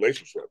time into that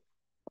relationship.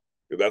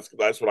 That's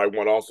what I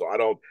want. Also, I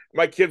don't.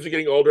 My kids are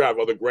getting older. I have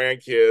other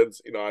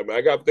grandkids.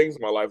 I got things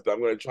in my life that I'm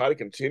going to try to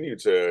continue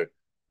to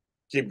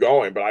keep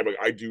going. But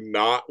I do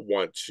not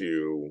want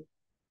to.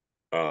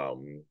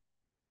 Um,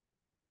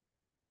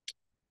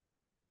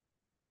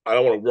 I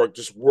don't want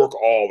to work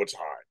all the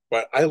time.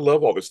 But I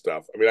love all this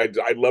stuff. I mean,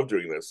 I love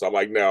doing this. So I'm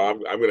like, no,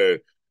 I'm gonna.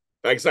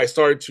 Like I said, I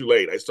started too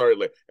late. I started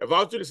late. If I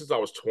was doing this since I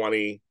was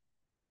 20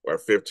 or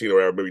 15 or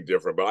whatever, maybe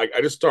different. But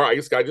I just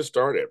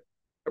started.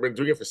 I've been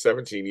doing it for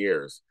 17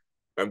 years,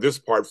 and this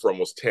part for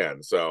almost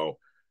 10. So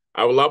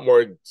I have a lot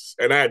more.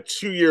 And I had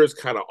 2 years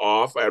kind of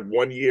off. I had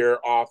 1 year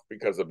off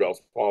because of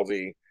Bell's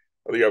palsy.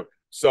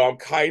 So I'm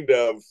kind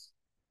of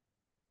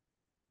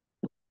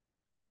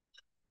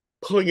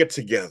pulling it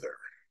together.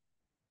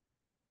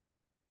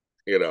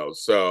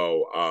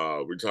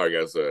 So retiring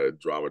as a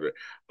drama.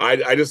 I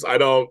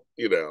don't,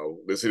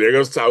 listen, there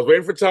goes, I was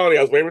waiting for Tony.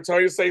 I was waiting for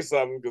Tony to say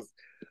something because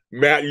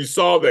Matt, you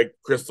saw that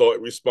Crystal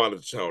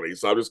responded to Tony.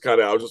 So I was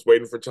just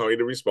waiting for Tony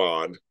to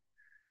respond.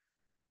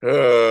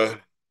 Uh,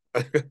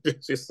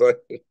 she's like,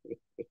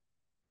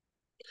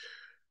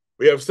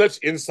 we have such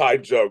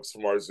inside jokes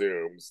from our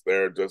Zooms.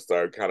 They're just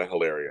are kind of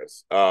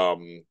hilarious.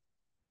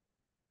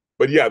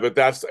 But yeah,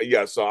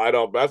 yeah. So I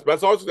don't.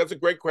 That's a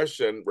great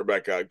question,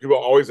 Rebecca. People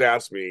always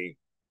ask me,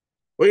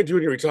 "What do you do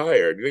when you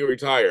retire? Do you think you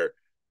retire?"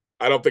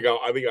 I don't think I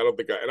don't think I don't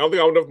think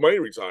I have enough money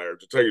to retire.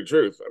 To tell you the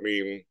truth, I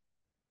mean,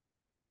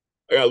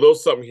 I got a little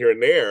something here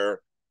and there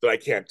that I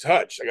can't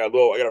touch. I got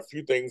a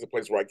few things in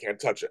place where I can't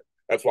touch it.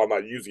 That's why I'm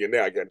not using it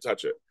now. I can't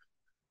touch it.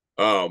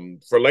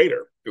 For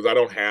later because I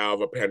don't have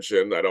a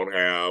pension. I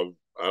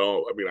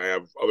mean, I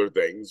have other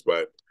things,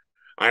 but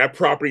I have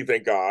property,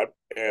 thank God.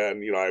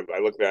 And I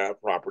look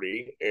at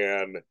property,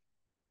 and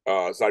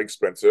it's not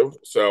expensive,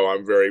 so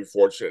I'm very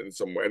fortunate in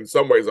some way. In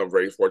some ways, I'm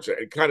very fortunate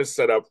and kind of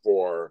set up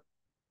for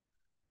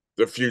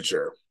the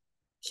future.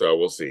 So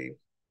we'll see.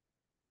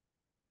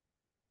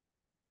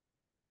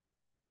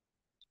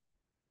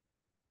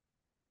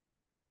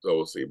 So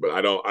we'll see. But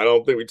I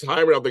don't think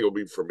retirement. I don't think it'll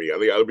be for me. I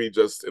think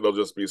it'll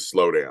just be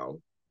slow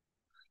down.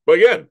 But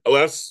again,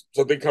 unless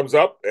something comes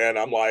up and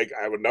I'm like,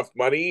 I have enough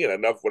money and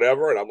enough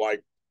whatever, and I'm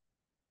like,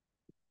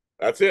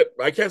 that's it.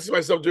 I can't see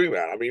myself doing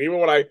that. I mean, even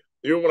when I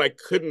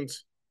couldn't,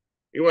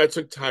 even when I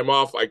took time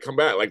off, I come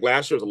back. Like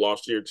last year was a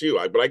lost year too.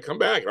 But I come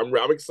back. I'm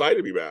excited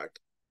to be back.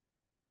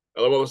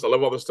 I love all this. I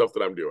love all the stuff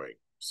that I'm doing.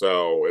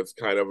 So it's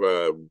kind of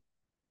a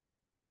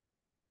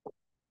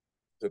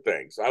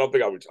thing. So I don't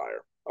think I'll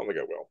retire. I don't think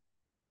I will.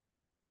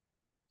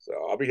 So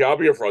I'll be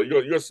here for all.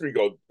 You'll see me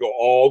go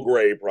all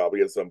gray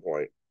probably at some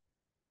point.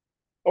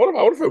 I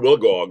wonder if I will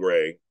go all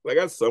gray. I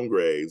got some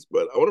grays,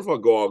 but I wonder if I'll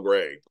go all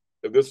gray.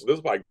 If this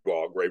might go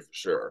all gray for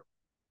sure.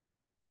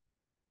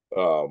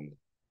 Um,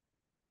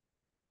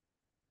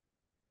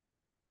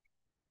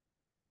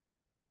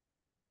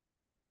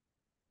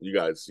 you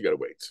gotta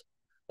wait.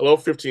 Hello,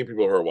 15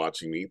 people who are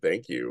watching me.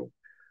 Thank you.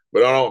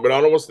 But on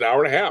almost an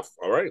hour and a half.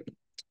 All right.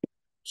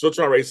 Still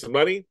trying to raise some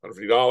money,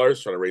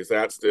 $150. Trying to raise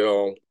that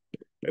still.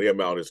 Any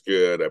amount is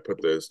good. I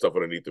put the stuff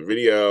underneath the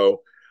video.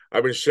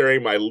 I've been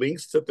sharing my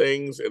links to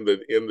things in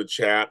the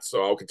chat,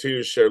 so I'll continue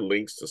to share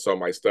links to some of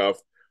my stuff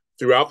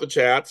throughout the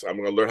chats. I'm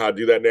going to learn how to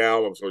do that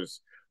now. I'm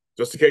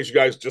just in case you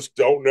guys just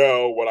don't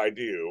know what I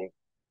do.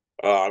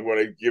 I'm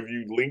going to give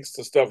you links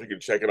to stuff. You can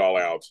check it all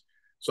out.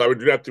 So I would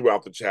do that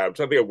throughout the chat. I'm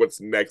trying to think of what's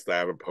next that I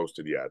haven't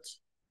posted yet.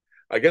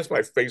 I guess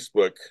my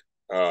Facebook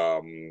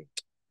um,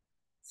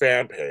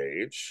 fan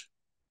page.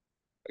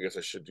 I guess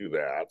I should do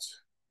that.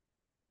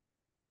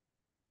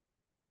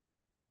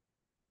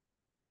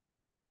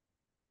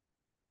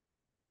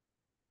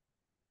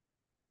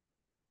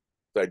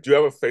 I do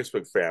have a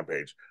Facebook fan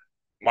page.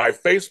 My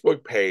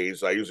Facebook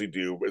page I usually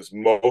do is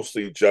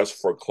mostly just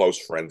for close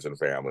friends and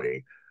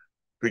family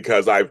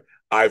because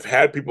I've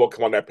had people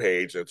come on that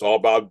page and it's all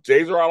about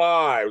Days of Our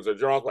Lives or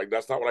journals. Like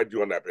that's not what I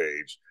do on that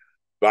page.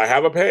 But I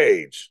have a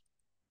page.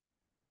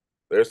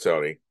 There's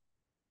Tony.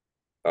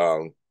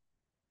 Um,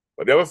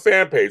 but they have a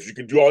fan page. You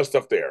can do all this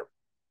stuff there.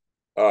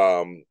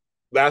 Um,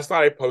 Last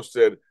night I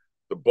posted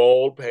the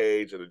bold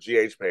page and the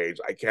GH page.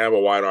 I can't have a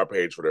YNR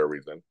page for their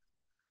reason.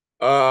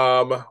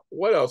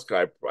 What else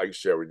can I can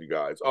share with you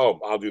guys? Oh,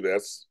 I'll do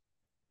this.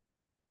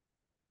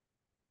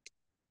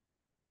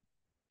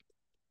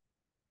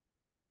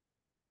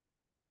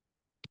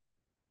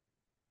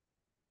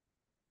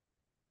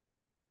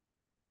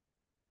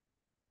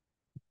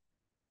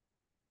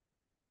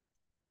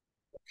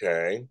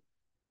 Okay.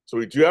 So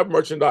we do have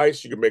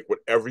merchandise. You can make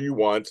whatever you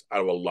want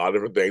out of a lot of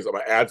different things. I'm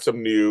gonna add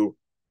some new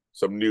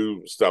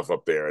stuff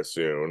up there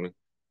soon.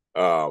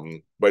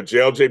 But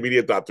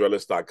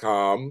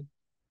jljmedia.threadless.com.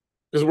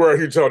 Because where are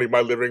you, Tony? My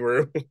living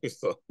room.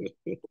 So,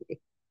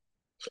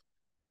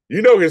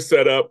 you know his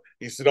setup.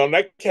 He's sitting on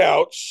that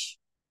couch.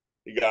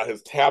 He got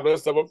his tablet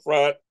and stuff up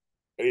front,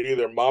 and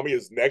either mommy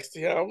is next to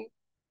him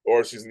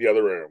or she's in the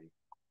other room.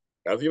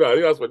 As you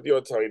know, that's what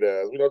Tony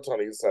does. We know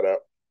Tony's set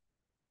up.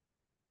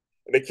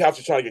 And the couch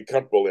is trying to get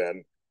comfortable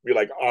in. Be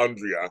like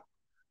Andrea.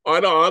 Oh, I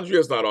know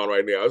Andrea's not on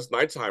right now. It's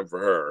nighttime for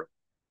her.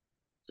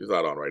 She's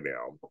not on right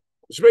now.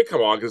 She may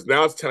come on because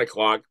now it's 10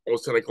 o'clock,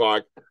 almost 10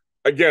 o'clock.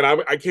 Again,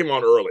 I came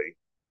on early.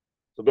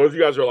 So those of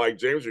you guys are like,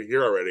 James, you're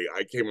here already.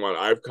 I came on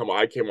early.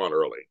 I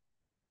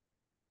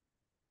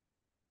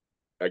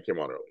came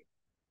on early.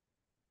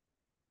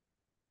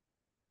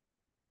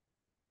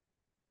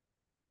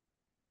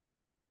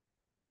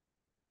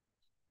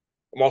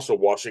 I'm also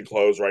washing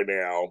clothes right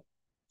now,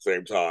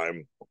 same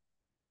time.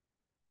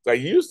 I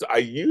used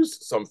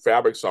some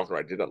fabric softener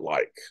I didn't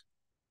like.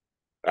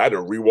 I had to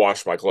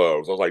rewash my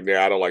clothes. I was like,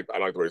 nah, I don't like the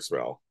way they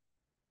smell.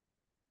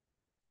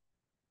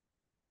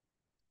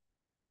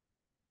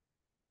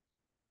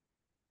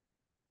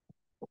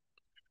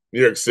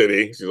 New York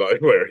City. She's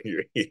like, where are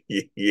you?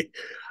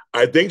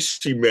 I think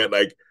she meant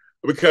like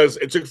because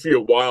it took for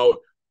a while.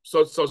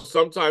 So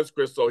sometimes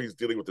Crystal, he's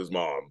dealing with his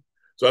mom.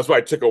 So that's why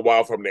it took a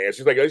while for him to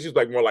answer. She's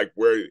like more like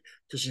where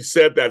because she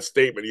said that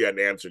statement he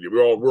hadn't answered you.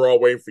 We're all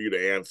waiting for you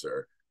to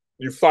answer.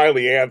 You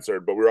finally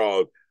answered, but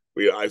I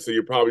said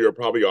you're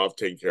probably off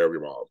taking care of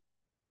your mom.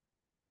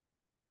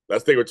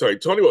 That's the thing with Tony.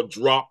 Tony will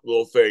drop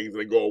little things and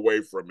then go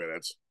away for a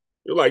minute.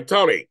 You're like,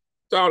 Tony,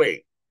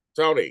 Tony,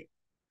 Tony.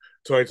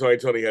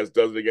 Tony has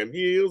does it again.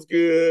 Feels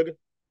good.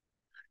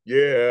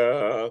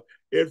 Yeah,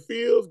 it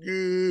feels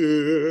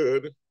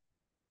good.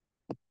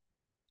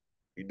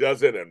 He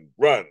does it and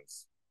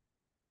runs,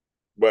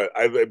 but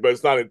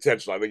it's not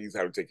intentional. I think he's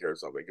having to take care of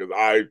something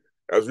because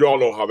as we all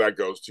know, how that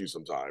goes too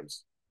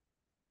sometimes.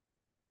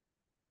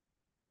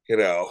 You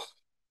know.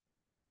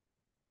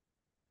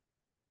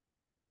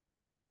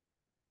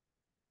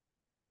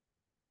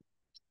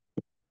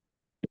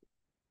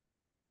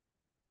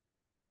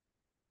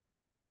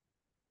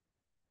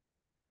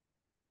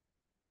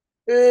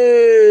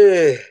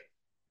 Eh.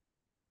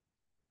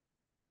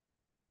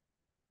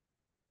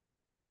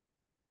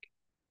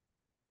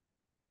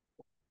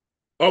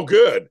 Oh,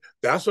 good.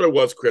 That's what it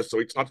was, Chris. So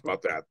we talked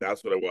about that.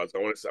 That's what it was. I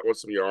want some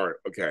of your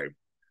art. Okay,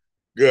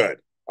 good.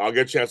 I'll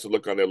get a chance to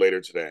look on there later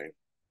today.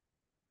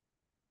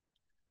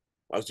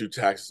 I'll do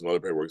taxes and other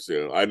paperwork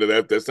soon. I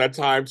know that's that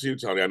time too,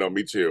 Tony. I know.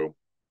 Me too.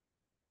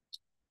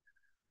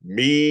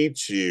 Me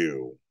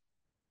too.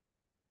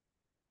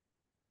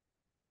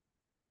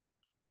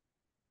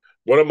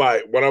 One of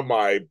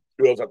my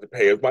bills I have to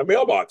pay is my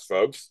mailbox,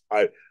 folks.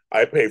 I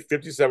pay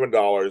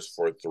 $57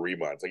 for 3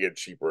 months. I get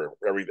cheaper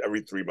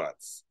every 3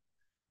 months.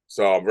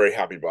 So I'm very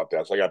happy about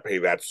that. So I got to pay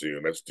that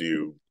soon. That's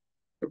due.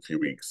 a few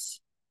weeks.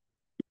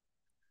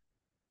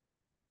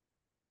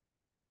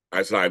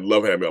 I said I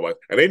love having them.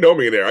 And they know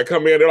me there. I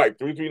come in, they're like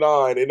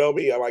 339. They know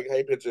me. I'm like,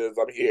 hey, bitches,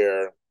 I'm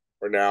here.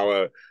 We're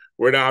now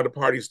how the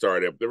party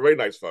started. They're very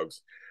nice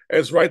folks. And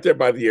it's right there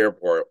by the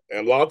airport.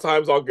 And a lot of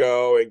times I'll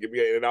go and give me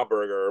an In-N-Out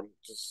burger.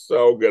 Just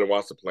so good and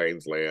watch the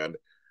planes land.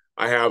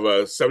 I have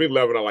a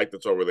 7-Eleven I like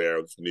that's over there.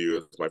 It's new.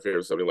 It's my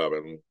favorite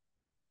 7-Eleven.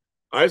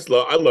 I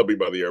love being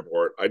by the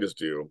airport. I just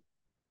do.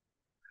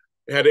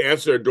 I had to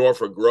answer a door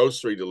for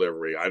grocery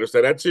delivery. I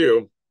understand that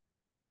too.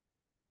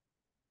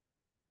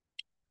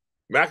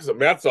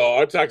 Matt's all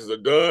our taxes are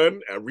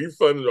done and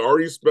refunds are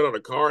already spent on a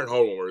car and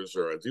homeowner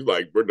insurance. He's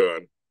like, we're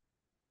done.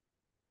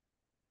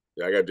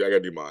 Yeah, I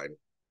gotta do mine.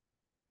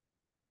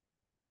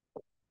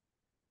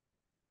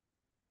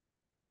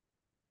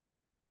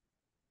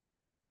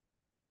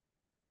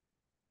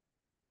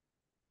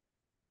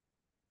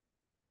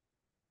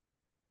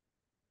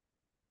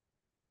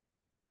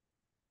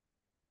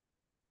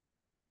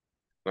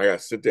 I gotta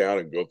sit down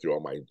and go through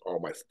all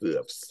my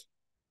stuffs.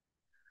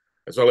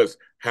 As well as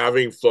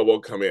having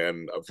Flobo come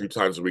in a few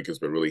times a week has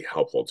been really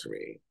helpful to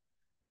me.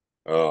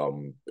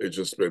 It's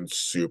just been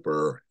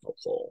super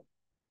helpful.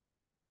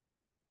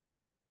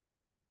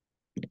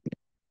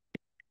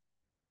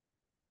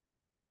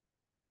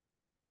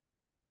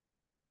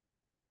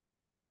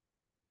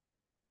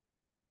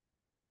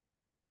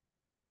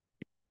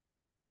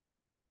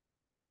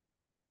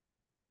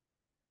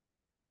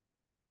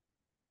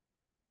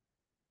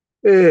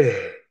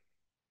 Eh.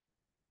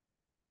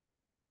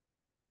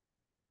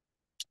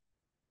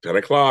 10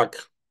 o'clock.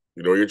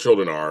 You know where your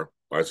children are.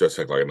 I just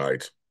 10 o'clock at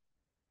night.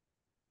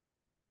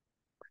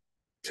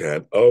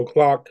 10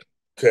 o'clock.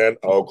 10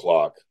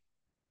 o'clock.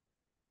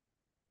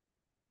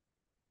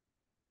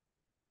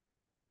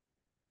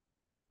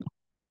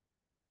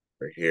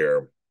 Right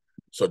here.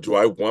 So do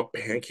I want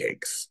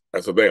pancakes?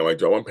 That's the thing. I'm like,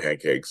 do I want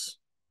pancakes?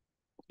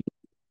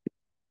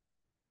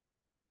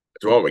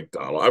 Do I want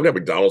McDonald's? I've had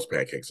McDonald's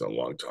pancakes in a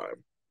long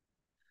time.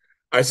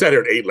 I sat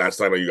here and ate last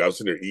night. I was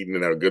sitting there eating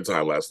and had a good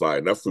time last night.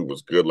 And that food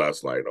was good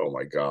last night. Oh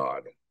my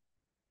God.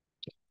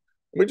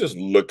 Let me just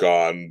look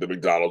on the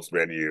McDonald's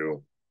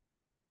menu.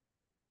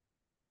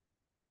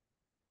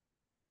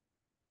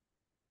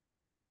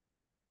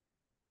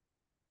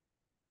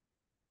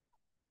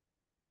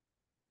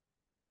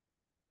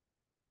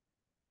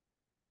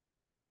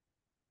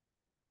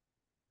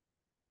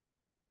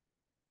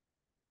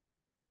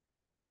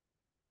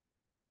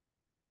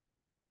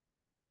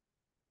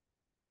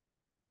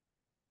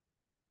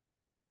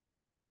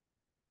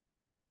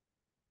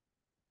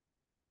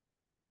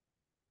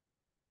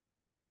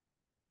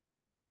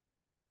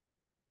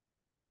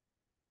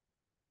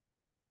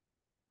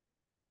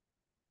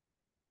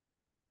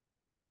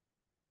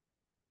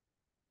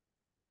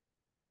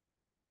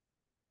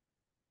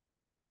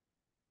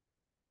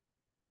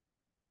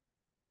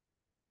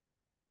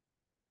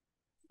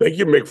 Thank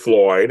you, Mick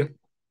Floyd.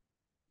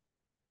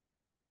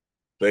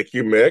 Thank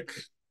you, Mick.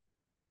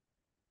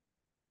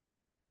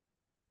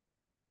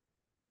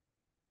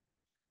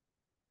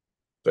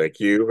 Thank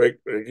you, Mick.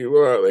 Thank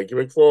you,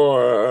 Mick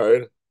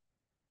Floyd.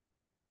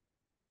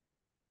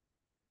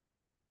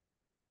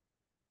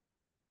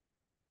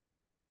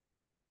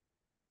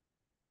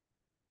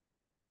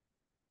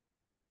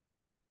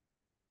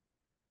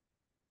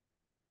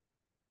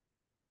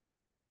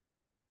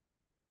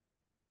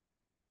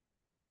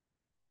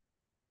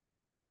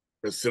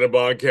 The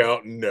Cinnabon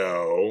count?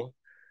 No.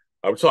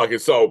 I'm talking.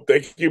 So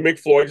thank you, Mick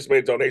Floyd just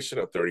made a donation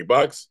of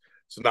 $30.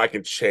 So now I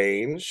can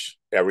change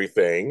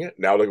everything.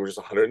 Now look, we're just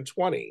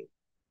 120.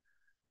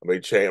 Let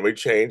me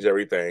change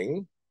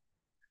everything.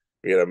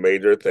 We had a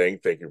major thing.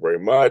 Thank you very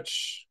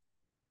much.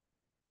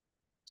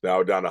 Now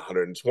we're down to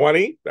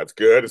 120. That's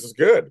good. This is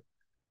good.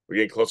 We're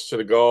getting closer to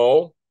the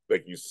goal.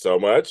 Thank you so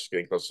much.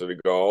 Getting closer to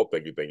the goal.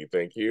 Thank you, thank you,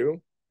 thank you.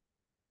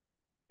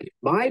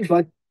 My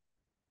butt.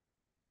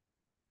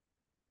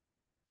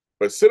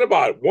 But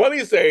Cinnabon, one of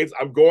these days,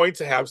 I'm going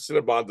to have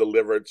Cinnabon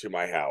delivered to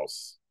my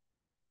house.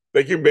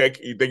 Thank you, Mick.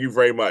 Thank you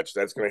very much.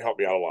 That's going to help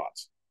me out a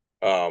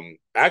lot.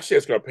 Actually,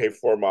 it's going to pay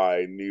for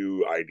my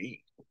new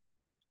ID.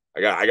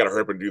 I got to hurry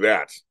up and do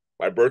that.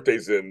 My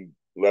birthday's in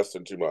less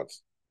than 2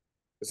 months.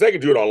 So I can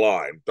do it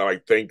online. I'm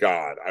like, thank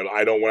God.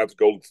 I don't want to have to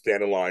go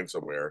stand in line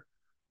somewhere.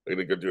 I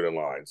can go do it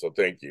online. So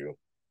thank you.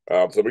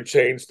 So we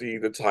changed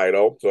the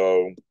title.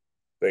 So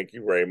thank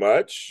you very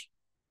much.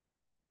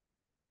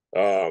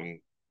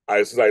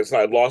 Since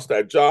I lost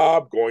that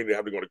job, going to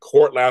have to go to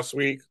court last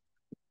week.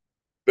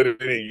 They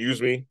didn't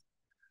use me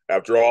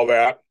after all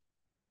that.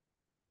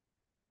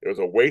 It was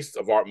a waste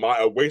of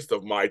a waste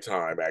of my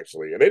time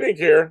actually, and they didn't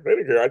care. They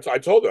didn't care. I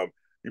told them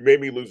you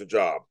made me lose a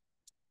job,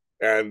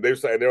 and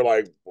they're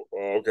like,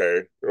 oh,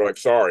 okay, they're like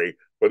sorry,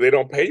 but they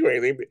don't pay you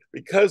anything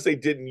because they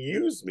didn't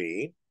use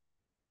me.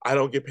 I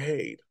don't get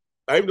paid.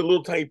 I'm the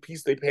little tiny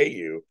piece they pay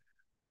you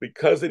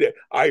because they did.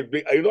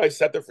 I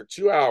sat there for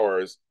 2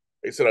 hours.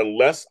 They said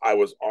unless I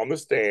was on the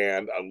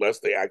stand, unless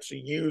they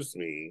actually used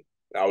me,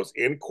 I was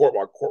in court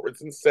while court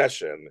was in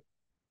session.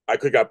 I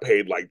could have got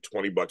paid like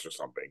 $20 or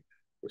something,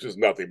 which is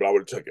nothing, but I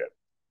would have took it.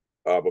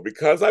 But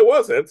because I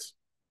wasn't,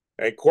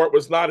 and court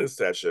was not in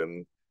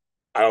session,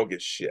 I don't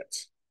get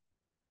shit.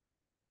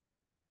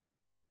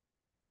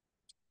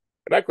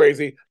 Isn't that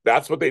crazy?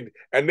 That's what they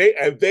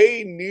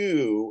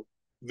knew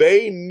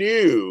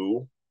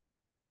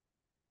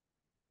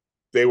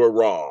they were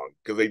wrong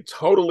because they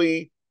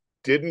totally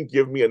didn't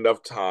give me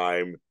enough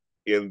time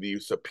in the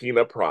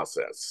subpoena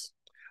process.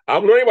 I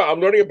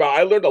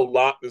learned a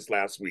lot this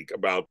last week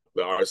about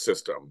our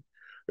system.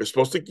 They're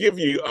supposed to give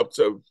you up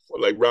to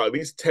like around at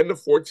least 10 to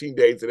 14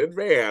 days in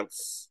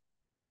advance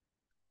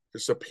to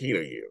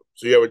subpoena you.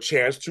 So you have a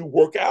chance to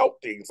work out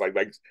things like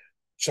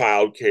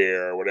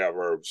childcare or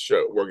whatever,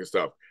 work and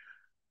stuff.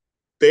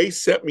 They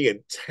sent me a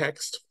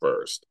text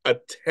first, a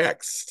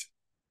text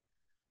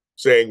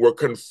saying we're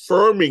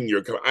confirming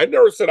you're coming. I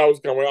never said I was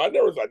coming. I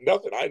never said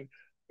nothing. I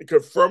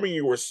confirming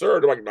you were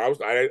served. I'm like, no,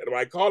 when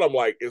I called, I'm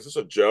like, is this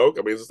a joke?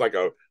 I mean, is this like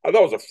I thought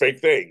it was a fake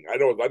thing. I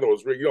know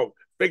it's real.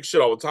 Fake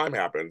shit all the time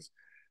happens.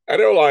 And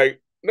they're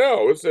like,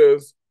 no, it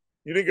says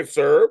you didn't get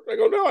served. I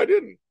go, no, I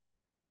didn't.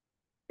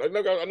 I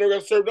never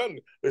got served nothing.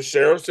 The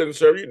sheriff didn't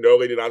serve you. No,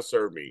 they did not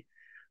serve me.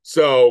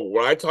 So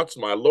when I talked to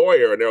my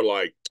lawyer, and they're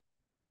like,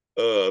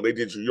 they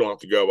did you. You don't have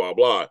to go. Blah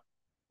blah.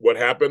 What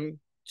happened?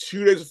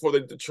 2 days before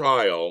the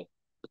trial,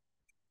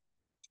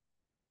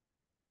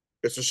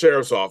 it's the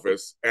sheriff's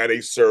office, and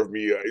he served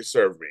me. He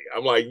served me.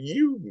 I'm like,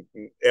 you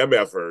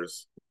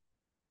mfers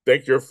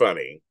think you're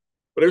funny,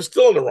 but they're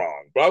still in the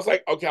wrong. But I was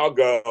like, okay, I'll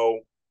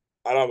go.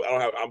 I don't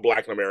have. I'm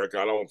black in America.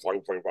 I don't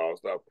fucking follow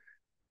stuff.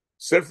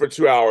 Sit for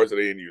 2 hours, and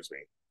they didn't use me.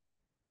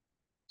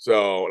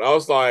 So and I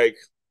was like,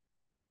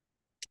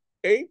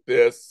 ain't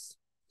this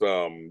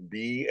some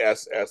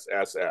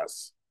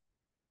BSSSS?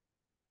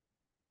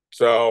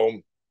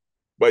 So,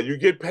 but you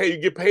get paid. You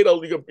get paid.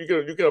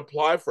 You can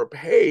apply for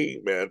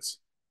payments.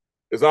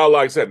 It's not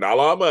like I said, not a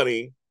lot of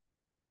money,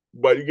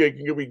 but you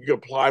can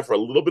apply for a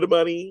little bit of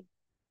money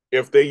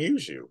if they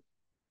use you.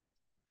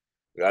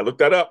 I looked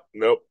that up.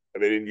 Nope,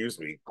 and they didn't use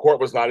me. Court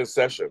was not in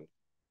session.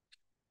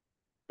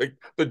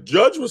 The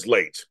judge was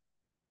late.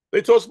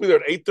 They told me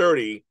there at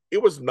 8:30.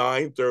 It was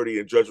 9:30, and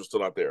the judge was still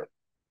not there.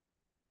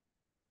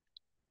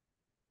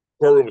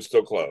 Courtroom was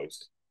still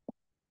closed.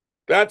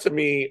 That to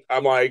me,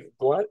 I'm like,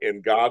 what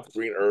in God's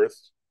green earth?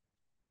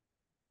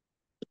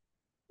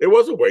 It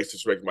was a waste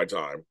of making my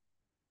time.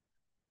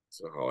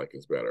 Cinnaholic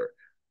is better.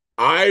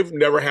 I've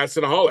never had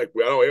Cinnaholic. I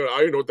don't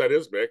even know what that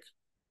is, Mick.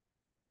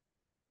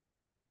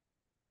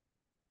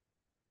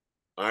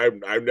 I've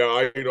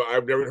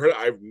never heard.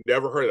 I've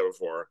never heard of that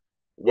before.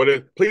 What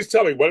is? Please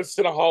tell me what is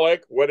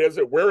Cinnaholic? What is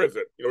it? Where is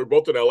it? We're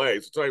both in LA,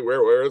 so tell me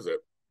where is it?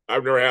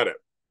 I've never had it.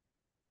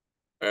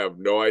 I have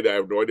no idea. I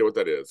have no idea what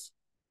that is.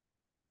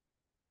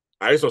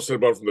 I just saw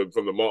Cinnabon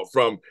from the mall.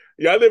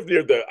 I lived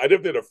near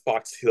the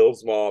Fox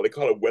Hills Mall. They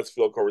call it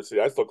Westfield Culver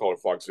City. I still call it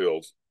Fox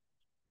Hills.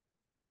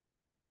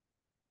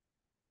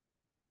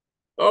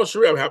 Oh,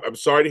 sure. I'm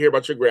sorry to hear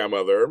about your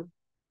grandmother.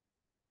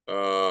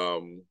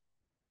 Um,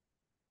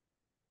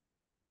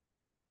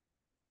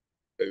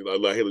 I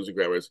hate losing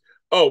grandmothers.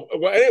 Oh,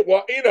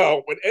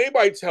 well, when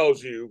anybody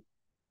tells you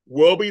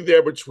we'll be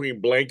there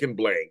between blank and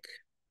blank,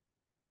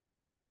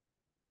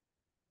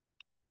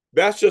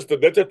 that's just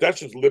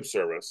lip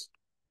service.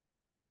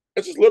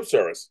 It's just lip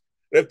service.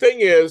 The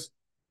thing is,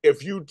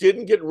 if you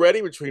didn't get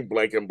ready between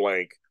blank and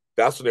blank,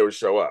 that's when they would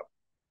show up.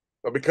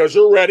 But because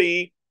you're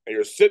ready and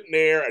you're sitting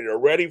there and you're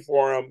ready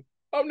for them,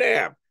 oh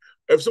damn!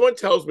 If someone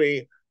tells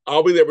me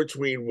I'll be there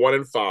between 1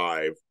 and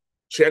 5,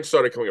 chances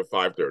are they're coming at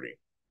 5:30.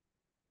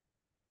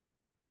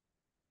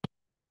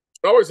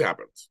 It always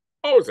happens.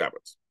 Always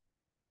happens.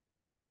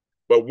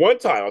 But one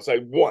time, I'll say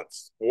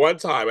one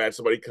time I had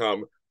somebody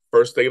come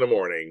first thing in the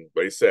morning.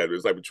 They said it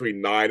was like between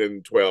 9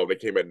 and 12. They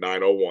came at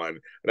 9:01,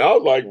 and I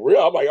was like,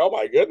 real. I'm like, oh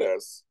my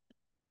goodness,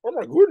 oh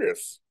my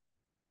goodness,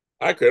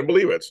 I couldn't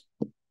believe it.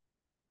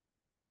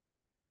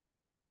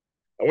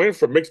 I waited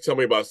for Mick to tell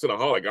me about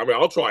Cinnaholic. I mean,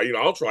 I'll try.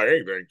 I'll try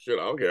anything. Shit,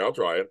 I don't care. I'll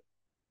try it.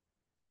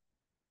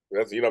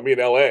 That's me in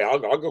LA. I'll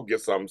go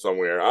get some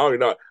somewhere. I don't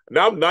even know.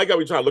 Now I got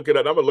me trying to look it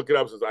up. I'm gonna look it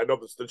up since I know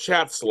the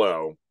chat's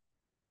slow.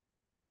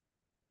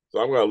 So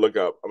I'm gonna look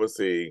up. I'm gonna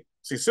see.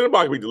 See,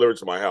 Cinnabon can be delivered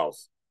to my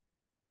house.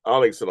 I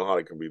don't think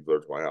Cinnaholic can be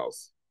delivered to my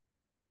house.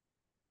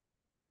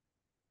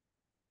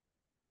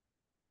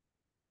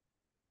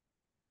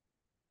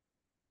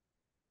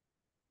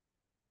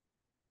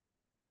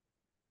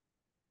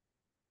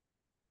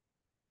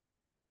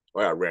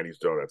 Oh yeah, Randy's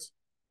Donuts.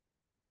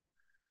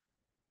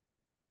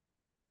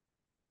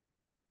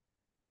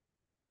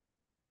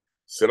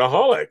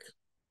 Cinnaholic.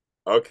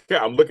 Okay,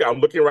 I'm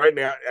looking right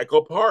now.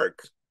 Echo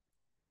Park.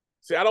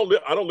 See, I don't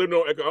live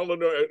no Echo. I don't live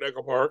no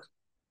Echo Park.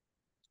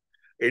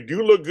 They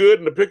do look good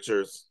in the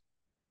pictures.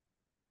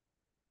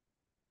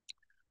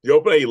 You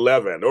open at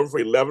 11. Over for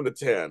 11 to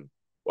 10.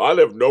 Well, I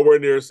live nowhere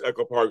near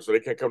Echo Park, so they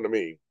can't come to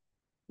me.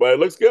 But it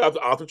looks good.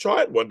 I'll have to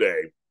try it one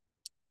day.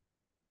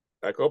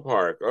 Echo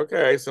Park.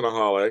 Okay,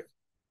 Cinnaholic.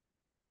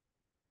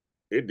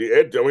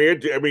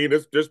 I mean,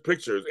 there's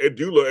pictures. It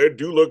do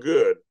look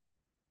good.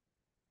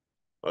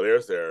 Oh,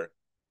 there's there.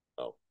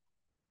 Oh.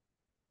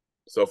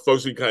 So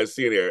folks, you kind of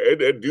see in here,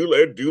 it do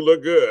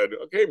look good.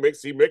 Okay, Mick,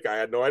 see Mick, I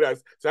had no idea.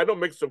 So I know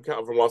Mick's from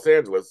Los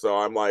Angeles, so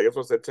I'm like, that's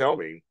what said. Tell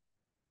me,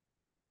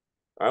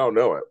 I don't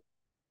know it.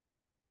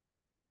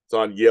 It's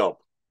on Yelp.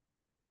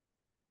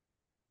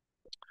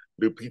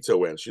 Lupita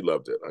went. She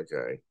loved it.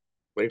 Okay,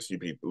 thanks, you,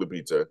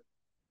 Lupita.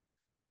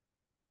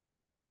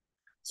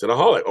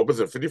 Cinnaholic opens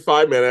in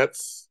 55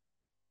 minutes.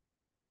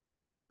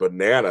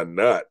 Banana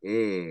nut.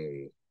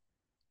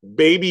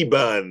 Baby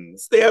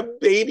buns. They have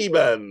baby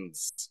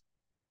buns.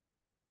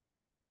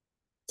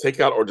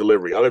 Takeout or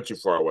delivery. I live too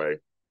far away,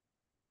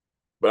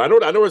 but I know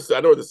what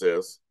this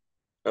is.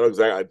 I know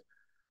exactly.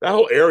 That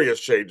whole area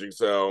is changing,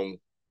 so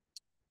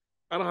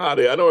I know how it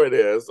is. I know what it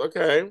is.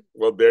 Okay,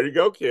 well there you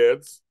go,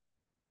 kids.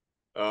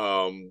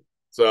 Um,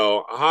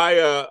 so hi,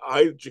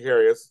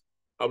 Jacarius.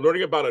 I'm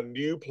learning about a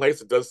new place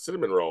that does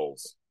cinnamon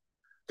rolls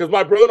because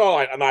my brother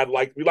and I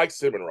like we like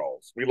cinnamon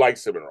rolls. We like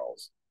cinnamon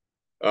rolls.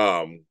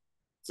 Um,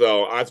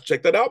 so I have to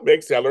check that out,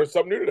 Big. See, I learned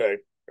something new today.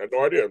 I had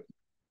no idea.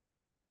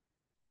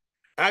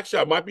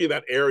 Actually, I might be in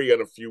that area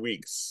in a few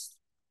weeks,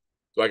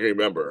 so I can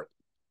remember.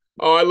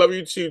 Oh, I love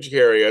you too,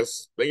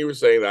 Jacarius. Thank you for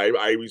saying that.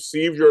 I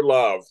receive your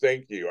love.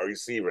 Thank you. I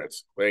receive it.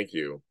 Thank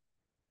you.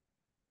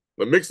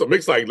 The mix,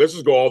 like let's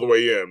just go all the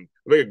way in.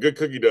 Make a good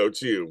cookie dough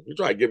too. You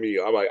try to give me.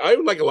 I'm like, I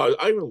even like a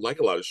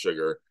lot of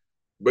sugar,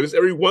 but it's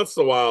every once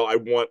in a while I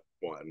want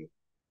one.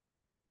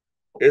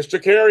 It's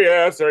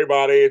Jacarius,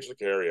 everybody. It's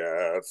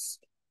Jacarius.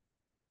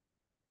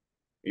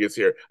 He gets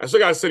here. I still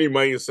gotta send you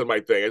money to send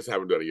my thing. I just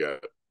haven't done it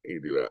yet. You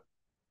can do that.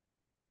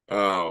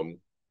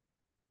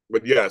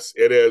 But yes,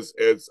 it is.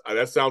 It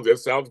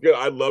sounds good.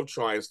 I love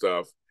trying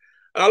stuff.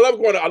 And I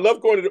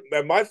love going to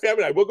and my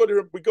family and I will go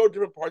to we go to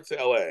different parts of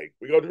LA.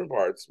 We go to different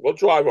parts. We'll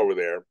drive over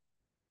there.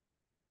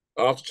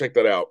 I'll have to check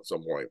that out at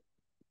some point.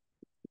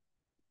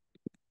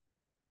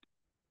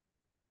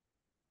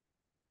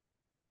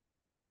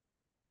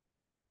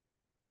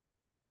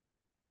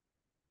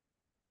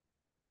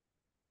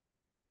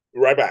 Be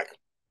right back.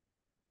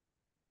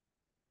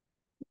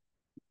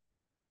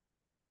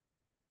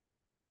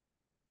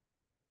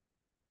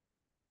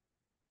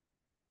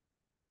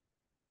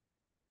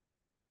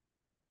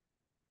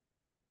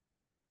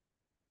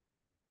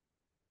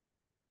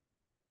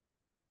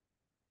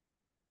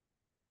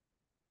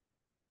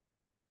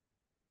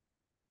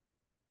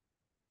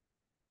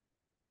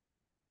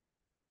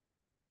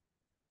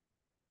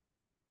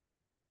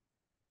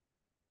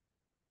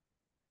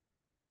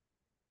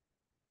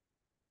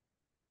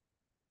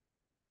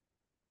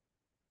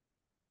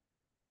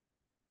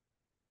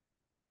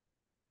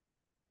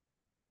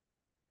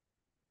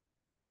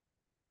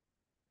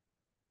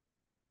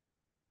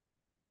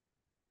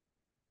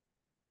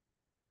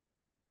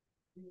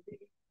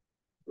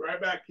 Be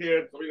right back,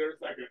 kids. I'll be there in a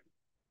second.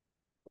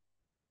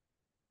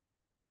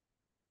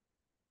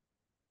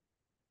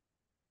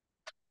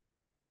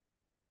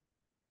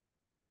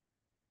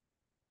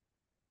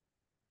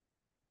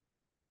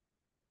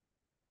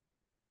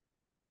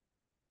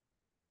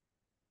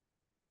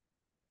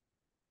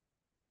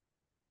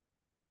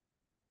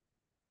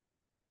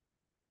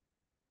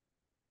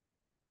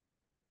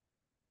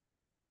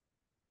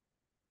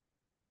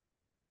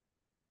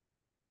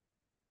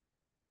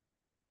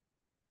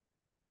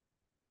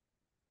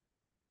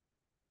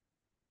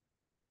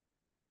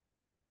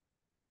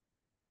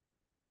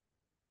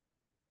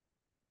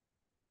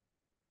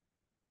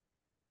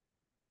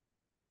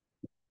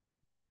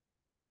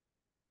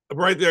 I'm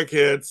right there,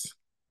 kids.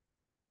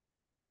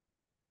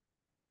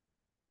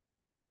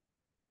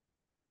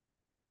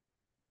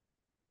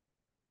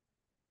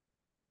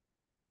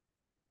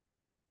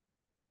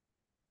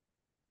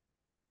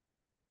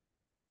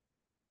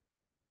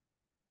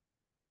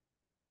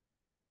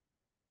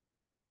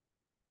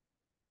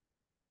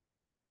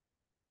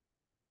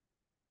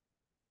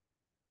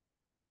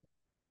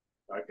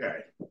 Okay.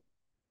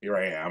 Here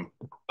I am.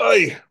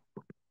 Hey.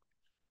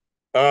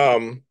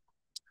 Um,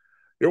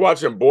 you're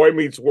watching Boy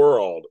Meets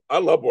World. I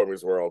love Boy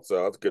Meets World,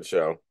 so that's a good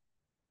show.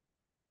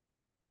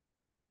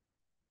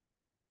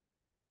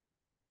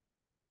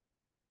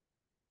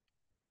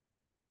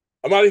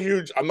 I'm not a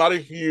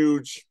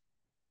huge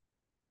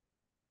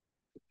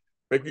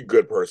make me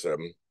good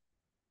person.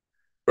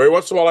 Every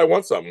once in a while I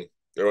want something.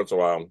 Every once in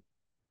a while.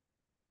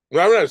 I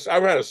haven't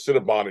had a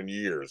Cinnabon in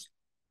years.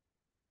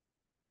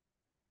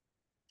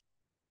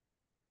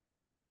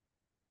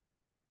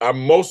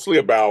 I'm mostly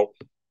about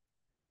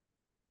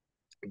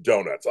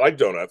donuts. I like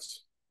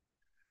donuts.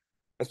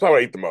 That's probably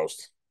what I eat the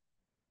most.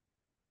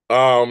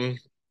 Um,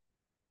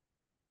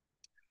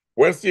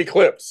 when's the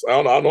eclipse?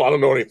 I don't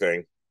know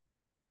anything.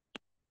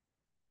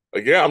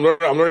 Like, yeah, I'm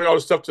learning all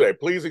this stuff today.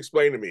 Please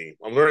explain to me.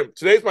 I'm learning.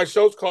 Today's my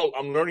show's called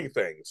I'm Learning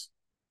Things.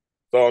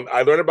 So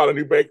I learned about a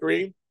new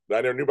bakery that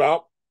I never knew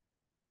about.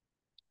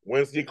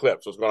 When's the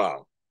eclipse? What's going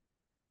on?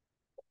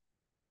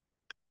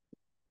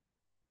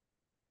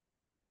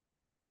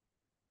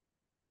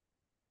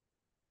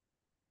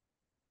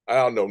 I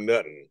don't know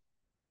nothing.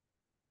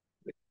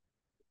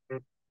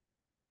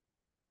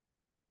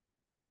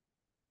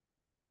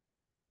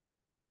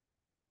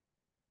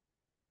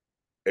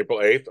 April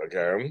 8th.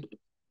 Okay.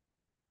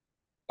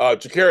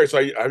 Jakari,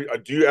 so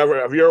do you ever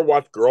have you ever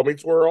watched Girl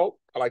Meets World?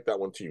 I like that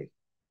one too.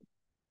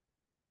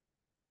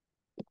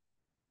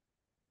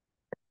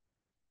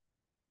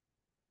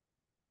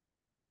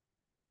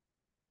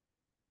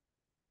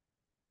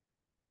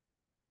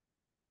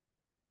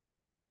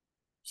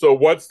 So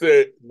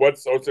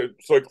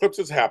so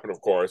eclipses happen,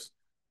 of course.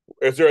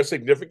 Is there a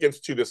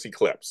significance to this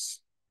eclipse?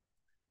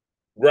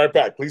 Right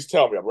back. Please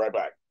tell me. I'm right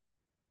back.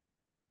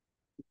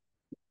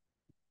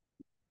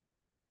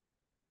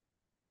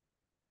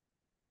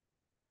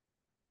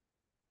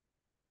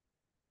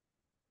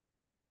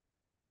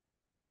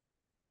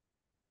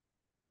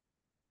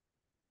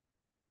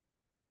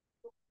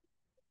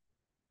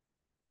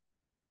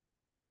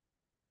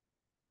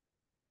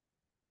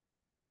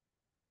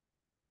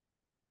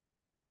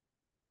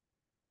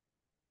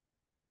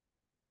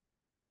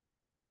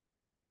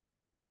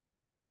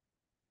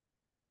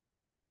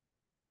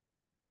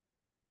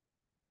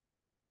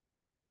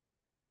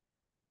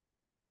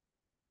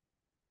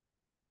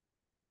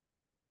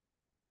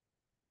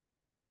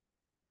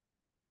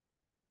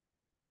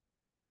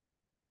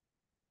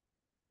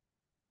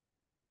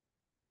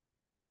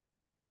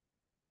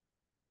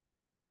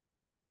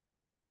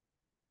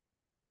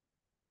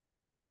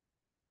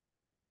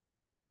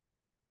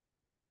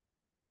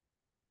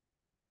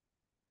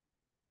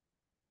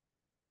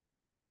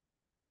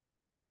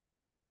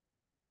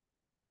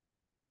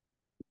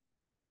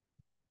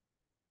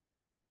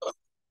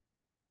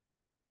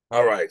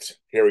 All right,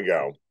 here we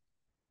go.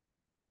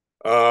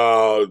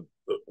 Uh,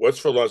 what's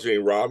for lunch?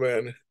 Eating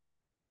ramen.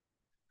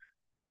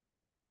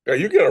 Yeah,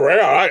 you get around.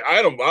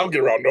 I don't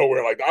get around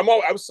nowhere. Like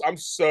I'm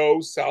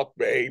so South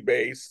Bay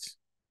based.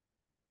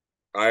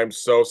 I'm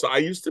so I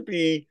used to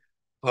be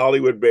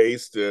Hollywood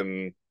based,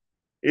 and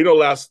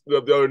the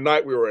other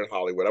night we were in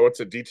Hollywood. I went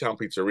to D Town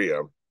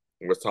Pizzeria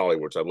in West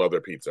Hollywood, which I love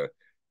their pizza.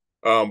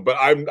 But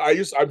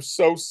I'm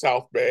so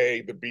South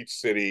Bay, the beach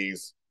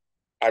cities.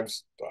 I'm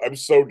I'm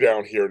so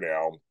down here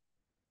now.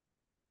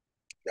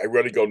 I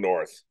really go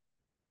north.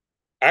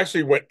 I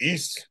actually went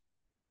east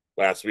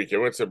last week. I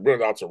went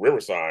out to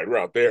Riverside. We're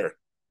out there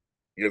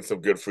getting some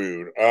good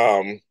food.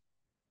 I'm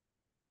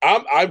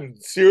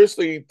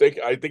seriously think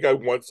I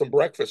want some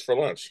breakfast for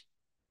lunch.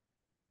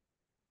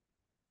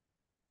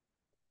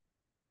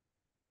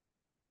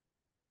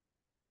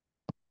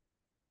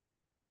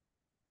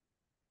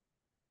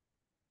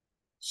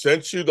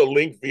 Sent you the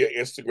link via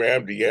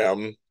Instagram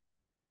DM.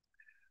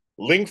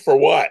 Link for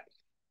what?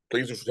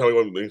 Please tell me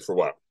what link for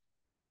what.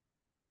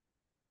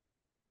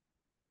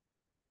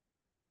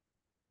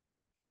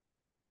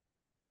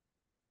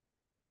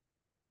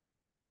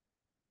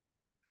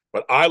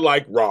 But I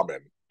like ramen.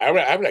 I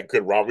haven't had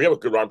good ramen. We have a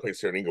good ramen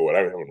place here in Inglewood. I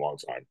haven't had it in a long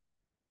time.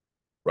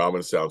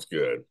 Ramen sounds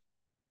good.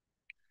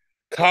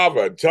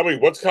 Kava. Tell me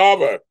what's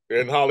kava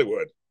in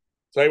Hollywood.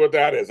 Tell me what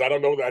that is. I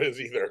don't know what that is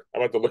either.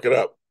 I'm have to look it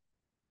up.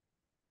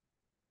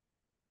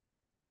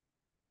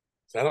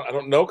 I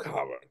don't know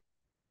kava.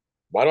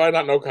 Why do I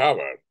not know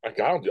kava? I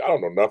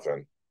don't know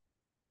nothing.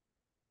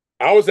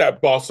 I was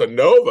at Bossa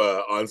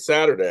Nova on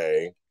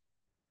Saturday,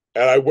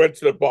 and I went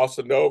to the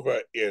Bossa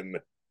Nova in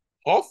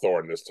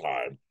Hawthorne this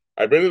time.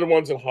 I've been to the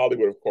ones in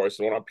Hollywood, of course,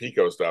 the one on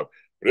Pico stuff.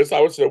 But this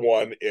I went to the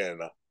one in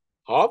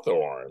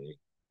Hawthorne.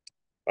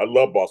 I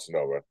love Bossa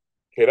Nova.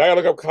 Okay, now I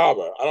gotta look up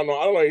Kava. I don't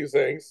know these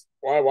things.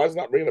 Why is it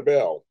not ringing a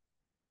bell?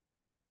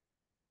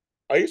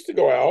 I used to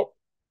go out.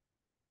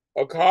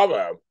 A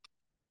Kava.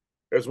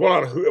 There's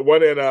one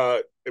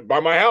in by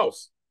my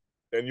house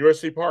in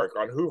USC Park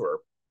on Hoover.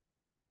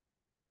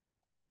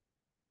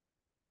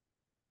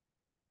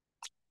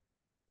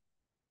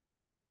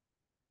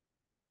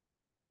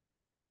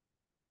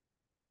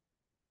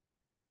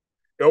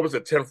 It opens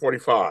at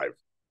 10:45.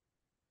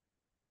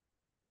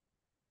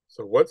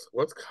 So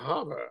what's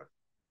Kava?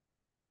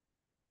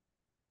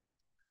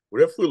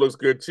 Well, that food looks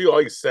good too. All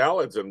these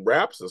salads and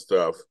wraps and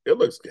stuff. It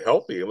looks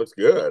healthy. It looks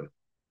good.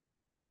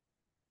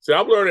 See,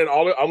 I'm learning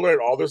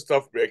all this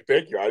stuff, Mick.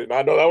 Thank you. I did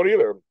not know that one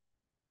either.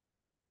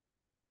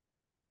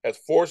 That's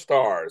 4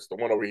 stars. The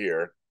one over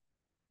here.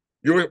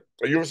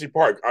 University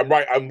Park. I'm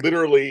right. I'm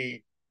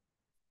literally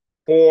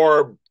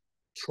 4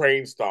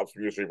 train stops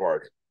from University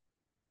Park.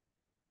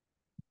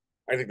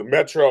 I think the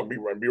metro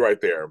and be right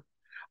there.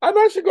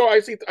 I should go. I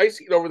see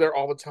it over there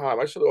all the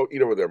time. I should go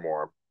eat over there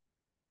more.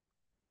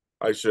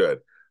 I should.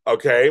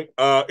 Okay.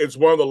 It's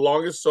one of the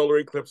longest solar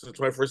eclipses of the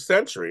 21st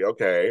century.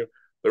 Okay.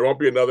 There won't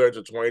be another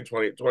until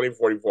 2020,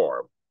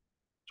 2044.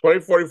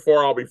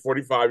 2044, I'll be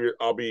 45 years.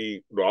 I'll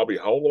be,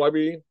 how old will I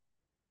be?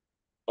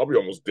 I'll be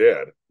almost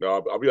dead.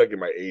 No, I'll be like in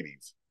my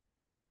 80s.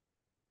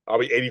 I'll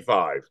be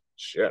 85.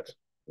 Shit.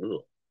 Ooh.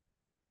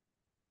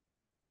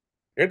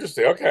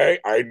 Interesting. Okay.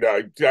 I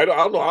don't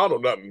know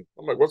nothing.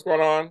 I'm like, what's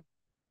going on?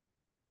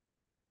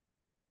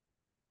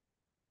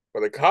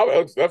 But the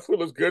comments, that food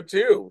looks good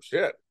too.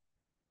 Shit.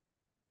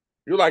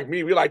 You like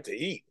me, we like to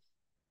eat.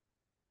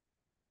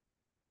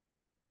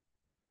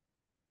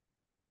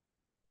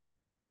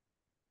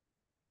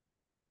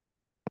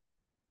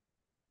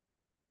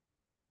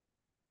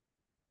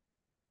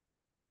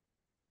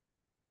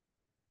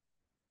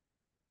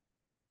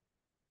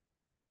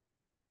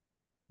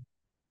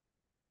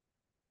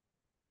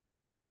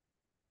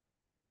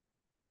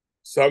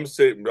 Some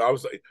say I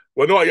was like,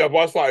 well, no, yeah,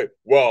 that's why.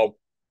 Well,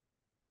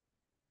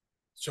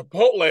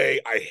 Chipotle,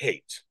 I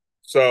hate.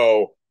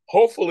 So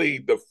hopefully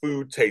the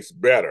food tastes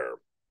better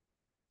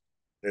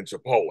than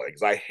Chipotle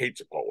because I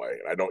hate Chipotle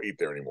and I don't eat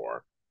there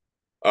anymore.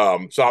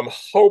 So I'm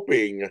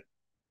hoping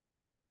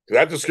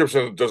that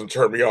description doesn't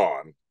turn me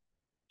on,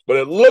 but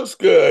it looks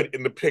good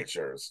in the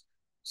pictures.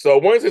 So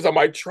one of these I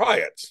might try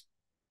it.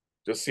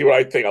 Just see what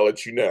I think. I'll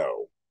let you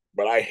know.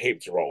 But I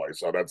hate Chipotle,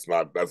 so that's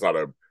not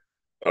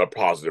a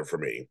positive for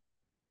me.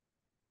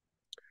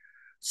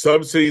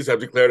 Some cities have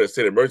declared a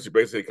state of emergency,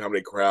 basically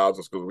accommodate crowds.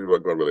 That's because we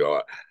weren't going really a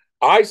lot.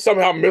 I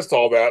somehow missed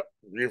all that.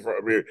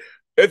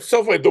 It's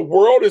so funny. The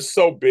world is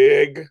so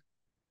big,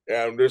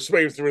 and there's so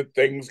many different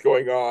things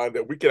going on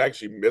that we can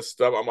actually miss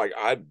stuff. I'm like,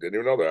 I didn't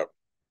even know that.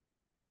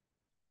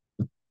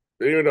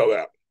 Didn't even know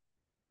that.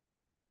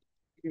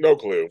 No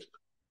clue.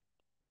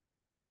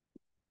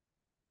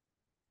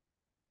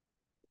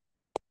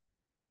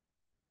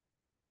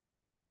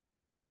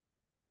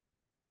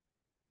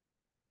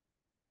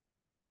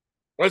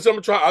 I said, I'm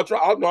gonna try. I'll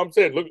try. No, I'm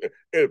saying, look,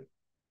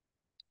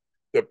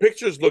 the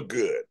pictures look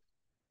good,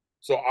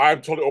 so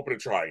I'm totally open to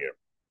trying it.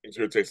 It's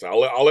gonna taste. I'll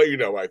let you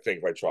know what I think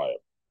if I try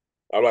it.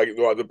 I'm like,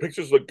 well, the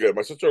pictures look good.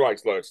 My sister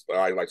likes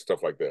I like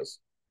stuff like this.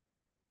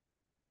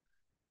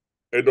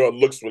 And no, it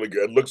looks really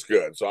good. It looks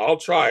good. So I'll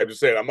try. I'm just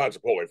saying I'm not a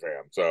Chipotle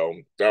fan, so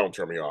that don't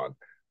turn me on.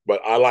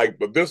 But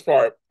this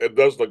part, it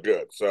does look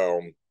good. So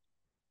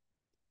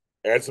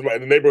and it's in the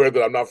neighborhood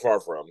that I'm not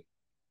far from.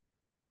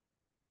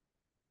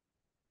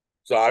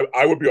 So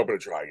I would be open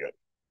to trying it.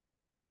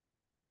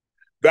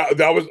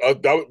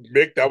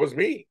 Mick. That was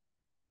me.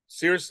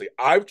 Seriously,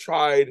 I've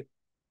tried.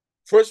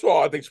 First of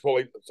all, I think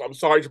Chipotle. I'm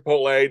sorry,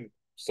 Chipotle.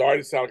 Sorry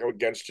to sound like I'm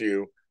against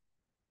you.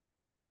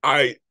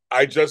 I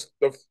just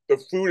the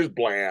food is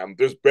bland.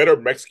 There's better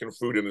Mexican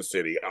food in the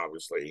city,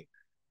 obviously.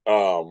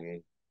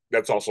 Um,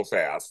 that's also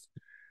fast.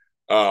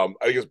 I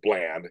think it's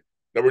bland.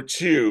 Number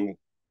two,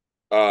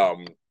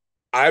 um,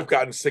 I've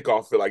gotten sick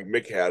off it like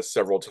Mick has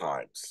several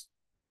times.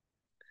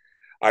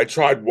 I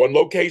tried one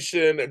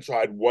location and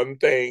tried one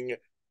thing,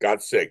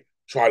 got sick.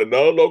 Tried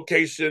another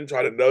location,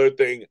 tried another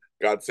thing,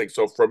 got sick.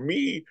 So for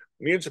me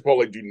and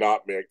Chipotle do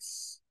not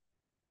mix.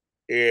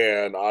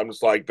 And I'm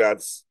just like,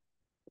 that's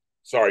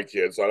sorry,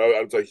 kids. I know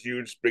that's a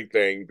huge, big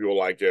thing. People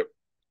like it.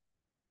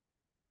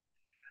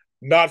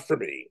 Not for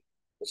me.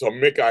 So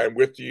Mick, I am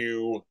with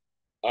you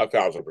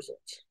 1,000%.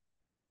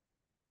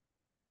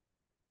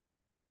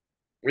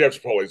 We have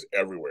Chipotle's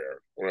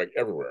everywhere. We're like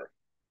everywhere.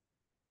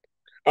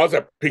 I was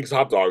at Pink's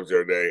Hot Dogs the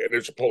other day, and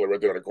there's Chipotle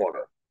right there in the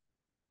corner,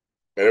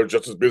 and it was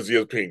just as busy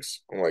as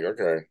Pink's. I'm like,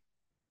 okay,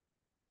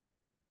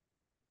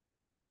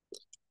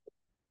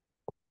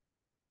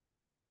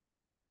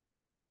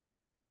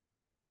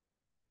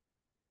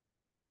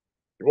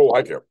 people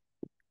like it.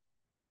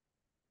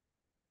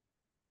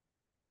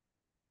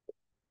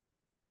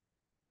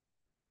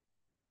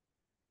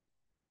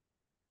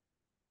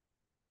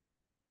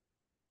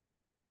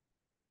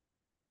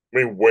 I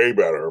mean, way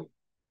better,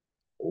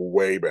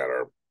 way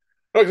better.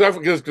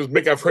 Because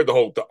Mick, I've heard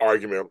the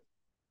argument.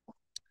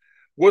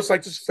 Well, it's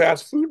like just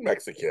fast food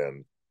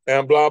Mexican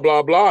and blah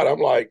blah blah. And I'm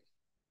like,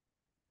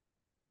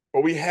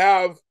 but we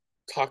have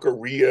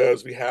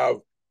taquerias, we have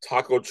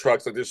taco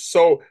trucks. Like there's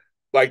so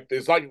like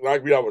it's like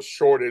we have a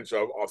shortage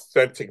of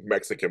authentic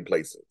Mexican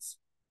places.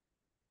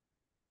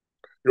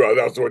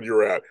 That's the one you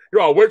were at.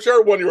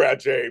 Whichever one you were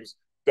at, James.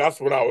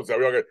 That's when I was at.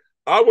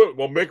 I went.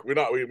 Well, Mick, we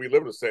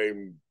live in the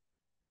same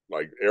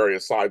like area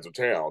sides of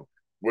town.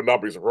 Would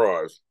not be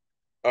surprised.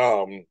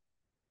 Um,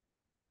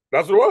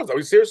 that's what it was. I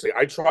mean, seriously,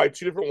 I tried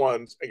two different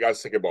ones and got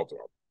sick of both of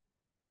them.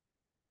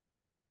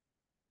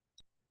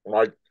 I'm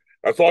like,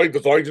 that's all you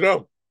need to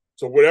know.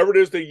 So whatever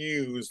it is they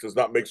use does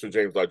not mix with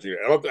James Lott Jr.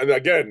 And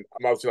again,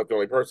 I'm obviously not the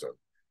only person.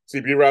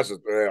 CP Rash is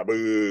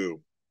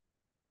boo.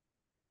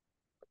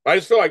 I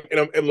just feel like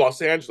in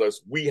Los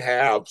Angeles we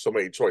have so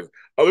many choices.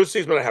 Other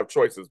cities might have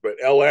choices, but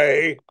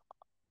LA,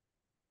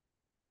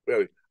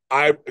 really,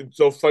 I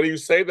so funny you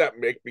say that,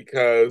 Mick,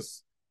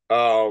 because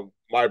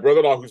my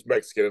brother-in-law who's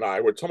Mexican and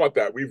I were talking about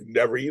that. We've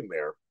never eaten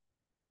there.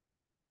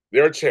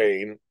 They're a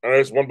chain, and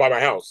there's one by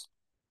my house.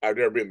 I've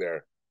never been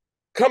there.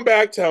 Come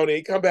back,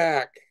 Tony. Come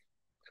back.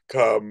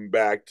 Come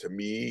back to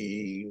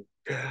me.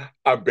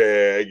 I'm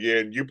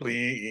begging you,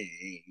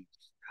 please.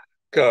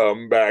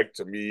 Come back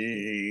to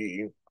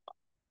me.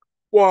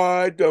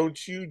 Why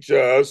don't you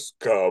just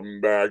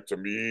come back to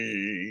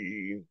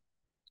me?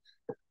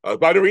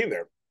 By the reading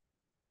there.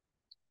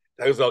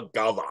 That is a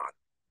Galvan.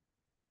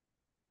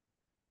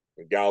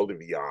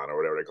 Galdivian or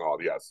whatever they call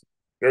it. Yes.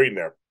 They're eating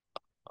there.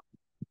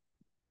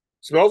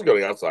 Smells good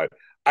on the outside.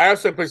 I have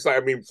some places, I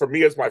mean, for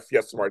me, it's my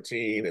Fiesta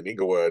Martine in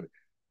Inglewood.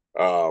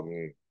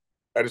 Um,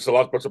 and it's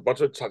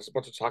bunch of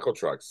taco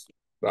trucks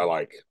that I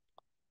like.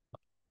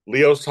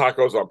 Leo's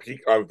Tacos on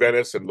Peak on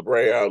Venice and La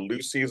Brea,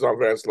 Lucy's on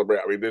Venice, La Brea.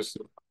 I mean, there's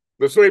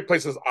so many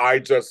places I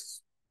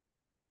just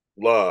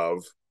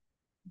love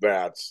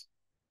that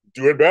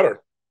do it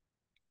better.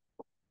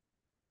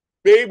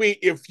 Baby,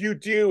 if you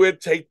do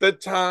it, take the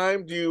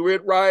time, do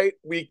it right.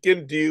 We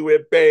can do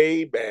it,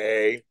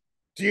 baby.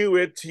 do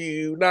it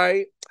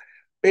tonight.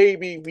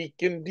 Baby, we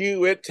can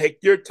do it. Take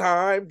your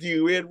time,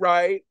 do it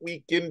right.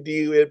 We can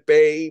do it,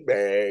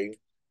 baby.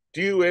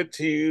 Do it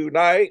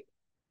tonight.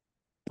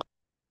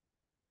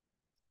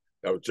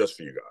 That was just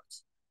for you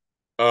guys.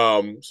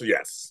 So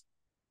yes.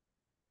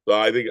 So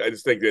I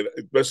just think that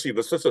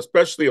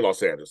especially in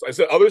Los Angeles. I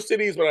said other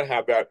cities when I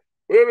have that,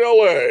 but in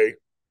LA,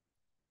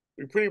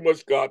 we pretty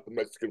much got the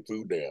Mexican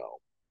food now.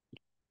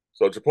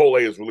 So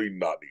Chipotle is really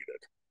not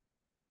needed.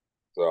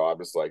 So I'm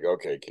just like,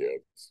 okay,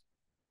 kids,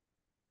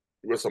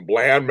 with some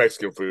bland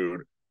Mexican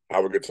food,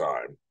 have a good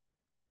time.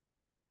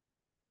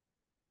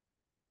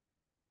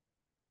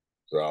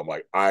 So I'm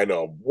like, I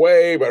know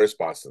way better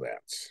spots than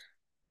that.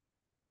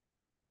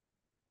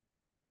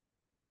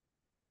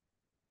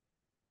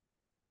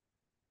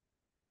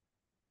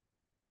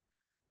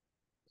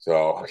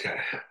 So okay,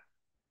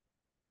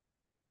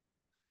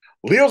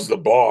 Leo's the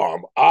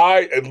bomb.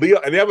 I and Leo,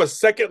 and they have a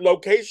second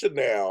location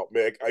now,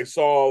 Mick. I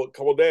saw a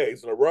couple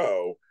days in a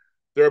row.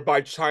 They're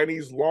by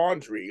Chinese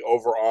Laundry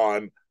over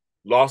on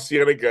La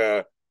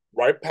Cienega,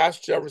 right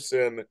past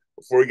Jefferson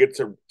before you get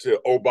to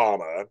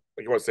Obama.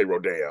 Like you want to say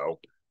rodeo.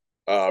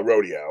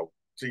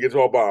 So you get to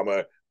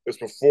Obama. It's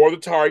before the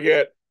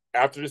Target,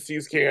 after the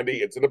Seas Candy.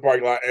 It's in the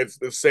parking lot. And it's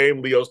the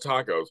same Leo's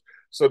Tacos.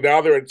 So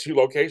now they're in two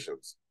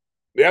locations.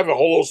 They have a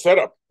whole little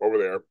setup over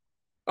there.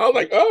 I was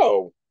like,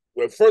 oh,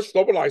 when first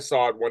Flo and I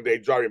saw it one day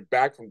driving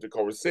back from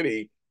Tacoma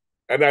City,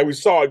 and then we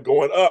saw it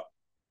going up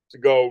to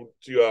go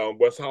to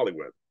West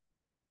Hollywood.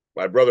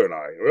 My brother and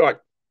I, and we were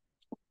like,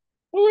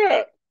 "Who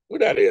that? Who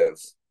that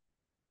is?"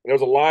 And there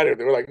was a line there.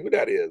 They were like, "Who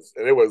that is?"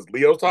 And it was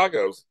Leo's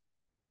Tacos.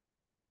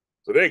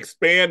 So they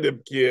expand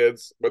them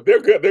kids, but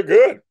they're good. They're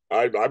good.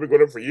 I've been going to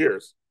them for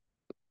years.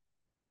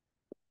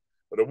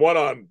 But the one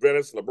on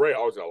Venice and La Brea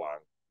always got a line.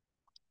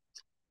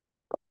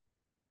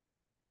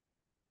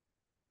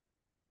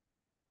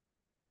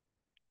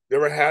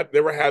 Never had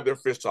their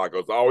fish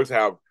tacos. I always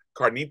have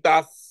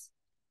carnitas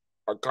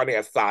or carne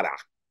asada.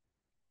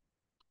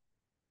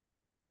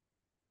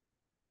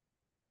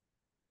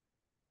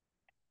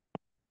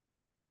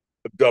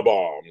 The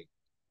bomb.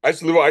 I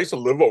used to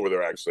live over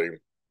there actually.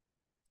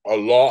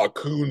 A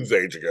coon's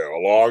age ago,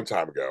 a long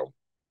time ago.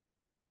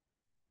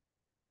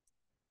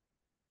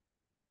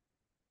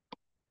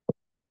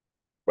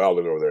 Well, I don't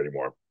live over there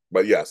anymore.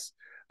 But yes,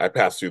 I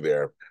pass through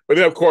there. But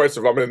then of course,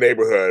 if I'm in the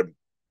neighborhood,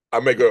 I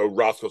may go to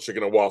Roscoe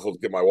Chicken and Waffles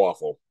to get my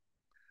waffle.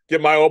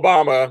 Get my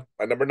Obama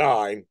at number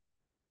 9.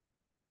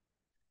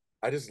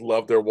 I just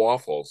love their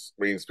waffles.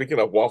 I mean, speaking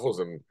of waffles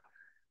and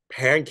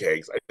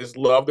pancakes, I just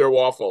love their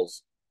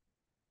waffles.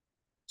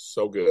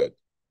 So good.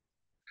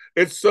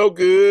 It's so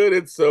good.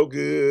 It's so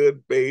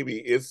good, baby.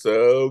 It's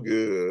so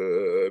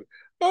good.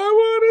 I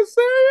want to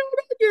say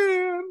it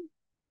again.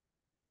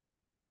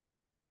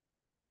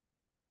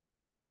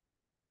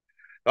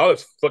 All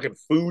this fucking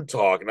food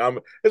talk, and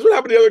This what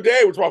happened the other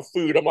day. We're talking about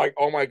food. I'm like,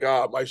 oh my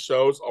god, my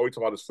show's always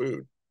talking about this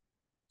food,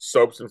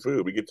 soaps and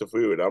food. We get to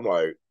food. I'm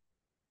like,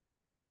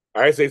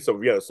 I say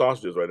some Vienna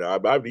sausages right now.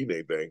 I've eaten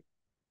anything,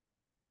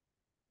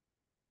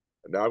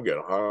 and now I'm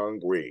getting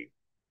hungry,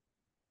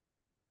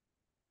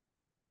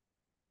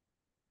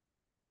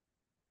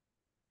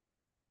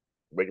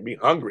 making me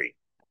hungry.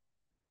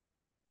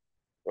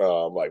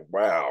 I'm like,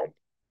 wow.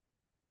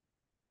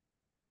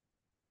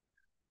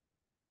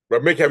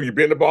 But Mick, have you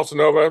been to Bossa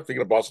Nova?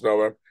 Speaking of Bossa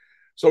Nova,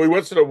 so we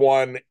went to the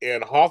one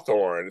in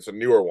Hawthorne. It's a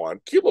newer one.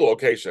 Cute little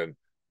location.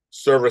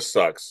 Service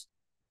sucks.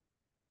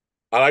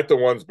 I like the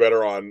ones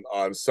better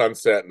on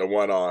Sunset and the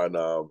one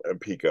on in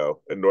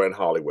Pico in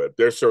Hollywood.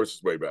 Their service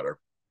is way better.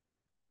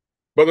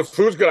 But the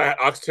food's good. I had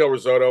oxtail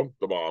risotto,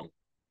 the bomb.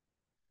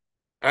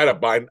 I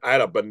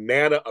had a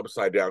banana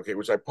upside down cake,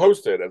 which I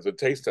posted as a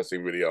taste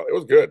testing video. It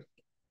was good.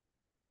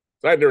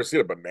 So I had never seen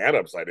a banana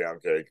upside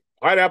down cake.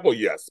 Pineapple,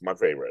 yes, my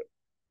favorite.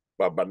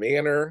 But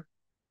banana,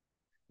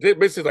 it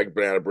basically like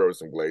banana bread with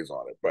some glaze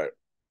on it, but it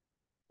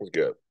was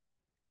good.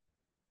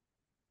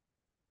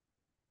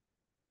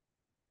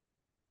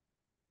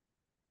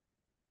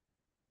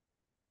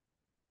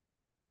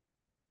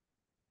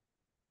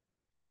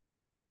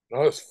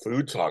 Oh, this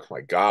food talk. My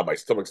God, my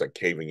stomach's like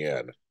caving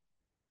in.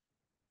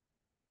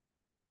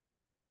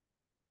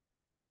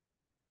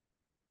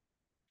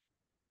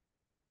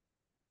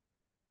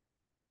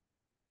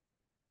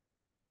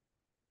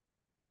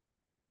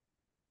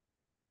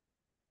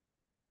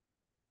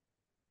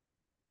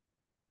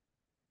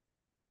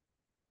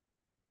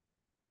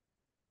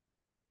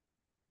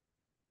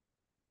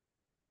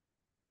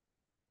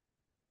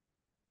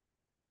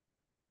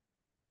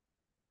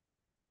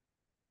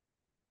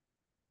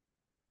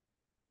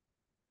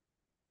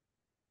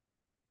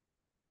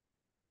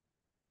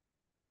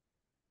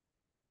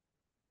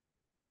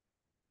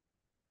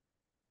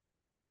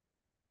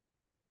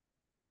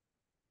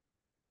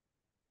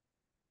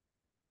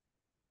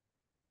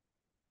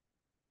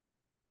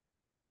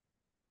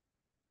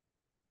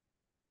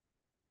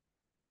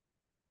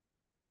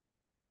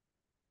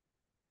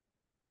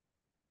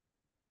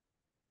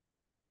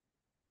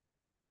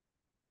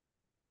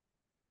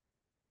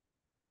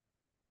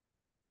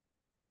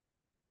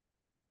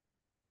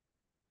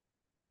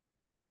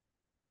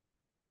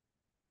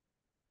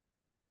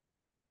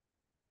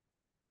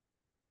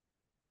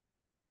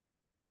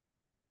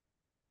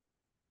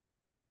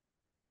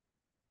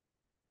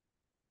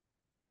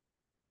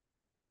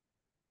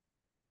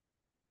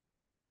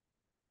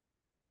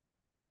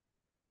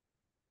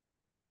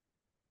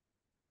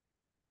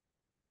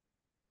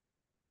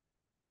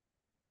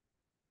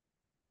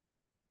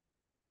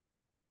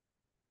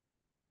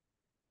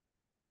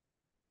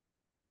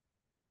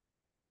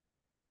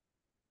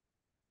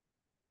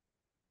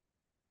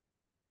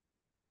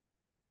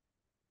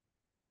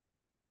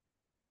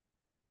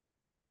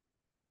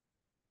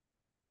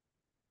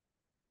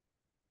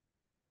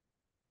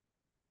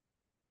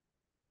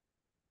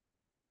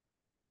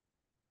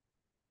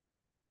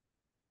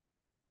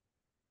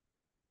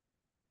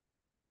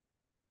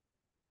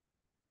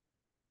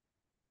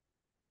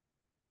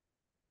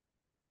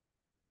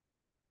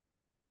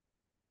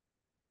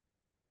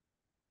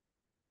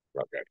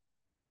 Okay.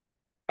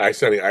 I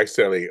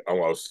accidentally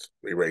almost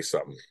erased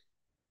something.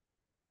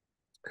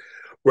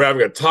 We're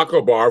having a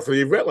taco bar for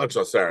the event lunch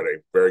on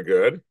Saturday. Very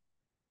good.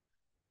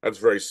 That's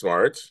very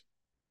smart.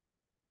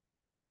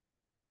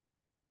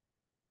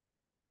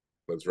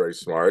 That's very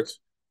smart.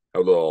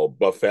 Have a little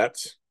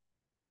buffet.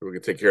 We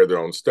can take care of their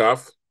own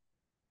stuff.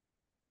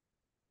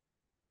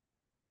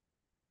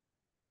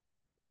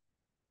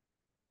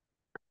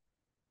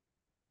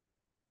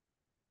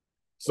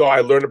 So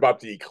I learned about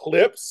the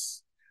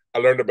eclipse. I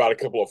learned about a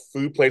couple of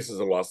food places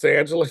in Los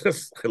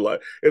Angeles.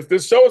 If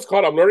this show is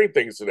called "I'm Learning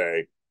Things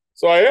Today,"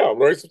 so I am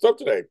learning some stuff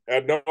today. I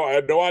had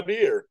no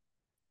idea.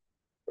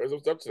 There's some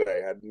stuff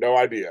today. I had no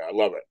idea. I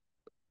love it.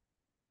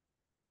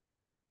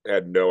 I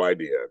had no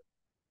idea.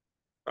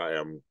 I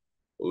am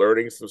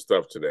learning some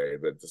stuff today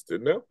that just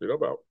didn't know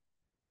about.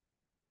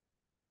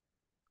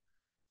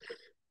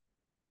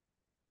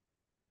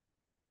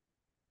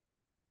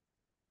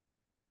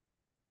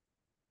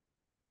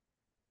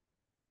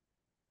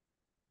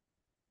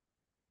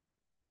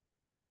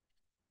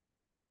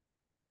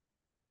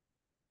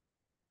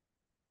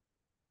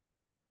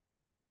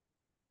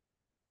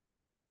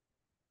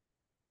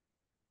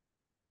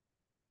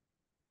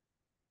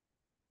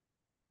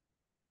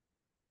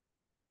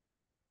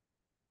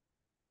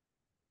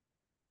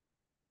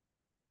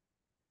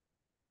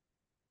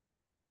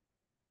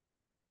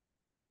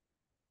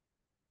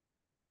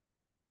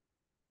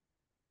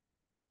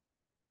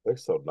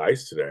 Looks so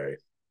nice today.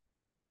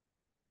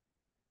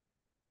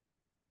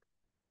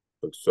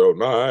 Looks so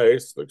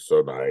nice. Looks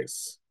so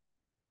nice.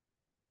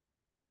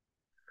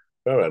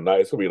 Oh,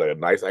 nice. It'll be like a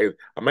nice. I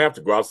might have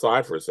to go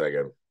outside for a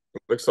second.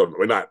 It looks so.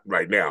 Well, not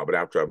right now, but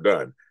after I'm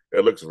done,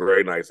 it looks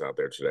very nice out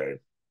there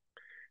today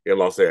in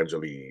Los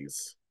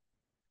Angeles.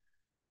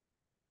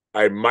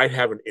 I might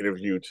have an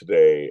interview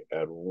today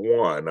at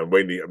 1. I'm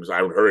waiting. I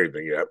haven't heard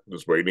anything yet.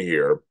 Just waiting to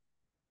hear.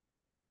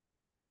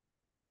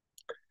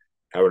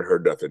 Haven't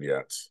heard nothing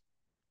yet.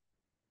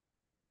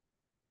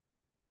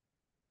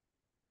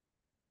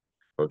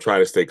 I'm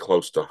trying to stay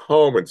close to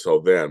home until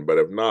then, but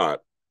if not,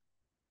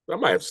 I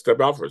might have to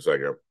step out for a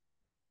second.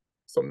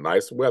 Some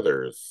nice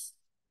weathers.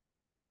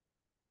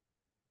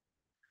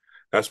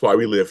 That's why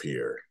we live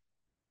here.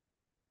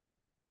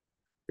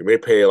 We may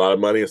pay a lot of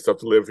money and stuff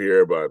to live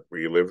here, but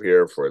we live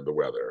here for the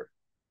weather.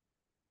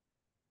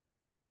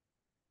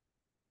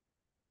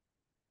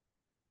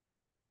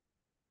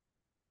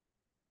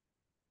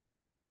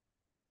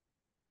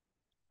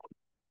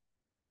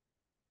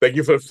 Thank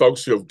you for the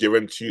folks who have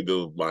given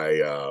to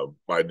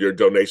my dear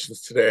donations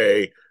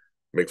today.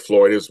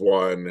 McFloyd is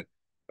one.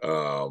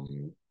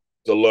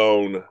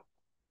 Delone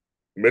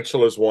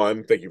Mitchell is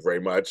one. Thank you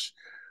very much.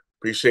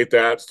 Appreciate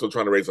that. Still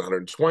trying to raise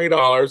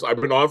 $120. I've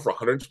been on for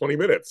 120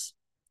 minutes.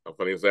 How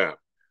funny is that?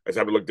 I just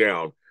have to look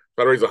down.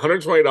 Trying to raise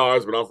 $120.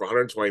 Been on for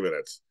 120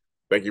 minutes.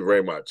 Thank you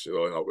very much.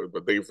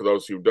 But thank you for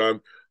those who've done.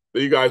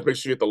 You guys make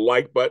sure you hit the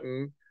like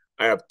button.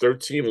 I have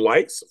 13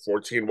 likes,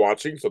 14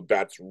 watching, so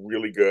that's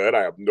really good.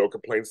 I have no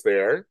complaints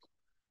there.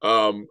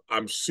 I'm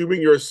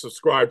assuming you're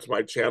subscribed to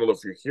my channel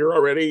if you're here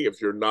already. If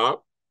you're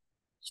not,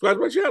 subscribe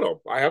to my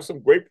channel. I have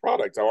some great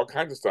products. I have all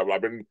kinds of stuff.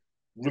 I've been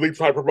really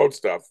trying to promote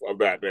stuff of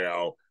that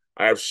now.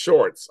 I have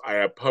shorts, I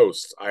have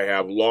posts, I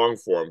have long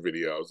form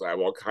videos, I have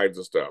all kinds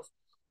of stuff.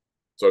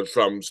 So it's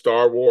from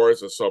Star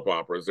Wars and soap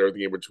operas,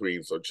 everything in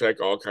between. So check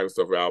all kinds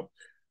of stuff out.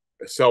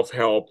 Self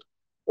help,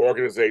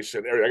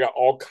 organization, everything. I got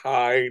all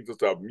kinds of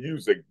stuff,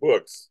 music,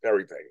 books,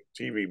 everything,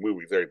 TV,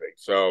 movies, everything.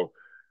 So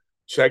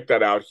check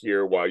that out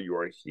here while you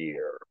are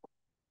here.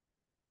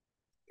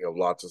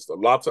 Lots of stuff,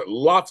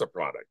 lots of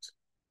product.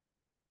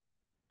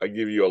 I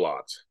give you a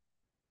lot.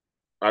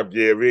 I'm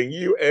giving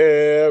you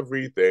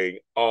everything,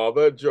 all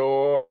the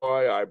joy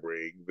I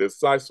bring.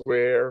 This I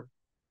swear.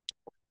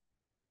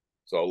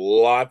 So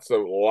lots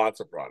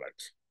of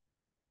products.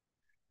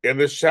 In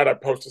this chat, I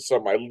posted some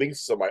of my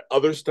links to my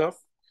other stuff.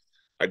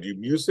 I do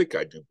music,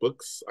 I do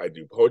books, I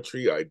do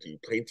poetry, I do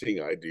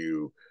painting, I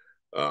do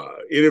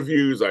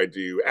interviews, I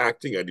do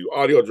acting, I do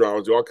audio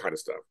dramas, do all kind of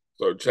stuff.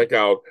 So check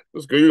out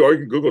this Google, or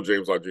you can Google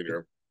James Lott Jr.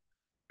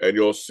 and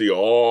you'll see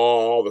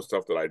all the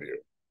stuff that I do.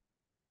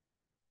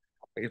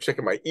 I keep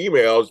checking my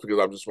emails because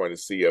I'm just trying to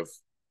see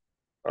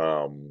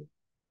um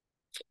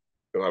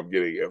if I'm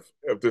getting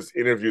if this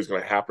interview is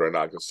going to happen or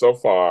not. Because so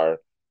far,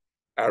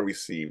 I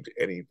received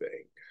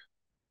anything.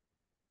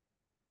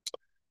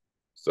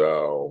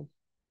 So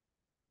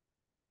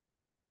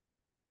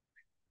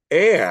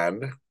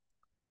and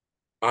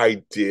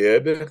I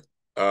did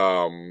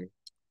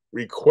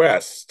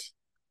request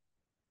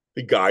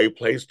the guy who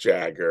plays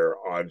Jagger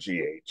on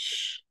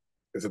GH.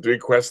 It's a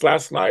request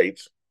last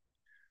night,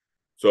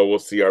 so we'll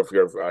see. I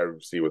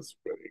see what's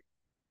ready.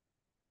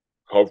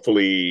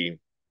 Hopefully,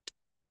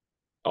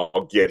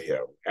 I'll get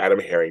him. Adam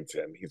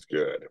Harrington, he's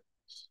good.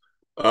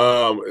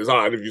 There's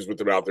not interviews with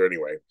him out there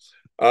anyway.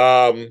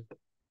 Um,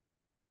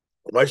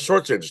 my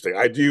shorts are interesting.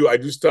 I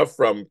do stuff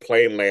from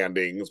plane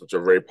landings, which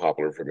are very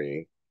popular for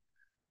me,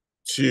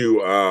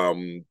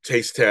 to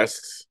taste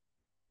tests,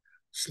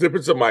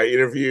 snippets of my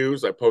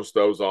interviews. I post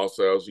those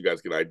also, so you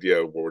guys get an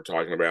idea of what we're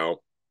talking about.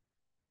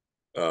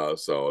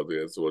 So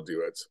this we'll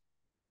do it.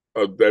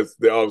 That's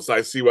the so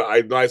I see what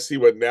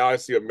now I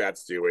see what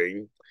Matt's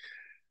doing.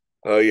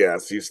 Oh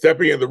yes, he's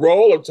stepping in the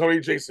role of Tony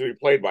Jason, to be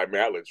played by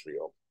Matt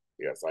Litchfield.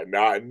 Yes, I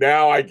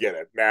now I get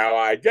it. Now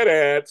I get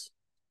it.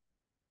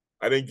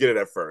 I didn't get it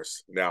at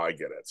first. Now I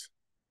get it.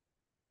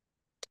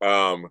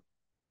 Um.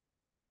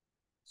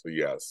 So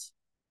yes,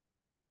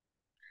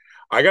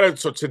 I gotta.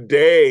 So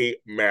today,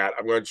 Matt,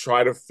 I'm gonna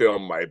try to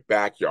film my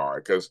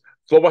backyard because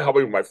Flo will help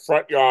me with my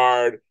front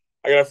yard.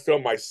 I gotta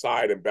film my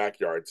side and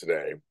backyard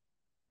today.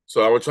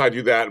 So I'm gonna try to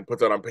do that and put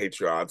that on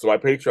Patreon. So my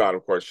Patreon,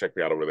 of course, check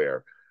me out over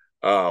there.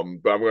 But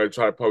I'm gonna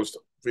try to post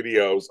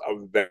videos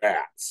of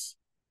that.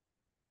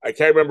 I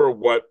can't remember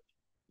what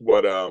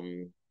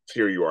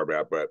tier you are,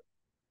 Matt, but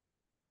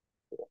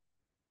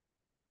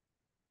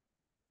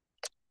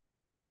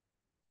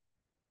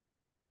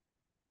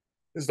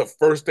this is the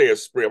first day of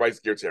spring. I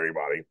might give it to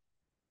everybody.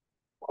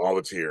 All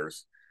the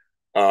tiers.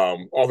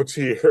 All the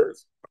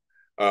tiers.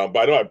 But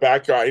I know my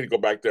backyard, I need to go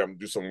back there and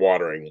do some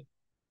watering.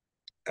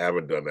 I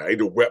haven't done that. I need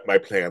to wet my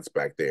plants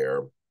back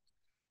there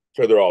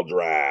so they're all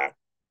dry.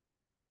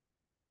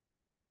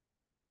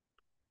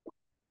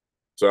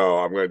 So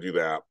I'm gonna do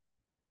that.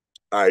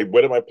 I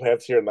wetted my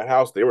plants here in the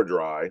house, they were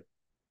dry.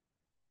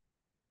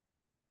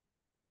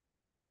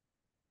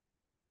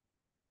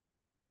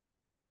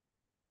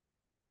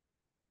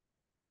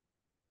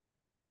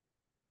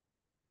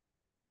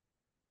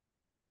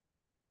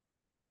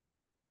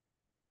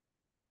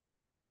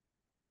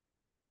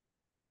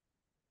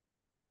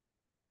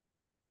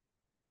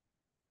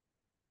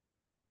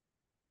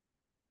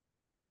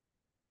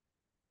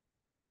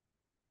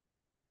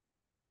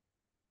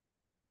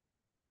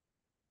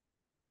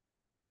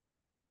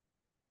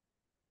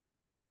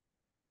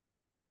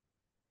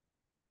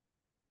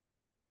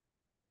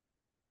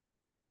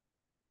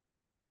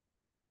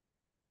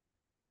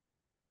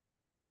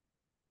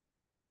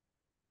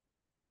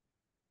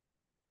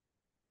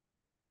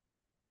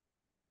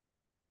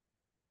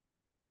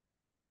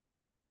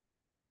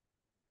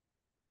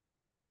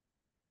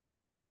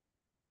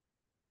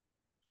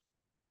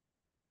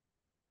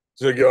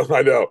 So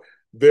I know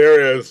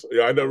there is.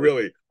 Yeah, I know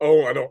really.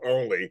 Oh, I don't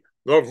only.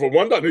 No, for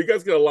one time, you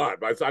guys get a lot,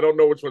 but I don't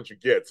know which ones you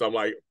get. So I'm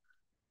like,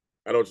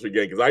 I don't know what you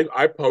get because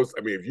I post.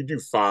 I mean, if you do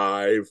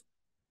 5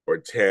 or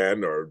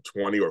 10 or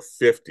 20 or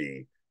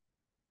 50,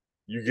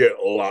 you get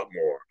a lot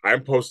more.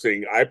 I'm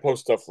posting. I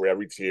post stuff for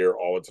every tier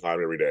all the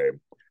time, every day.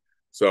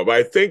 So, but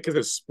I think because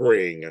it's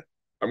spring,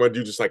 I'm gonna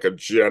do just like a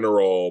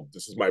general.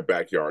 This is my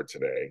backyard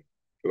today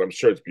because I'm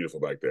sure it's beautiful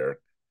back there.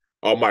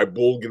 All my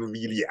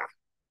bougainvillea.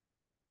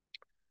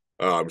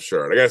 I'm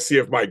sure. And I gotta see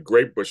if my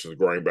grape bush is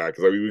growing back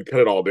because I mean we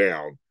cut it all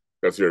down.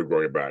 That's here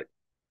growing back.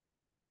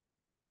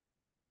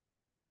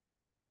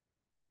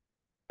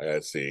 I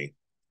gotta see.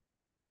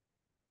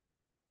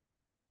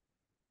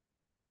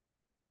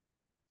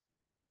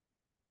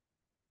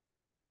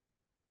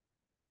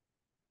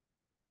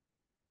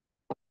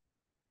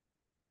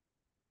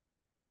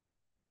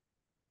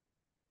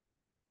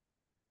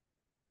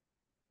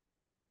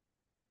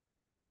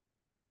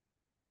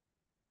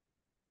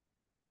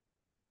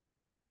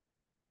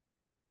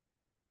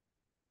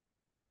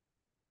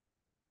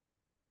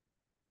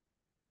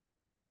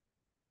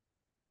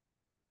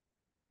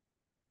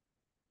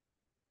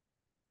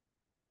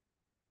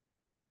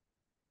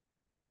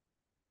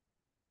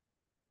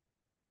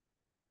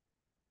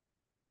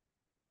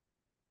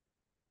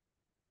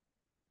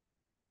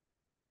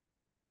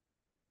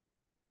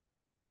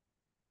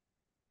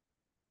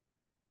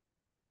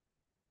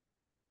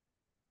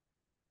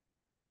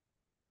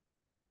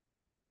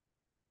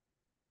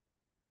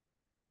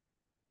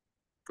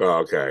 Oh,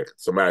 okay.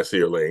 So may I see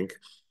your link?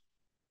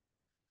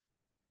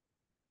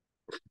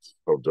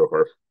 Oh,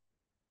 door.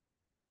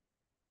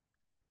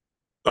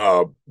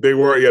 They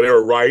were yeah, they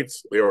were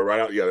right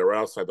out, yeah, they were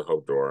outside the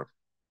Hope door.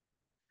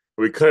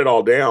 We cut it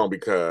all down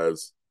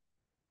because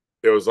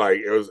it was like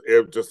it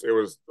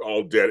was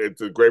all dead.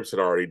 The grapes had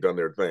already done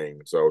their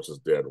thing, so it's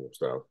just dead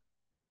stuff.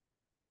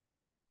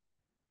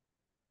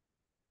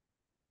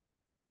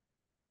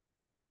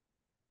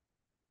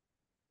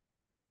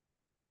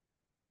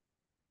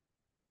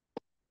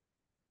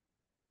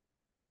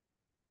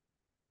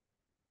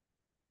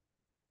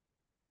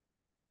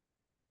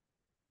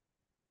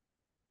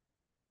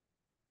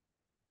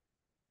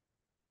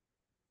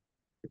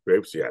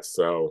 Grapes, yes.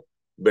 So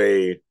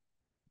they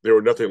there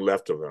were nothing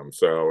left of them.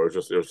 So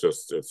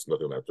it's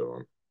nothing left of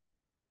them.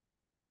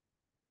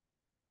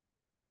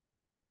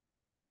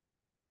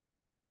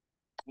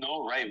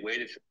 No right way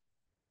to.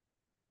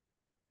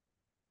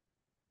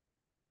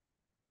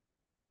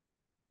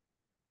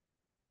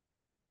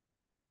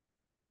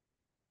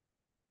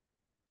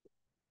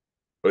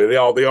 But they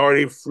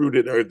already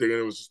fruited and everything,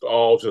 and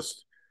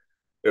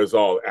it was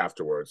all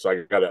afterwards. So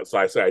I got it. So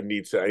I said I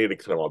need to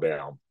cut them all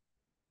down.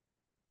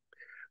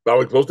 But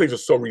like, those things are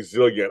so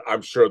resilient.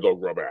 I'm sure they'll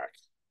grow back.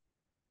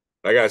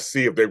 I gotta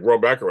see if they grow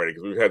back already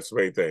because we've had so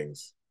many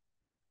things.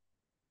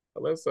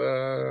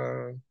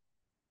 Melissa,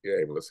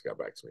 yeah, Melissa got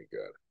back to me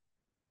good.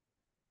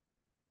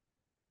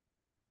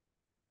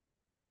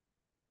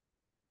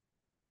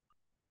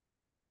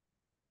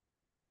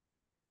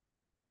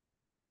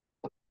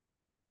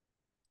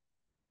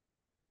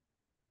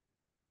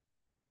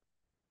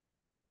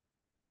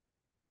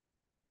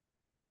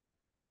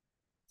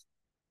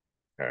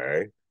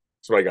 Okay.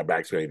 Somebody got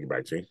back to me.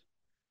 Back to me.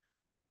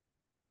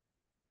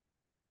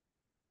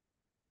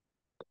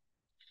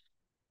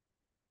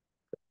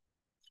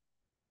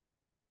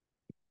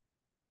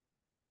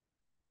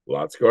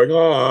 Lots going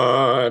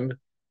on.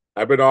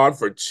 I've been on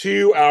for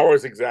 2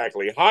 hours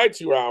exactly. Hi,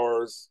 2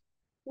 hours.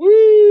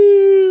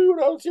 Woo!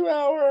 No, 2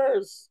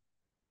 hours.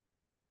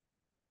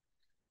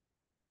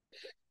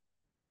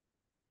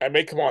 I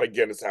may come on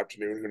again this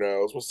afternoon. Who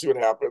knows? We'll see what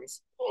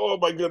happens. Oh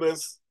my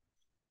goodness.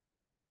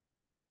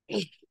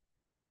 This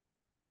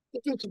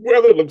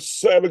weather looks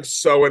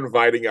so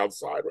inviting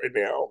outside right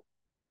now.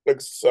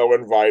 Looks so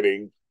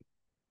inviting.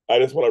 I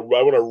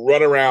want to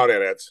run around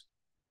in it.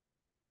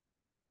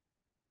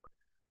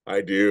 I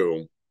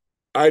do.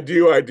 I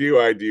do. I do.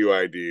 I do.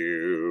 I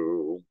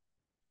do.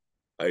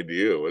 I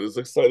do. It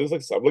looks like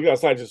I'm looking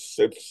outside. Just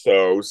it's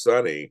so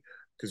sunny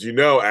because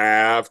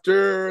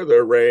after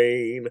the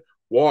rain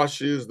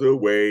washes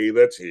away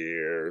the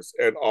tears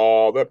and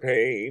all the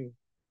pain.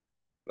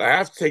 I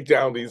have to take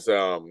down these.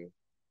 Thanks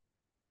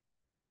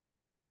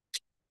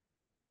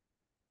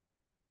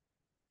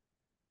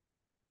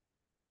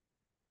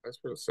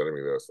for sending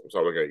me this. I'm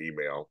sorry, looking at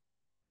email.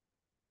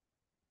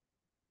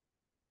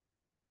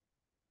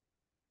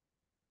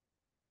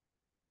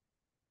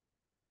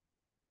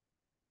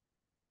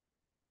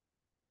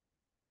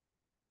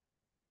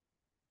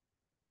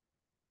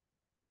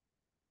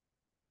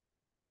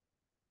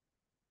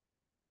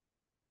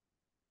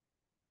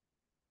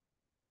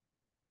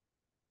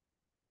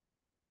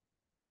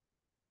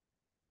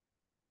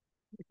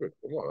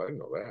 Come on, I didn't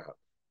know that.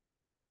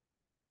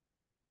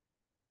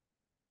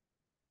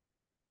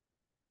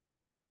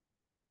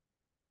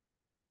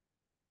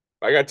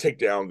 I got to take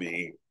down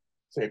the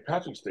St.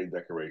 Patrick's Day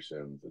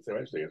decorations. The St.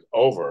 Patrick's Day is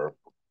over.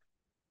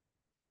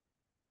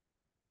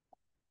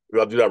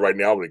 I'll do that right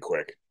now, really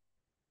quick,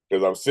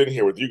 because I'm sitting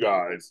here with you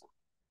guys.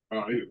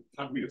 It's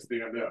time for me to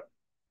stand up.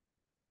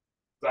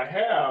 I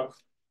have,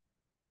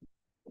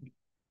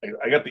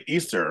 I got the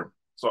Easter.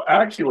 So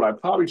actually, what I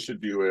probably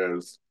should do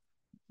is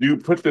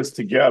put this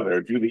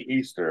together, do the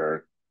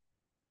Easter,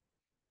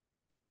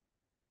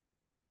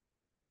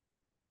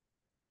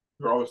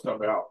 throw all this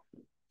stuff out.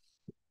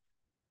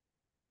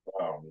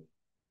 Um,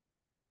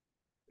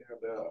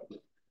 and,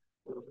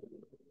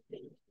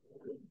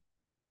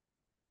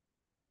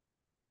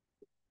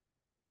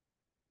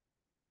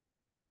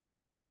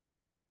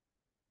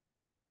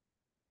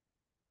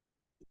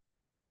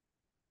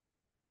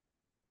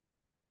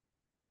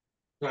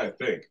 I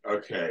think.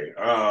 Okay.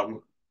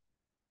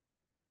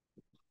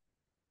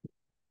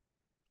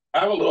 I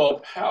have a little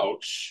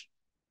pouch.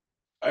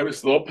 I have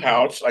this little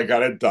pouch I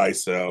got at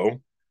Daiso.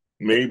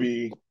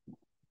 Maybe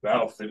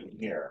that'll fit in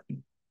here.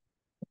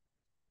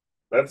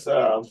 That's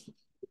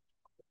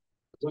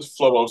this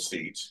Flowo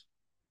seat.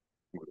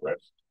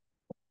 Let's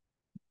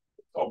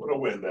open a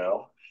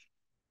window.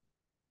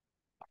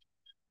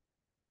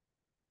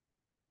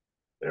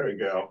 There we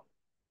go.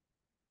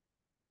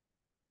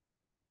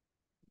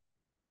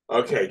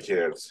 Okay,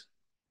 kids.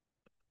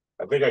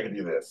 I think I can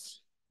do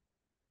this.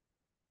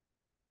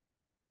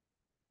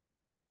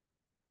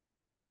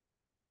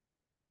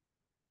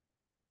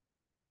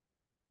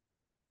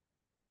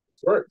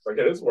 This works.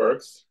 Okay, this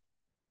works.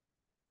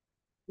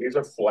 These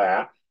are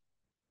flat.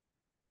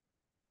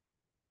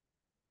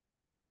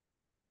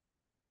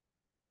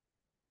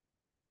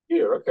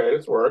 Here, okay,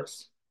 this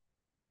works.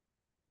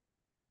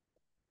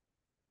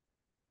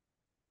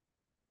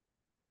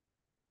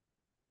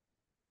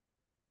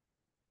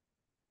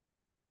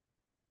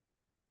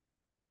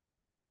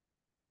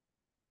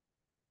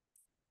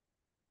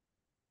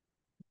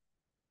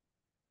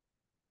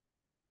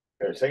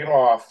 Okay, taking them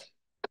off.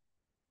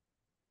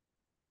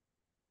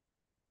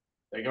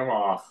 Taking them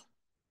off.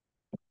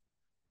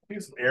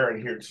 Need some air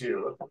in here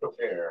too. Let's put some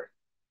air.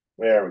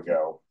 There we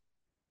go.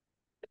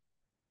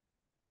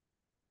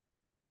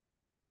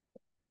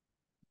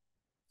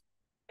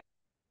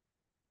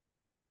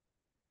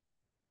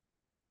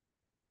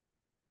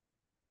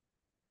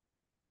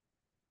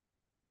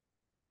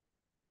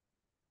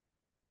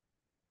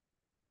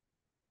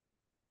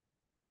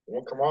 It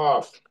won't come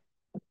off.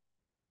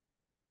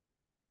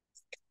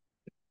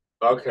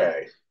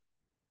 Okay.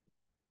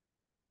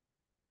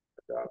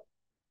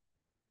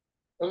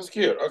 This is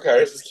cute. Okay,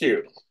 this is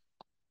cute.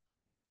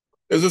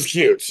 This is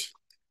cute.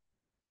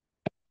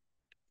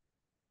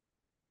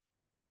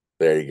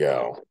 There you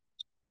go.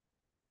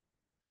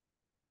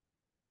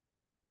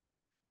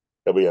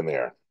 It'll be in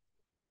there.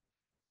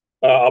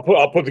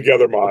 I'll put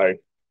together my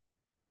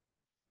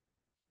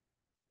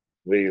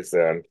these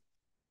then.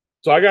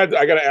 So I got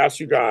to ask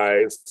you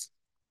guys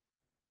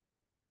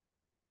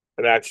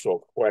an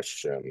actual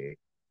question.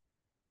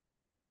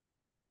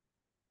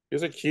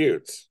 These are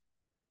cute.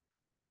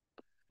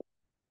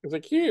 These are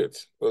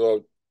cute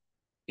little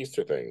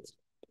Easter things.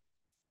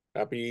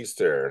 Happy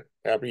Easter.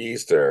 Happy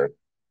Easter.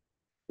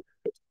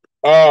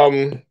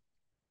 Um,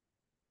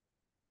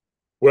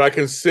 would I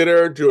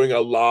consider doing a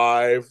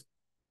lives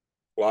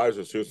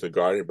with Susan in the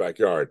garden in your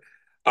backyard?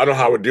 I don't know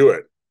how I would do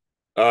it.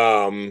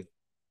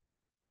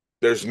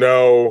 There's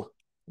no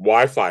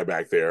Wi-Fi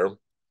back there.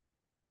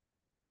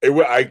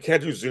 I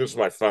can't do Zooms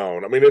from my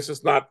phone. I mean,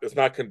 it's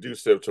not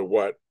conducive to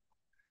what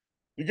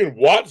you can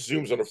watch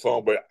Zooms on the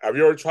phone, but have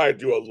you ever tried to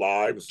do a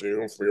live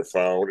Zoom from your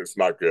phone? It's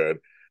not good.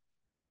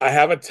 I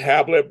have a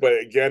tablet, but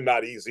again,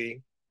 not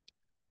easy.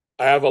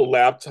 I have a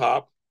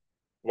laptop.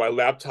 My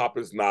laptop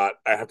is not.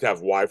 I have to have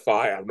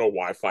Wi-Fi. I have no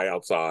Wi-Fi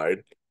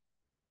outside.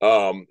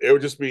 It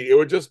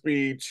would just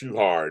be too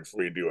hard for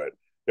me to do it.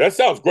 That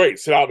sounds great.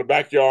 Sit out in the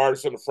backyard,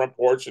 sit on the front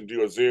porch, and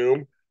do a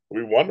Zoom.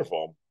 It'd be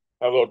wonderful.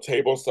 Have a little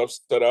table and stuff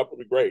set up. It'd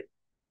be great.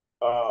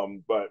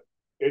 But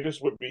it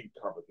just would be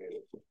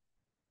complicated.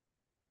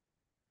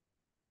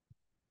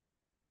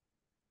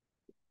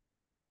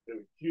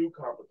 It's too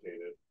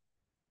complicated.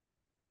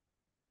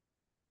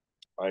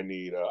 I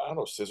need I don't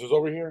know, scissors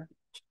over here.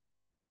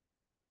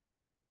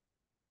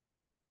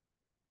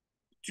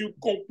 Too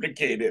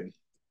complicated.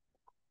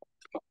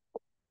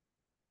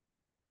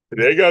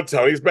 There you go.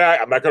 Tony's back.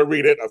 I'm not gonna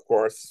read it, of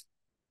course.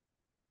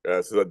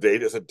 This is a day.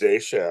 It's a day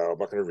show. I'm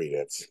not gonna read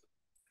it.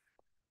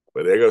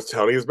 But there goes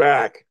Tony's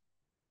back.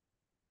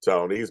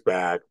 Tony's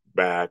back,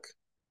 back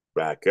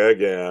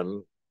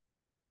again.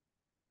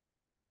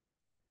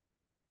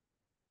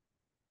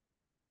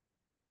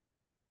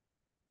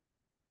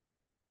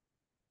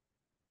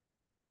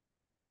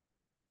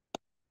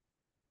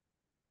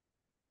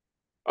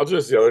 I'll do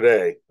this the other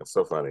day. That's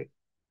so funny.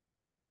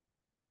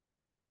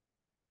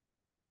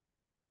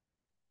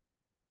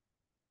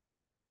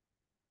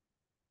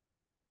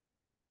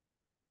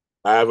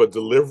 I have a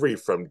delivery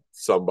from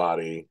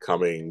somebody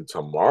coming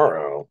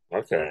tomorrow.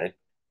 Okay.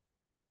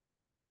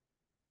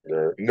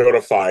 They're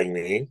notifying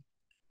me.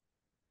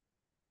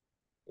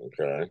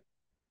 Okay.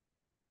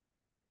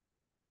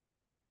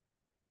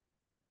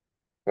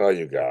 Oh,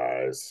 you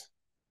guys.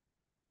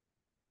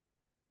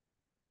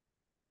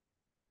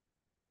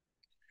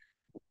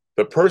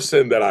 The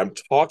person that I'm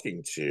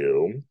talking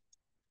to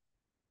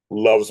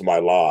loves my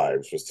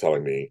lives, was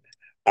telling me.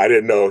 I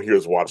didn't know he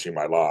was watching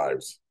my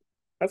lives.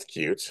 That's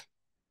cute.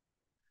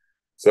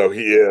 So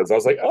he is. I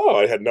was like, oh,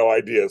 I had no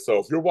idea. So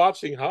if you're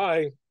watching,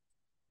 hi.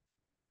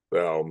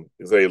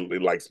 He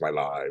likes my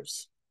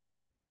lives.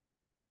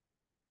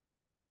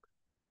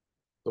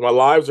 So my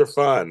lives are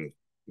fun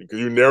because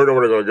you never know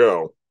where they're going to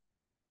go.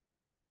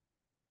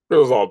 It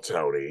was all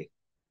Tony.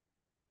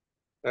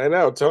 I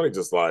know. Tony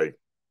just like,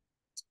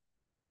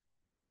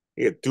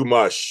 he had too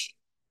much.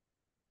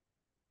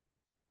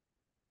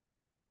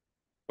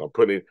 I'm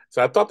putting.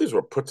 So I thought these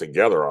were put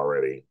together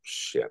already.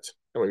 Shit.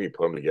 How many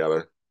put them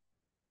together?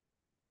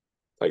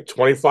 Like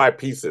 25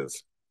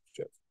 pieces.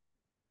 Shit.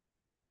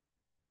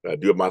 I gotta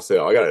do it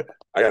myself.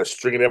 I gotta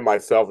string it in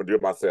myself and do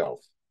it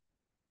myself.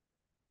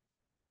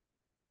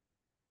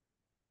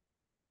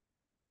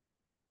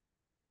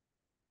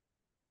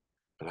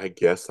 But I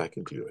guess I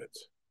can do it.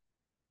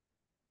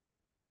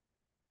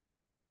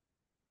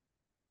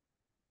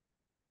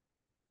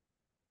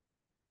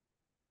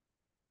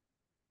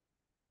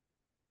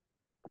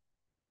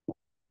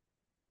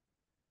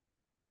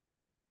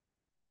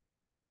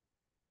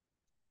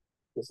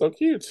 It's so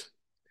cute.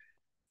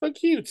 So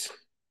cute.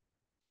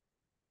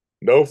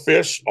 No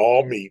fish,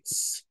 all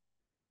meats.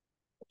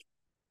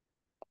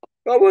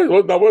 Now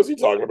what's he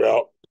talking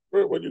about?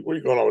 What are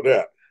you going on with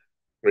that?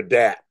 With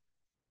that.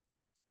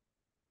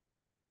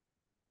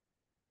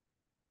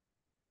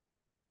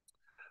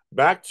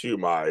 Back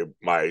to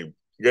I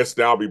guess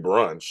now be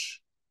brunch.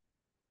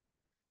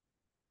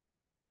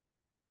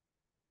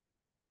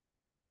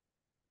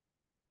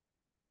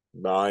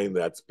 Nine,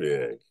 that's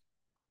big.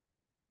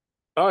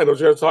 I know what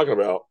you guys are talking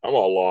about. I'm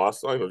all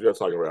lost. I know what you guys are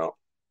talking about.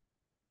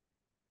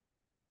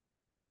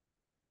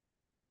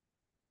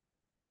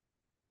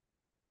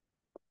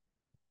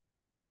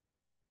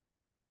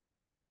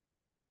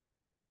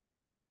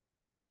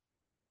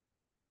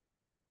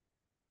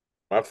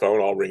 My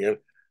phone all ringing.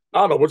 I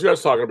don't know what you guys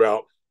are talking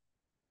about.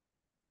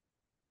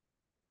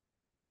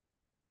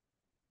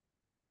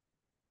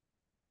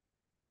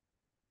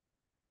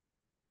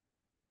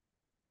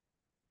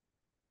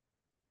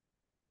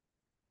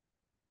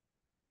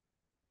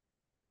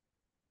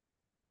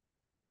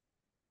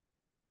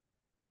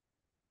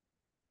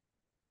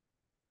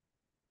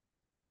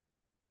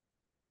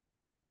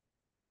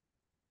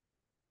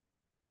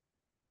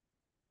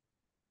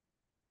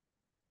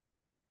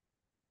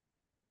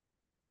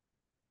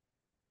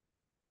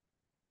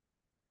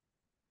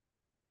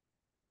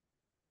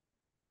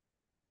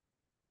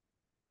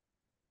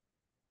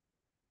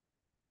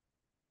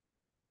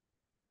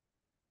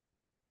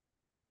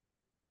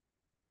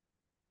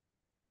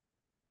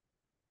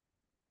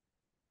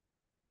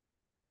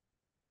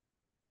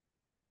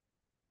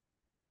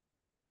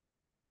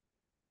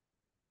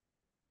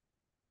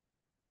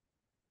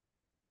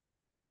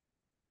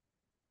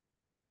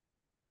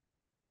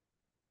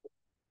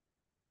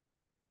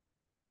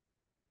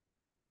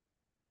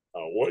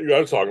 What you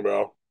guys are talking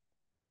about?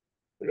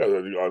 You guys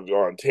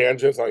are on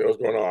tangents. I don't know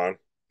what's going on.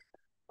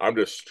 I'm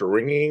just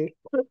stringing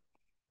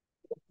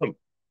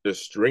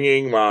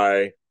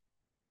my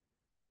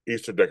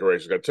Easter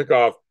decorations. I took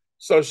off.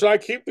 So should I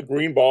keep the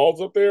green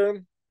balls up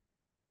there?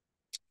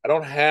 I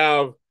don't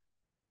have.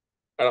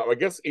 I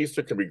guess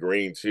Easter can be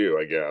green too,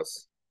 I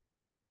guess.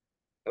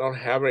 I don't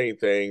have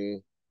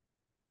anything.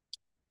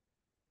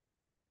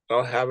 I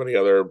don't have any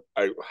other.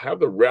 I have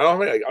the red. I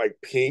don't have any, like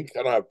pink.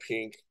 I don't have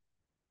pink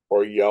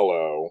or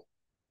yellow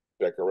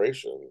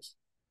decorations.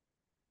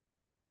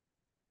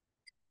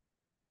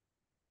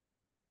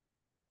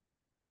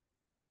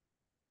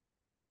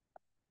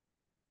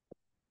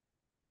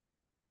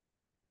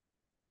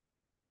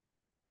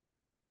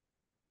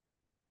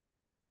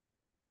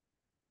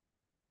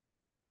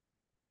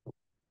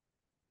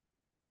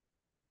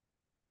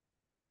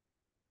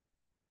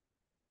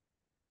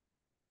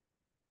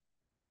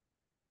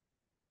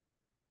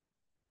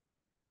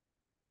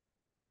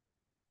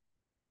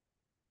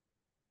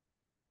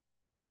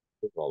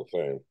 It's all the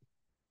same.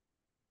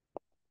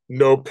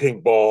 No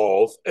pink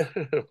balls.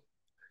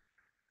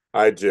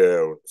 I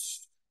do.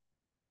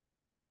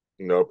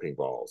 No pink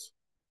balls.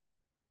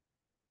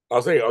 I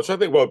was trying to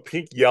think about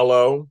pink,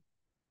 yellow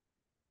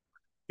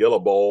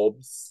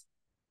bulbs.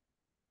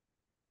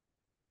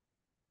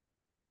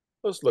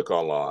 Let's look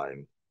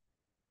online,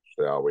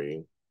 shall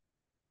we?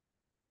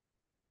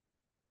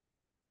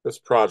 This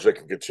project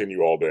can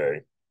continue all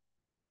day.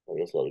 I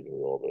guess I'll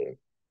continue all day.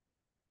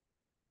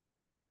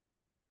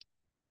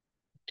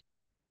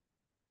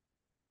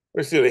 Let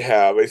me see what they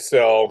have. They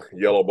sell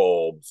yellow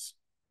bulbs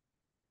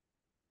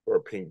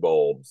or pink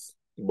bulbs.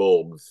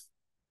 Bulbs.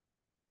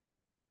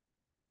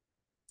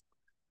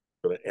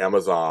 For the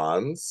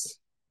Amazons.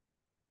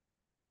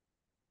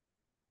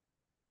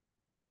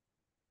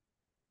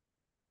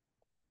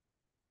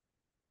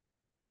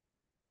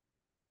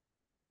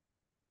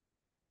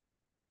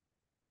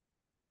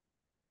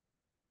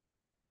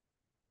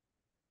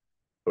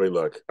 Let me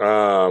look.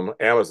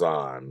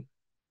 Amazon.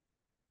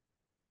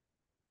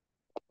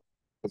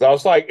 Because I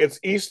was like, it's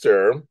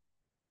Easter.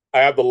 I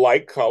have the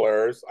light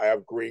colors. I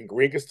have green.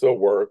 Green can still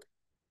work.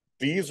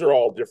 These are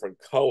all different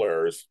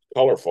colors,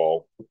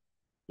 colorful.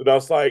 But I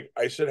was like,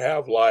 I should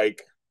have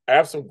like I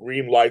have some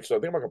green lights, so I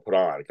think I'm gonna put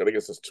on because I think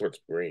it's just too much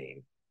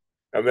green.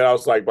 And then I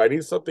was like, but I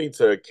need something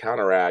to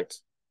counteract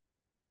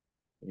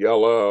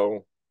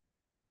yellow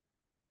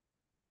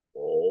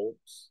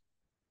bulbs.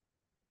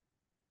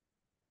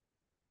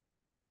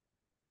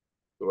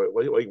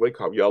 What do you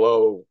call them?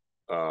 Yellow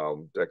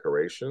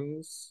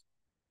decorations?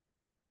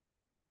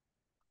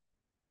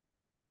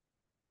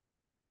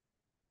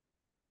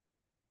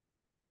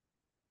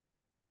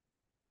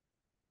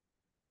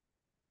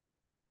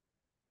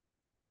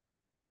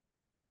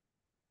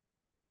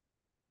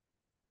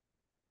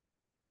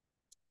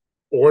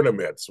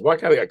 Ornaments. Why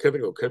can't I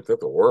couldn't think of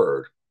the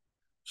word.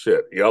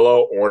 Shit.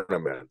 Yellow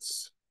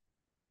ornaments.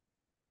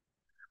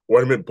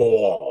 Ornament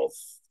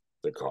balls,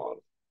 they call them.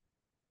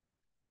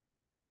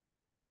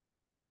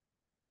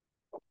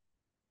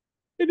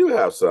 They do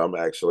have some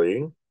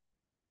actually.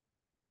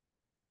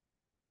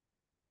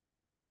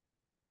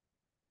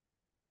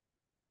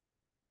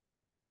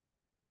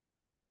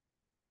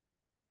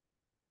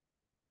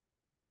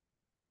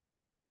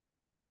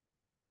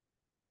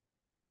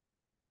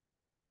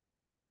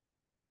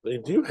 They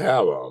do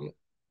have them.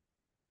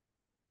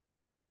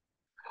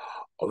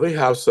 Oh, they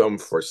have some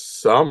for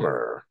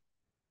summer.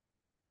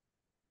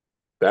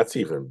 That's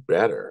even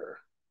better.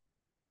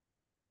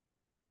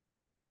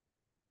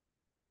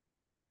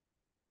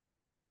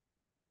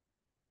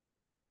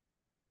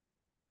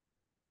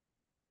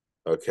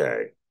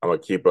 Okay.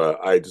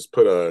 I just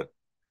put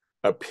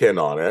a pin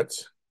on it.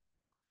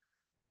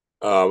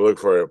 Look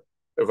for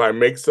if I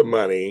make some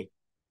money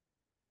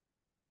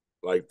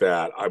like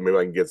that, maybe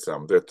I can get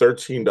some. They're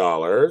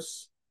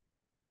 $13.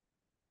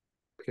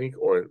 Pink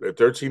or they're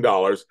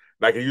 $13.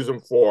 And I can use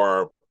them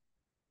for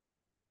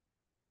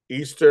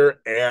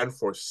Easter and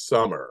for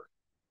summer.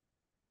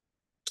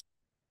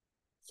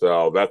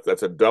 So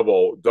that's a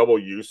double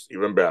use,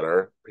 even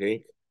better.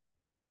 Pink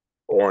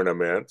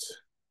ornament,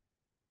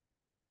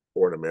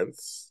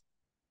 ornaments.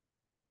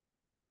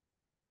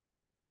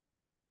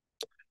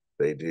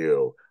 They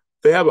do.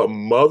 They have a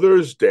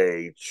Mother's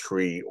Day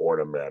tree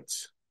ornament.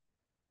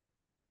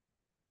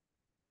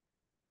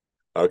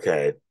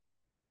 Okay.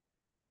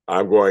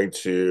 I'm going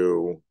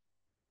to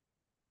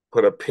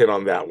put a pin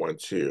on that one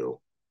too.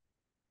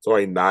 It's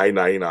only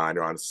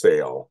 $9.99 on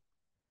sale.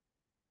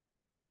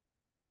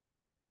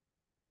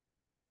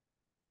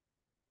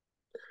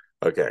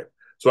 Okay.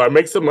 So I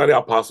make some money,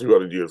 I'll possibly be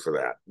able to do it for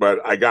that.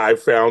 But I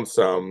found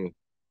some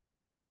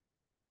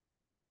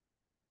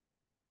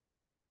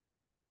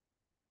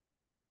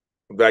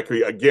that could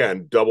be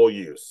again double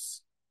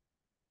use.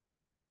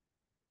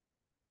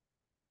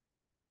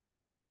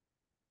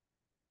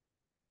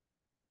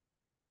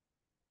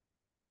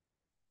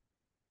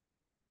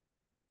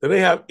 Then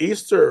they have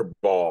Easter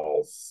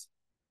balls.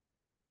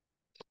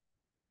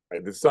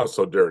 This sounds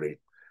so dirty.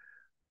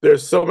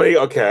 There's so many.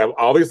 Okay,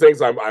 all these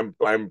things.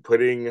 I'm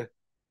putting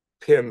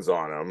pins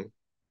on them.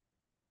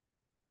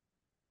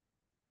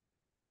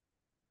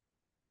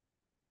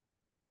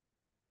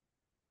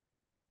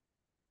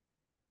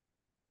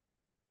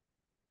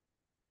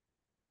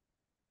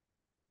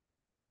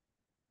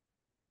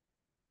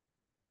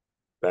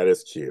 That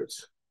is cute.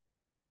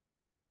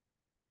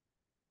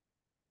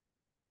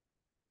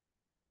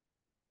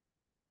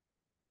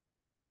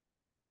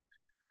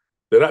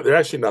 They're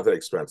actually not that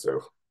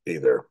expensive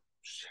either.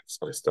 Shit, so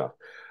funny stuff.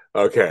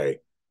 Okay.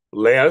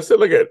 Lamb. Let's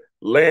look at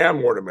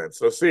lamb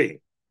ornaments. Let's see.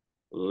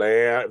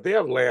 Lamb. If they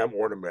have lamb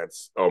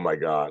ornaments, oh my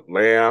God.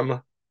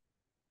 Lamb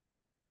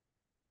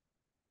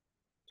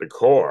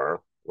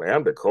decor.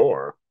 Lamb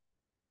decor.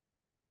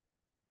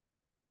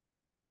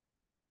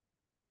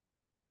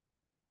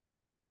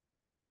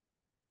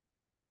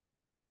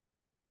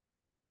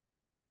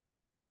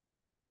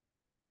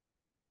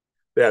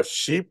 They have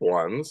sheep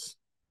ones.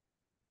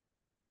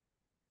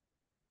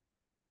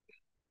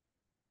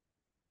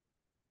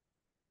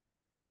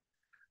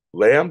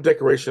 Lamb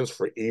decorations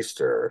for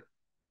Easter.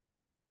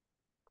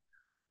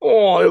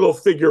 Oh, little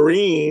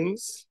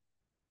figurines.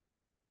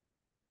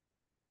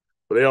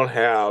 But they don't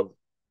have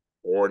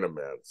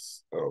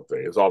ornaments. I don't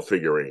think. It's all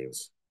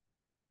figurines.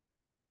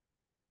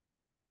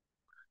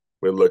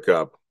 We look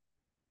up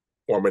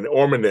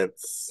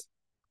ornaments.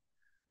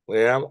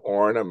 Lamb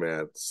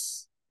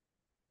ornaments.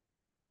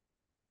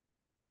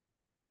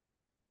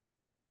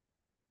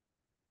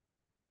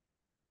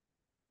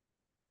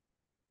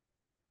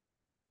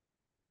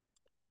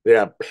 They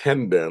have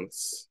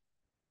pendants.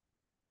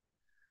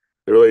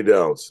 They really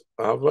don't.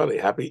 Oh, funny.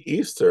 Happy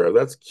Easter.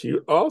 That's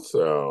cute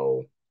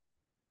also.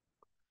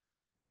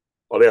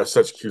 Oh, they have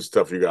such cute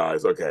stuff, you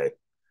guys. Okay.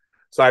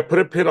 So I put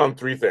a pin on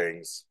three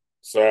things.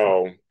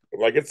 So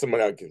if I get some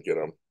money, I can get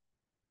them.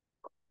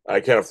 I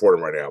can't afford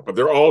them right now, but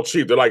they're all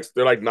cheap. They're like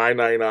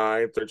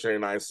 9.99,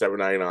 13.99,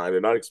 7.99. They're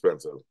not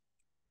expensive.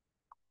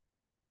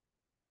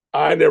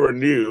 I never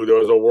knew there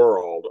was a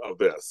world of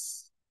this.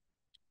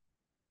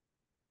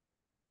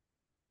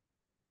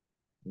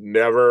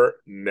 Never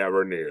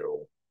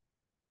knew.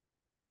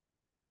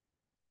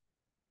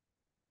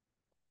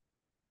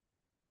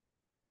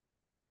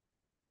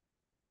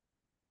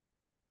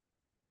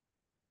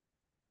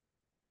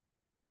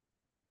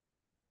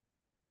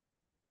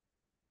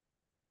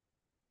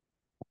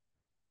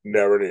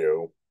 Never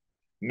knew.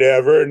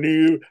 Never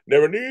knew.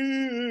 Never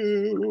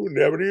knew.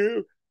 Never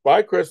knew.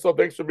 Bye, Crystal.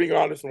 Thanks for being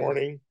on this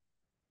morning.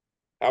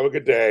 Have a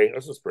good day.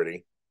 This is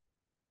pretty.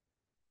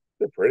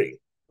 They're pretty.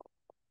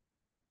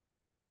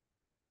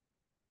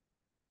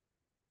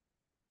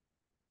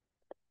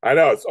 I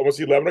know it's almost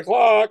 11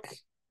 o'clock.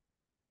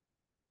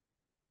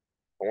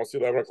 Almost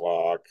 11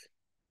 o'clock.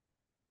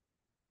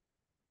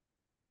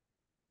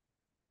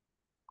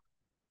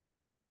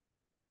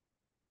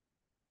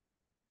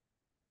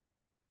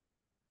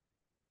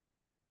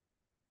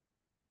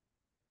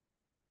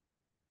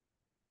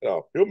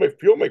 Oh,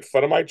 people make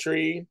fun of my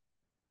tree,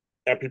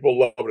 and people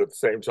love it at the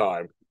same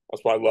time.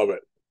 That's why I love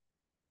it.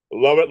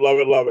 Love it, love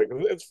it, love it.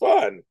 It's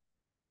fun.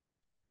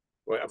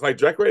 If I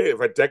decorate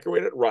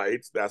it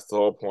right, that's the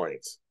whole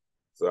point.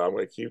 So I'm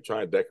gonna keep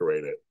trying to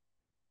decorate it.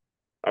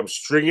 I'm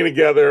stringing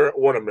together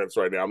ornaments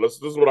right now.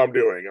 This is what I'm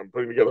doing. I'm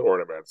putting together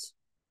ornaments.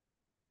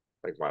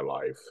 Like my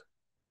life.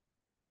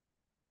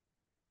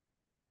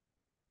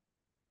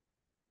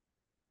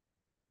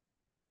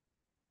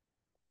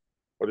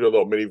 I'll do a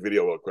little mini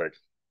video real quick.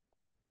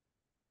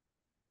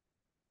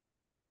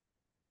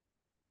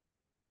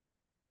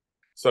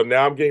 So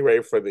now I'm getting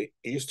ready for the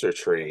Easter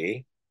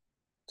tree.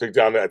 I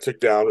took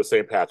down the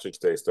St. Patrick's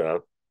Day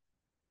stuff.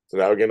 So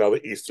now we're getting all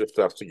the Easter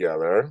stuff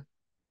together.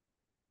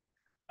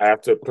 I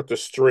have to put the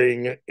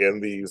string in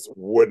these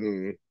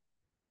wooden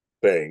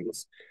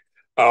things.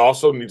 I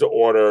also need to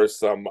order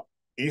some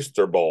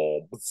Easter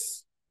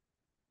bulbs.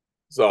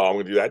 So I'm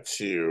gonna do that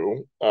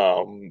too.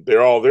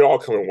 They're all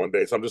coming one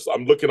day. So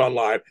I'm looking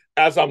online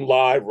as I'm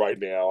live right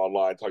now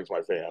online talking to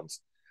my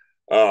fans.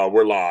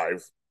 We're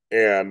live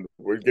and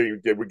we're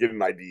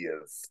getting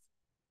ideas.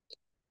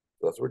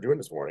 So that's what we're doing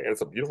this morning, and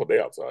it's a beautiful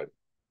day outside.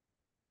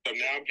 So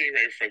now I'm getting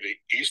ready for the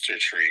Easter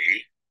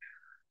tree.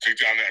 Took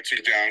down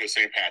the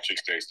St.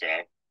 Patrick's Day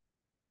stuff.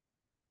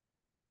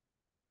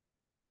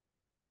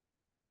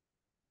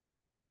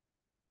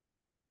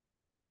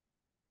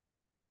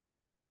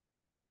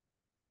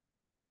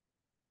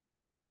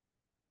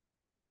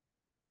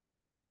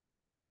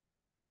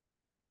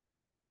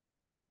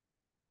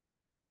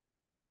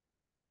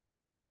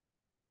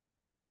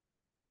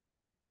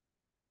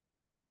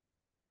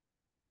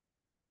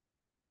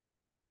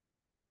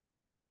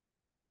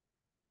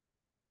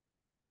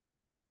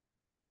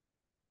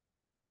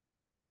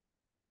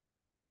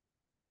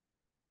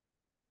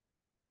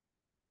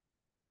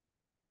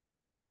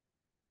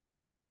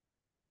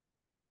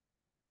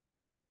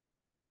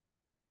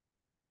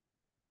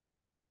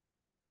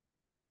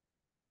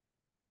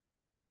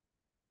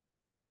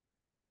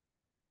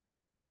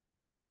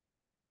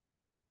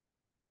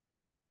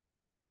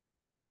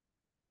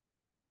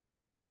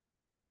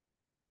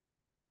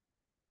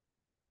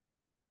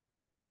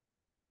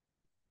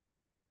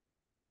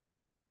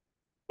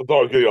 It's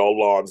always getting all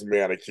lawns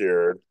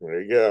manicured.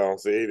 There you go.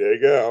 See, there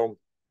you go.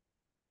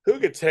 Who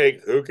could take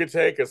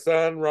a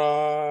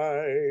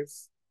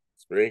sunrise?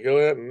 Sprinkle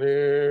it in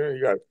there.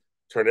 You got to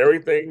turn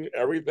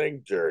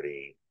everything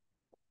dirty.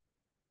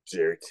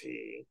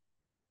 Dirty.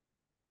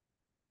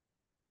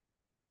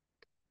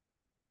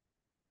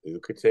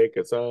 Who could take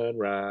a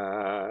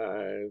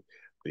sunrise?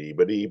 Dee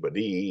ba dee ba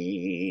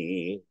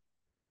dee.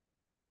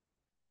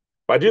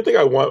 But I do think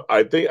I want.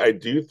 I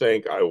do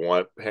think I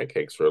want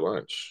pancakes for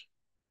lunch.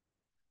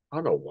 I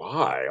don't know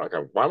why. Like,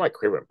 why am I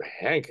craving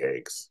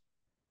pancakes?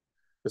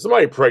 Is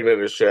somebody pregnant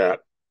in the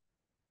chat?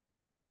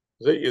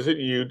 Is it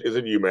you? Is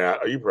it you, Matt?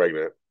 Are you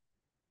pregnant?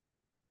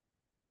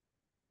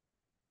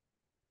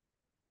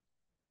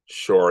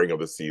 Shoring of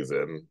the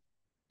season.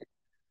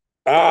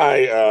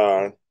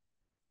 I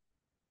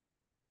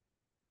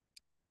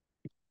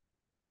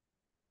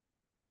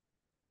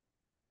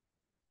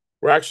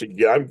we're actually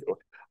yeah.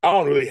 I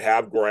don't really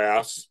have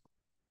grass.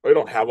 I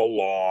don't have a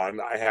lawn.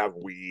 I have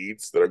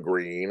weeds that are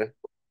green.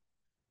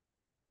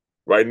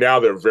 Right now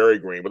they're very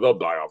green, but they'll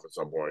die off at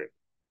some point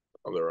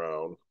on their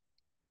own.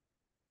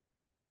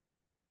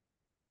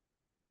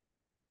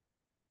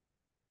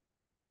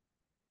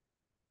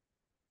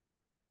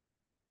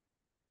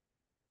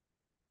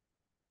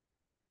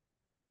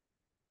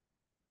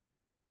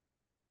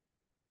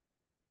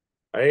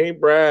 I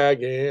ain't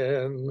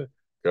bragging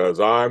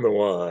because I'm the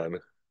one.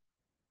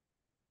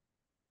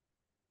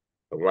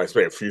 I might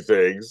explain a few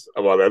things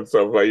about that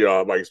stuff, but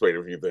I might explain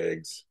a few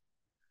things.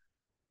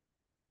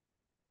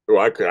 Oh,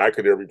 I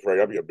could never be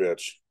pregnant. I'd be a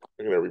bitch.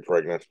 I could never be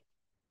pregnant.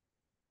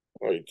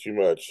 I eat too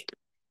much.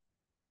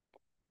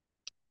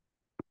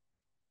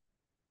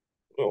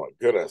 Oh my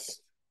goodness.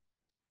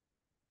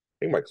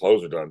 I think my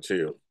clothes are done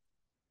too.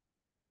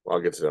 Well,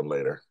 I'll get to them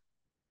later.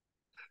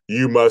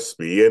 You must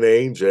be an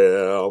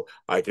angel.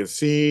 I can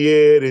see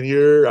it in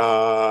your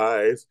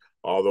eyes.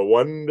 All the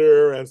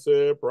wonder and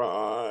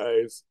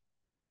surprise.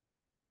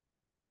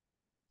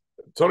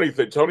 Tony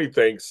thinks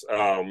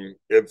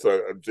it's a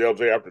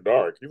JLJ after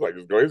dark. He's like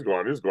he's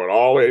going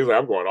all in. He's like,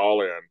 I'm going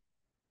all in.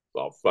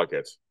 So fuck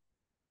it.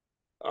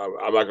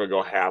 I'm not gonna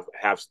go half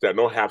step.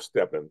 No half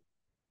stepping.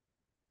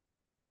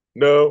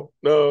 No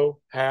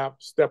half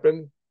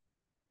stepping.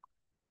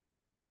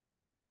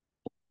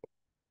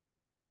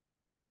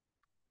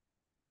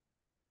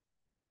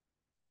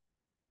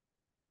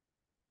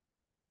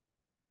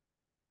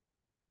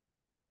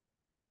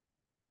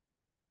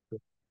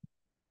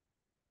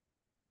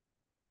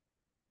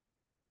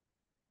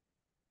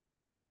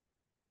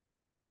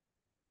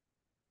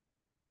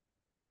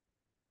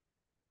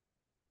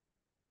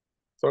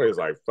 Tony's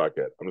like, fuck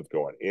it. I'm just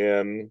going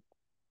in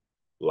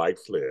like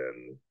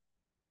Flynn.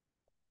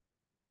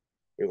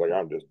 He's like,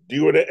 I'm just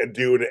doing it and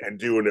doing it and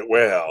doing it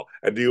well,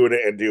 and doing it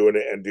and doing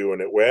it and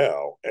doing it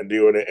well, and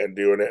doing it and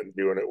doing it and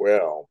doing it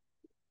well.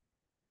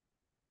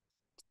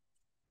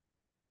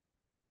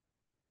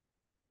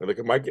 And look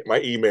at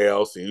my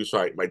email. So you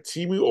like my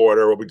TV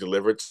order will be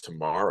delivered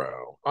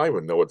tomorrow. I don't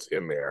even know what's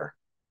in there.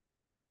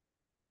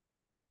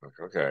 Like,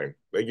 okay,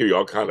 they give you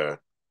all kind of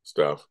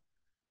stuff.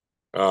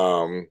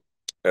 Um,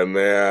 and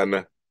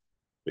then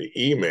the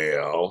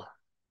email.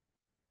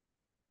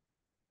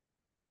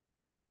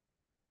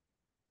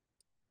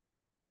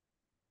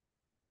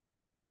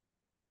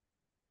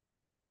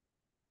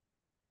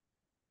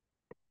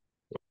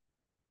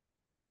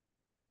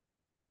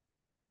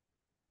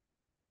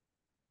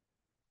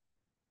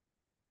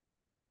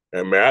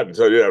 And Matt and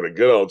Tony having a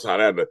good old time.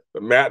 I had the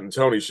Matt and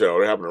Tony show.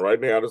 They're happening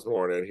right now this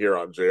morning here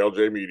on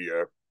JLJ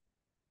Media.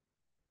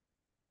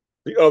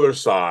 The other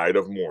side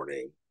of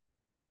morning.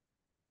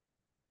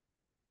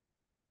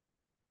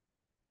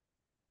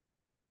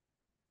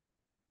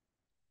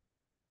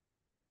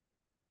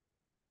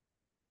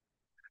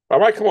 I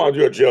might come on and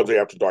do a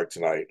JLJ after dark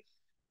tonight.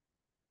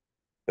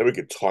 Then we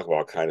could talk about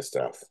all kind of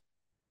stuff.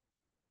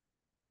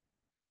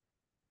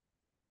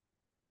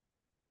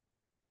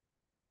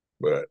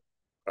 But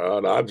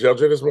not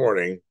JLJ this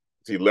morning.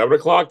 It's 11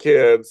 o'clock,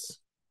 kids.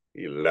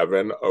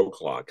 11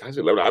 o'clock. Guys,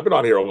 11. I've been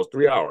on here almost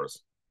 3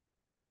 hours.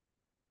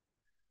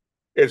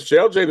 It's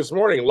JLJ this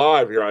morning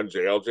live here on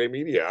JLJ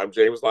Media. I'm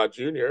James Lott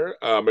Jr.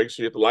 Make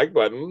sure you hit the like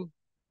button.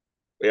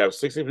 We have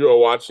 16 people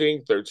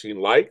watching, 13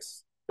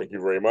 likes. Thank you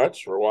very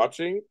much for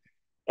watching.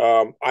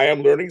 I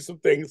am learning some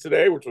things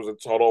today, which was the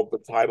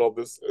title of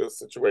this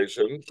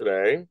situation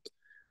today.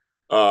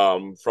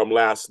 From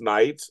last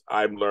night,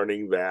 I'm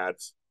learning that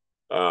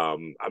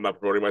I'm not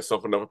promoting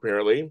myself enough,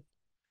 apparently.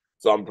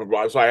 So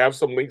I have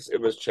some links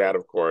in this chat,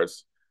 of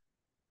course,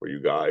 for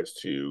you guys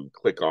to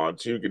click on.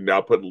 To you can now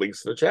put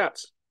links in the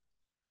chat.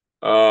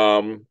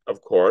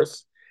 Of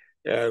course,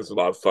 and it's a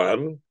lot of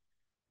fun.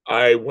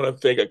 I want to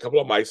thank a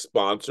couple of my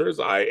sponsors.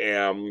 I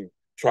am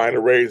trying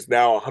to raise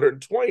now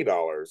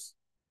 $120.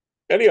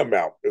 Any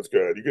amount is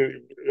good.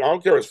 I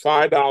don't care if it's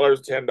 $5,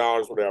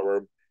 $10,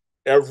 whatever.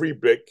 Every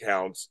bit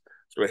counts.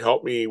 It's going to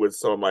help me with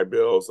some of my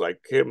bills that I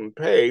couldn't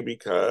pay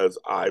because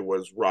I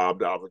was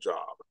robbed out of a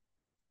job,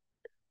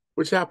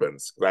 which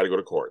happens. I had to go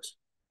to court.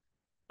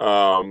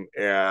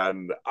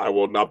 And I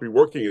will not be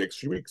working in the next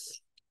few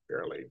weeks,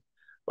 apparently.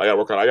 I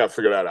got to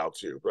figure that out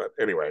too. But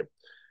anyway,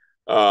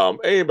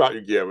 any about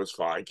you give is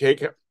fine.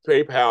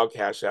 PayPal,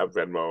 Cash App,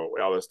 Venmo,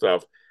 all that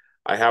stuff.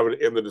 I have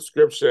it in the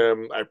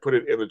description. I put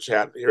it in the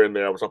chat here and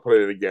there, which I'll put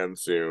it in again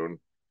soon.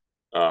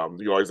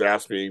 You always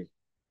ask me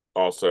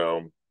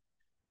also.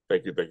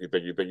 Thank you, thank you,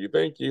 thank you, thank you,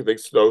 thank you.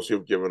 Thanks to those who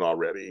have given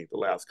already the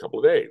last couple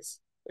of days.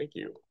 Thank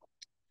you.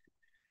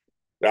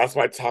 That's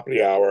my top of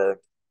the hour.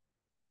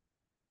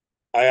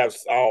 I have.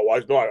 Oh, I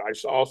know. I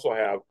also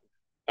have.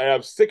 I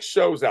have 6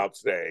 shows out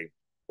today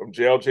from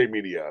JLJ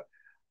Media.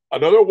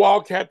 Another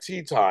Wildcat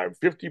Tea Time,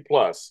 50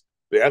 plus.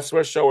 The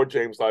SOS Show with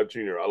James Lott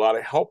Jr. A lot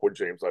of help with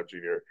James Lott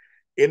Jr.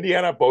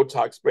 Indiana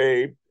Botox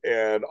Babe,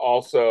 and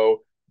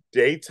also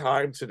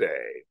Daytime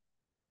Today.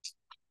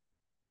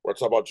 We're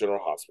talking about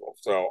General Hospital.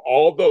 So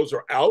all of those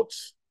are out.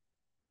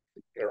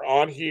 They're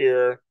on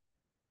here.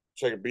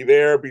 Check it. Be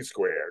there. Be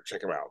square.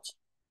 Check them out.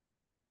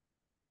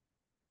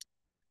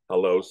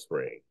 Hello,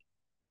 spring.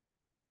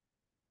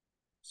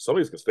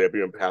 Somebody's gonna stay up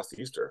even past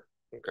Easter.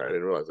 Okay, I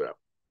didn't realize that.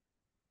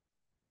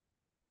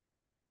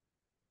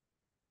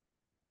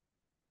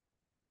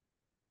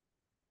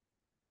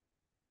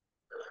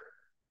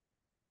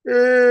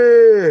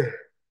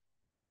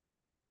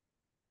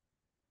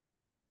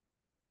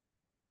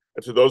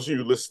 And to those of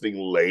you listening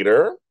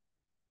later,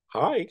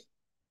 hi.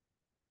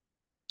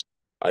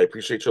 I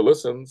appreciate your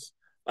listens.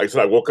 Like I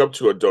said, I woke up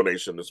to a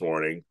donation this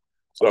morning.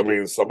 So I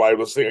mean somebody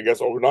listening, I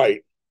guess,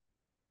 overnight.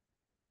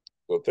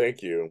 So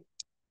thank you.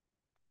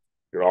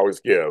 You can always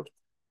give.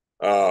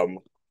 Um,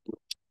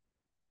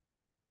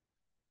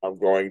 I'm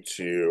going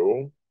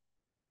to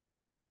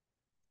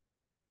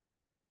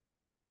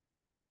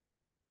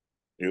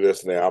do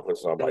this now. Put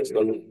some my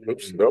stuff.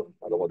 Oops, nope.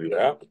 I don't want to do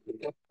that.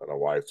 I don't know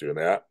why it's doing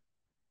that.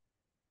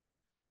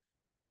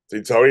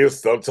 See, Tony's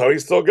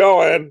still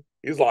going.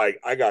 He's like,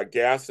 I got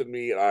gas in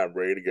me and I'm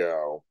ready to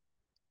go.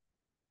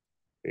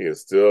 He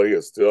is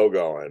still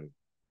going.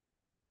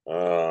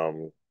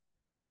 Um,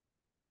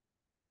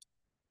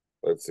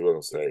 let's see what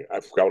I'm saying.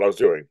 I forgot what I was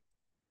doing.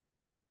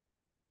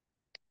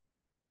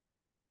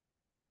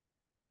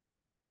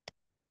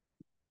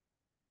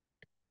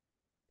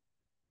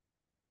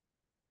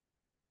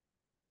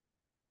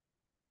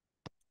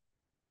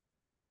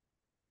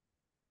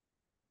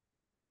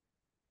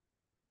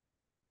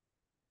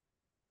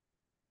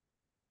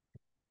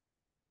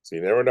 So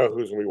you never know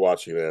who's gonna be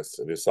watching this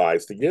and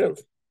decides to give.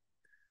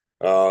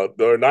 The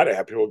other night I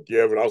had people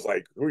give, and I was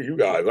like, "Who are you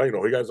guys? I don't even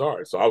know who you guys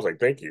are." So I was like,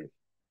 "Thank you."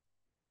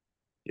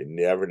 You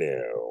never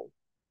know.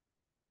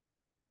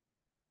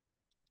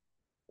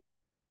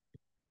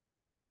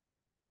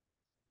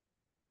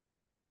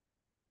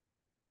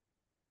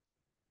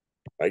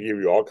 I give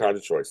you all kinds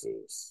of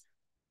choices.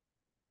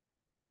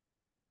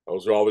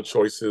 Those are all the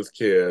choices,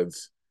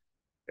 kids.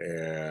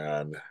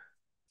 And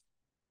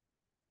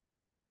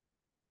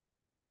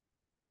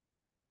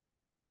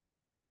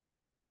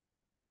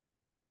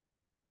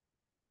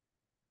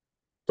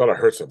thought I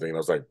heard something. And I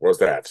was like, "What's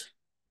that?"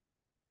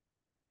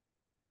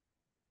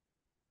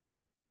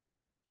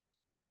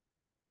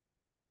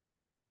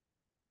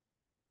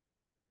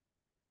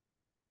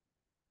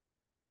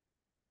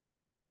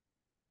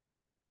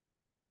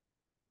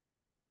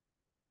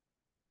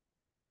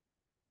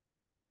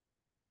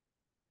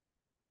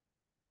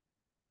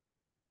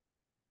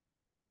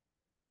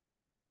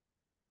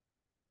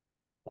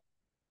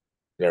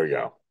 There we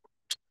go.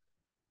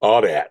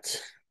 All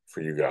that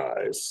for you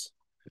guys.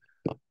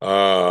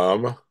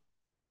 Um,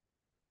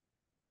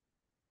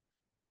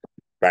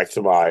 back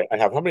to my. I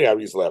have how many of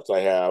these left?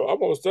 I have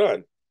almost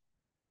done.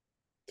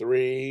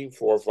 Three,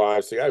 four,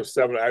 five, six. I have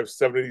seven. I have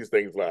 7 of these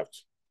things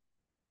left.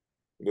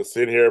 I'm just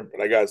sitting here,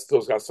 but I got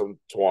still got some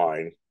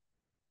twine.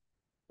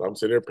 I'm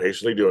sitting here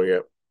patiently doing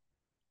it.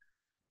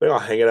 Then I'll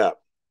hang it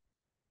up.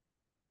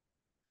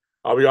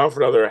 I'll be on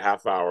for another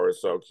half hour or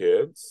so,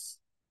 kids.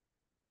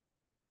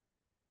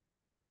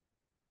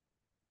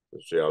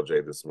 It's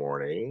JLJ this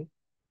morning.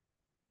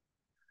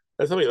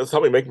 Let's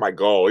help me make my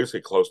goal. At least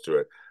get close to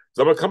it.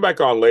 So I'm gonna come back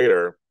on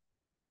later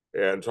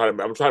and I'm trying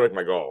to make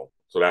my goal.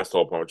 So that's the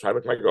whole point. I'm trying to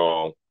make my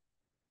goal.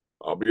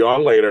 I'll be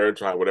on later,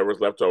 try whatever's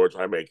left over,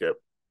 try to make it.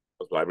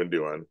 That's what I've been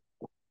doing.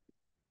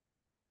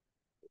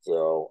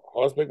 So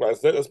let's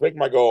make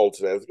my goal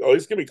today. At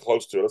least get me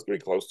close to it. Let's get me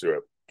close to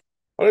it.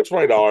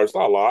 $120, not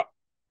a lot.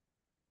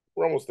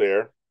 We're almost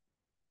there.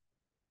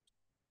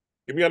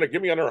 Give me under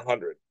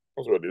 100.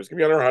 That's what I do. Just give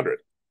me under 100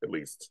 at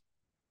least.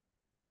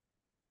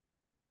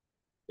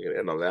 You can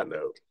end on that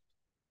note.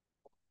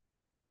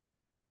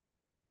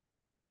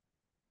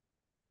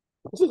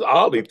 This is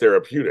oddly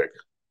therapeutic.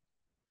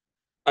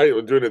 I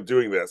was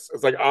doing this.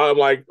 It's like I'm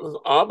like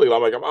oddly.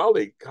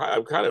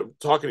 I'm kind of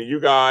talking to you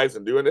guys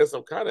and doing this.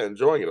 I'm kind of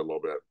enjoying it a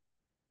little bit.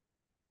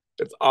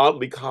 It's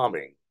oddly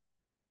calming.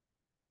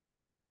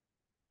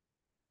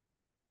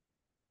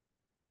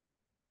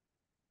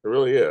 It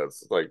really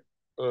is. It's like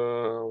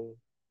um,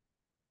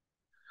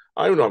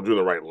 I don't know if I'm doing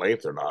the right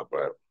length or not,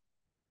 but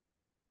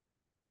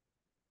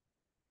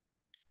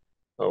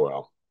oh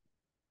well.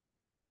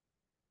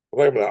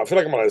 I feel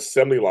like I'm on an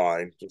assembly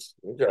line. Just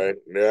okay,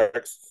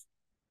 next.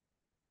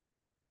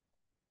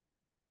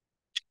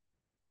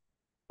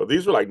 But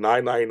these were like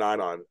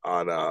 $9.99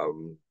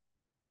 on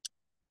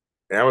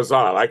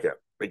Amazon. I like it.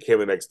 They came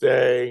the next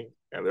day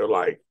and they're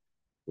like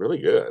really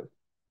good.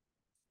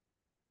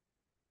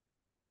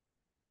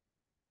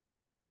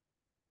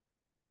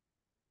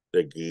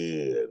 They're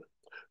good.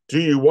 Do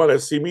you want to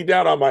see me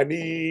down on my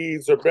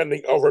knees or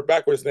bending over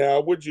backwards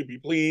now? Would you be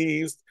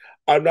pleased?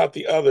 I'm not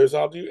the others.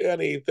 I'll do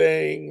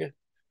anything.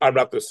 I'm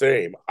not the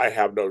same. I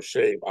have no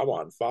shame. I'm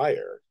on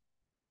fire.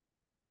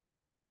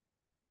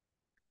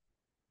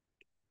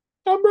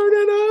 I'm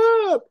burning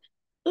up.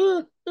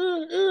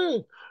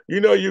 You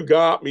know you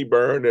got me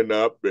burning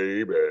up,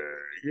 baby.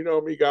 You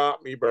know me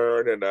got me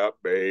burning up,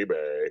 baby.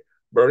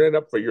 Burning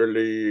up for your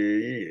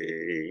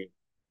league.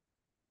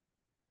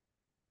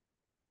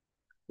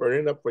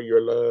 Burning up for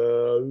your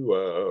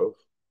love.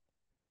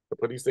 To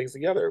put these things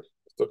together.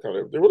 Still kind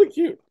of, they're really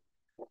cute.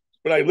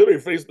 But I literally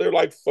face they're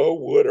like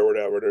faux wood or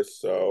whatever. They're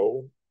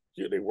so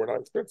cute. They were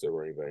not expensive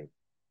or anything.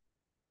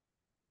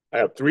 I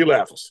have three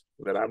left,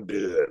 then I'm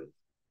done.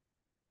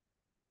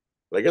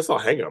 But I guess I'll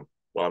hang them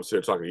while I'm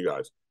sitting talking to you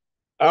guys.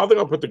 I don't think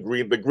I'll put the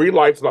green. The green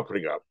lights I'm not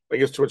putting up. I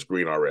think it's too much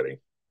green already. I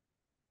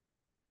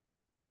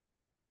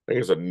think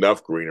there's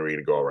enough greenery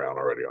to go around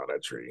already on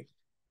that tree.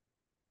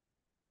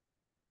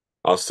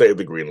 I'll save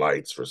the green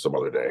lights for some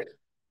other day.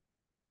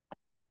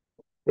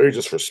 Maybe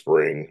just for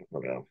spring. I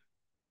don't know.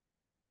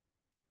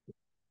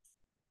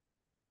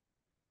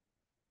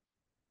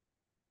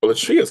 Well, the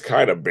tree is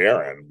kind of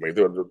barren. I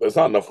mean, there's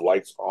not enough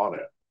lights on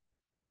it.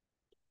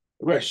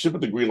 Maybe I should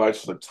put the green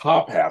lights for the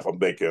top half. I'm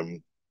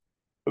thinking,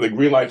 but the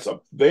green lights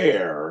up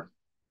there,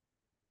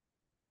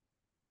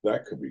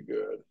 that could be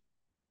good.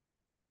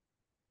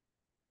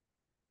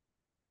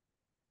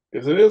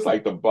 Because it is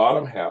like the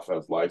bottom half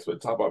has lights, but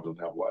the top half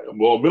doesn't have lights.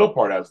 Well, the middle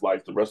part has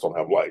lights, the rest don't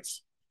have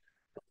lights.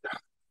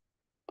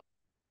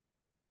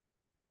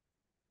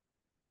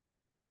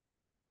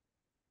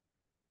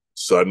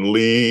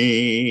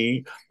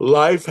 Suddenly,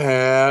 life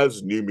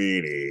has new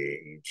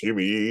meaning to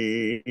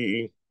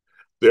me.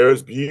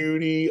 There's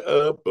beauty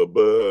up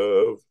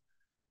above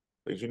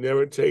that you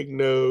never take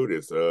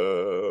notice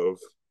of.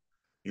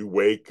 You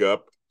wake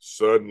up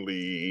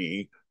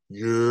suddenly,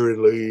 you're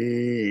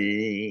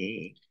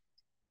late.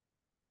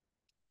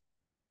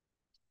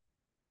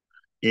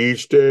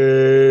 Each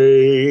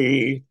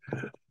day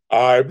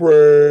I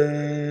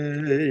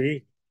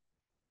pray.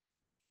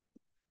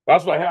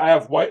 That's why I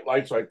have white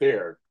lights right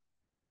there.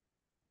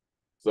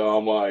 So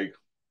I'm like,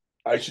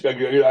 I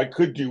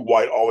could do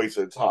white always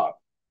at the top.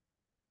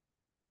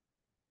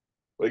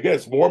 But again,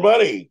 it's more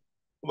money.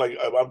 Like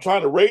I'm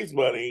trying to raise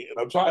money and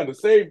I'm trying to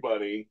save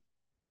money.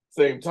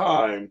 Same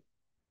time,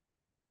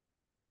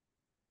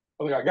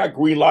 I'm like I got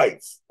green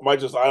lights. I might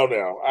just I don't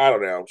know. I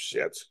don't know.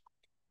 Shit.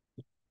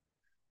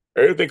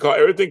 Everything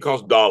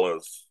costs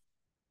dollars.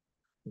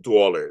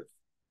 Dollars.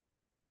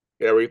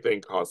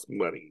 Everything costs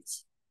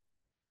monies.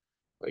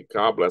 Like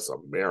God bless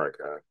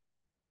America.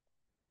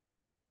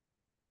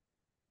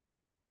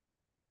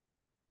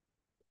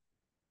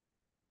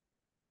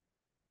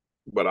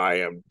 But I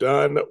am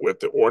done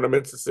with the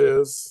ornaments.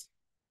 I'm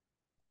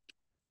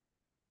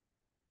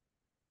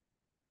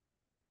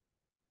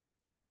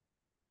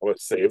gonna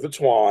save the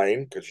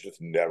twine because you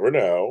just never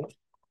know.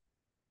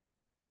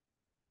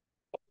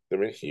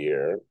 Them in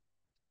here.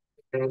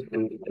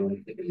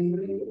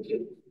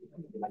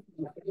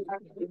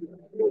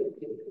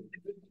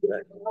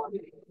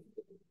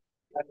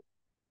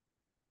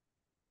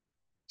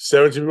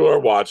 17 people are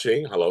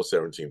watching. Hello,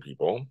 17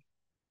 people.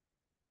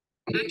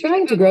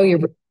 Trying to grow your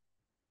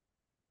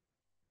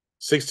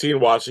 16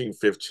 watching,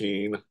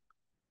 15.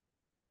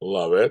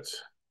 Love it.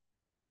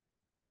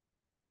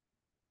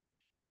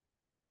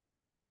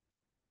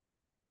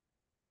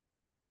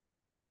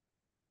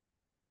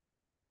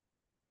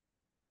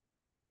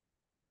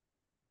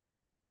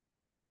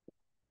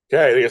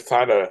 Okay, I think it's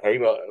time to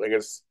hang on. I think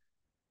it's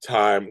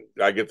time.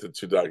 I get to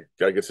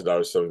I get to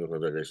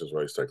 $7 locations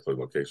where I start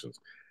clicking locations.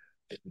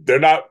 They're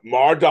not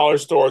our dollar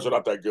stores are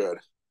not that good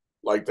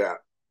like that.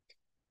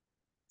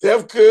 They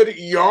have good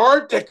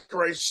yard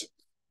decoration.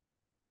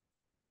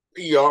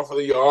 Yard for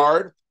the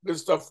yard, good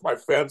stuff for my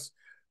fence.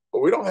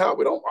 But we don't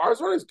ours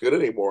aren't as good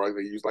anymore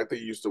like they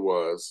used to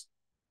was.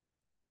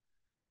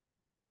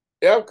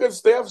 They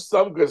have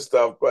some good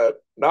stuff, but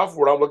not for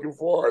what I'm looking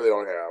for, they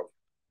don't have.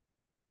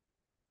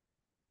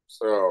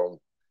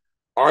 So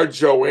our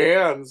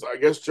Joanne's, I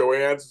guess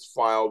Joanne's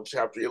filed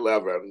chapter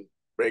 11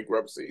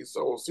 bankruptcy.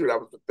 So we'll see what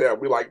happens with them.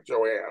 We like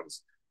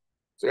Joanne's.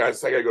 So I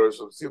gotta go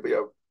to see if they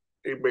have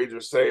any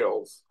major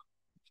sales.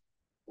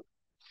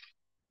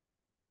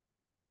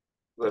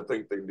 I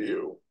think they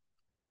do.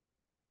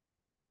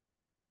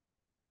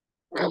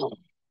 I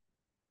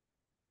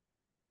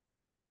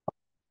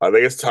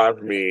think it's time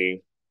for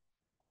me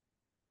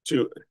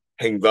to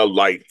hang the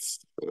lights.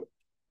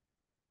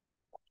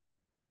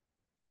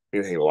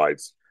 Hang the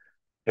lights.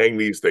 Hang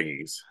these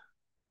thingies.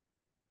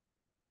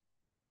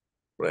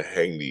 I'm gonna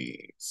hang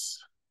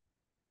these.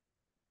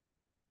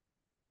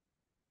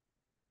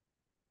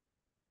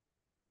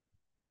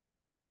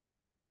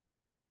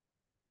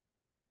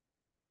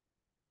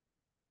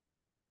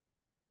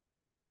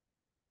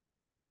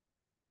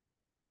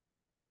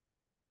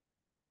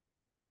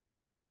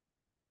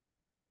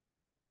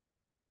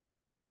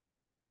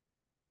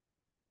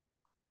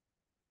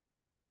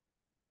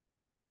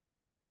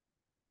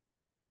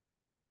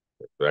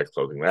 Back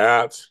closing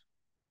that.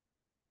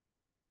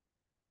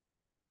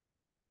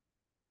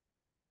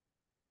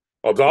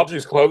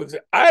 Adultery's clothing.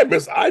 I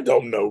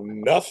don't know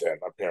nothing,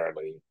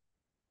 apparently.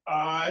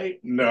 I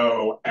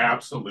know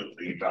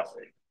absolutely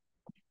nothing.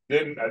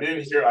 I didn't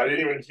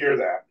even hear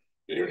that.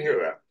 Didn't even hear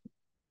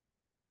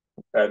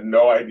that. Had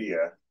no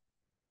idea.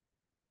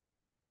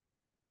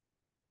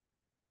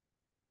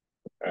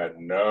 Had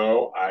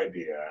no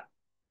idea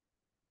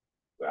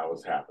that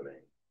was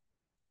happening.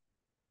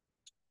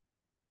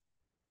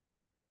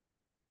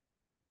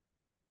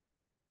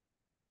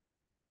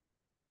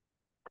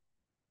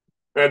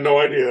 Had no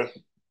idea.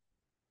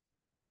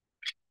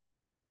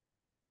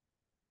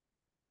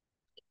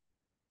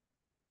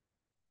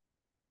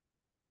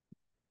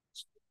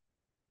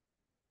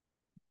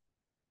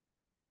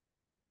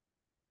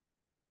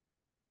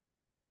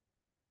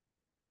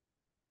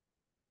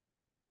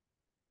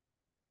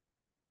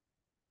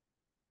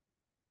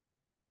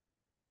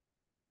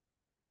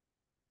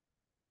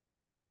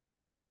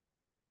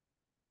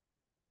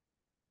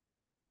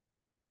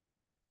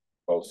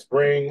 Oh,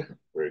 spring,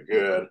 very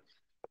good.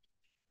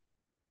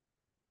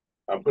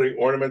 I'm putting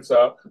ornaments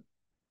up.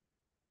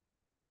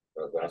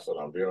 That's what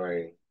I'm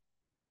doing.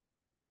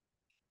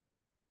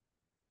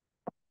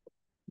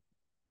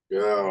 You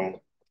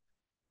know,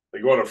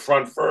 they go in the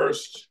front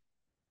first.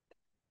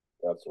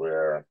 That's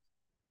where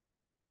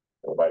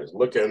everybody's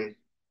looking.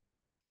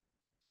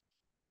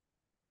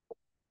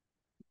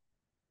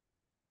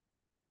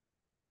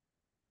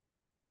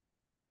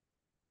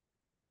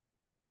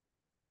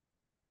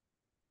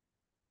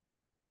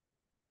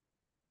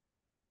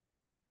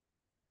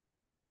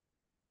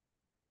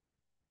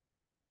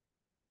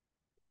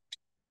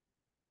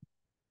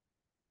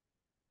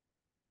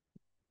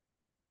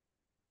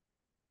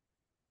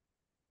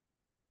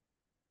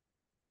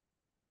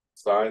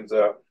 Signs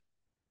up.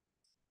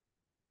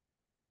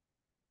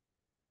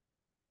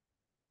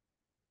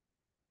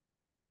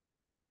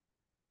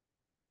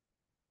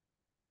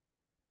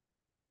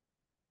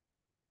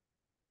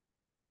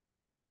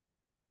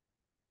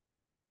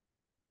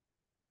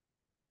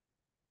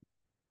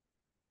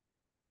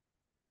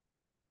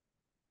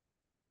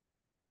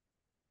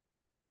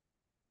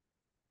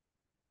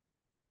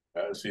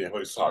 Let's see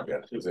who's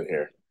talking. Who's in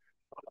here?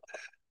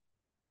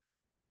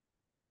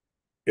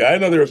 Yeah, I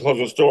know they were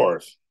closing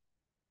stores.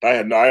 I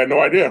had no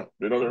idea.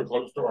 Didn't know they were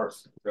closing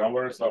stores. I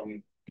learned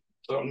something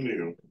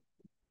new.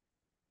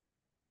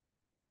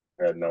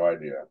 I had no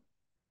idea.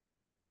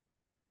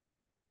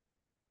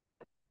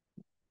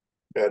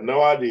 I had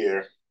no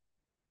idea.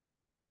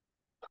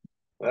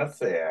 That's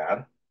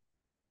sad.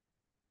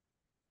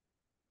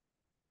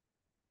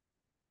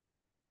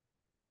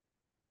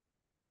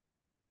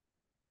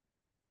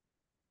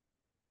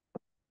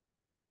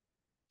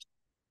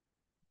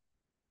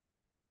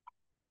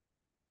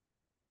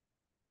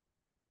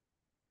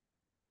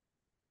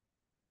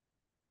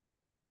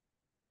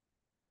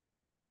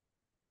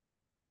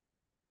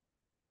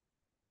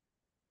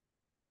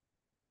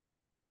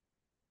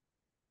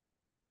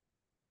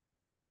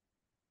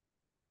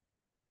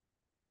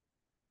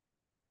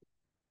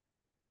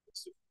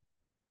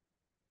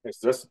 It's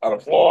just on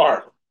the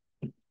floor.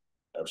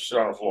 I have shit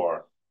on the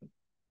floor.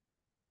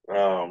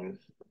 Um,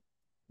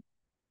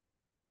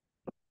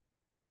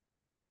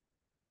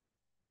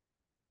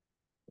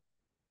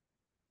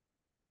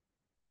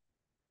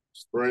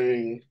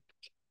 spring.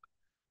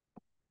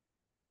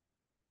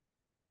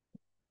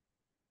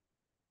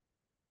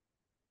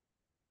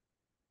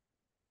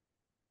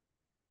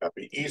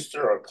 Happy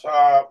Easter on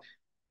top.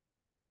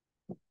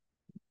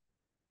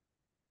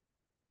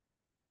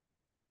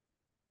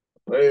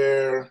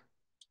 There.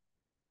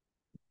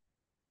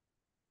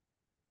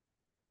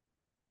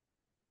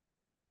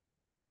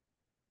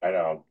 I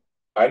know.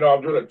 I know.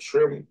 I'm doing a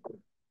trim.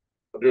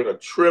 I'm doing a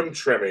trim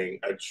trimming,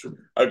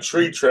 a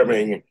tree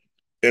trimming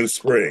in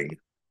spring.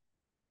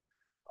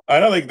 I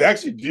know they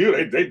actually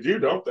do. They do,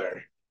 don't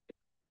they?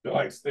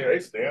 They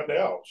stand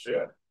out.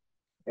 Shit,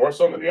 more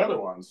so than the other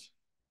ones.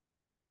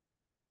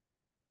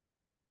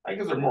 I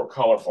guess they're more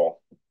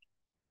colorful.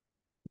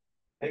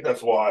 I think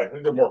that's why. I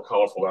think they're more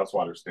colorful. That's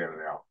why they're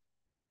standing out.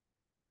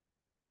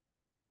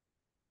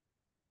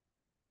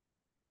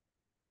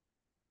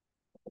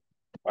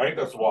 I think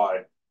that's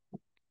why.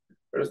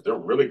 They're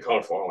really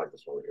colorful. I don't like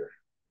this one here.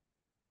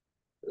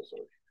 This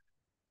one.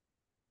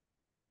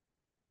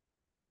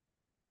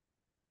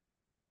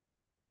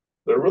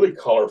 They're really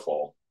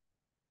colorful.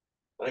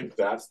 I think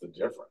that's the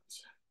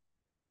difference.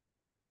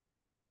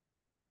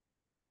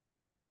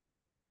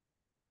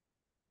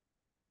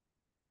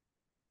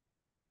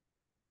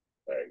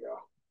 There you go.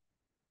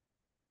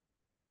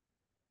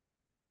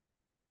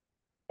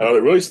 I know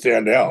they really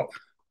stand out.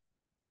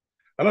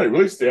 I know they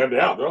really stand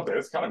out, don't they?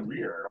 It's kind of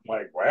weird. I'm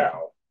like,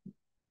 wow,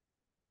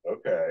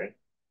 okay,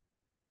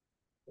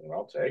 well,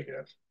 I'll take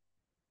it.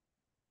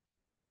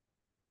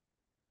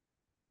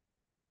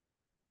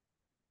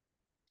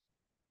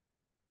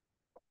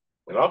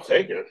 And I'll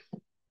take it.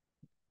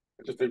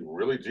 It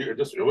really do. It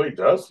just really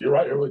does. You're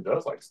right. It really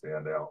does like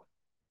stand out.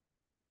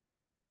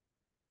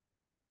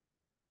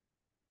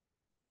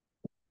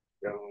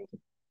 You know,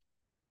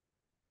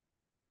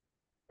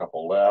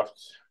 couple left.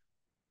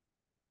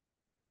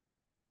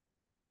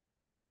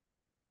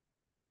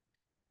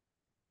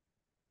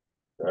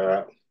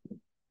 that.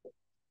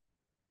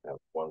 Have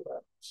one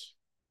left.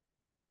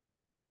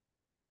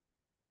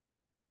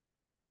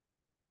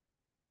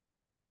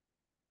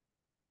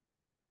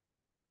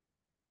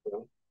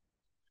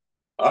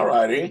 All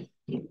righty.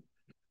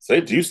 So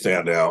they do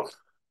stand out.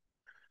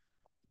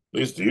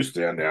 These do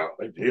stand out.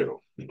 They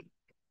do. I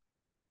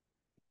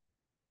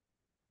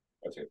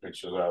take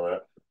pictures of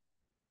it.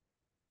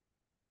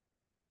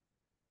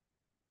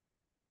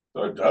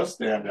 So it does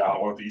stand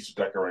out with the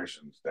Easter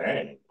decorations.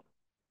 Dang.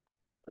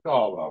 Look at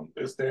all of them.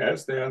 It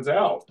stands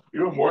out.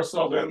 Even more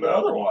so than the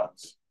other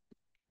ones.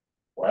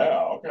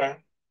 Wow, okay. It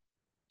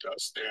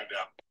does stand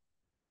out.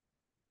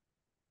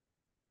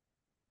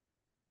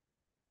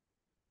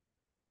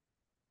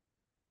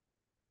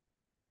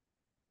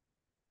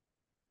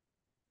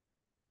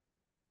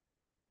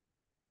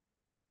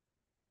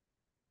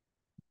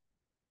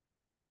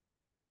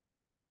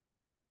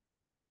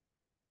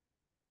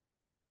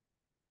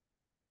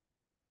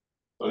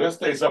 So this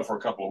stays up for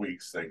a couple of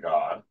weeks, thank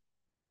God.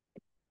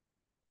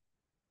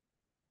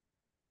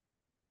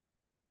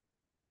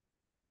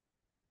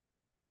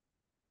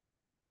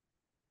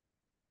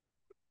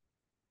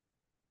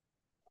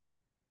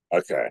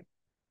 Okay.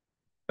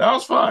 That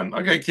was fun.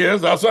 Okay,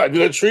 kids. That's what I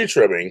did a tree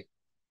trimming.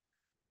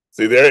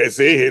 See there,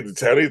 see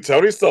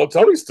Tony's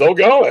still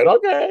going.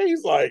 Okay.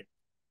 He's like,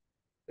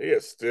 he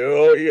is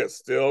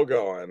still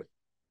going.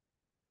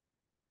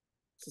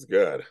 This is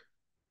good.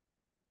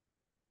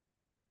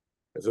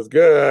 This is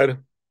good.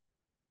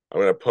 I'm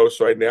gonna post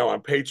right now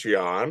on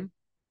Patreon.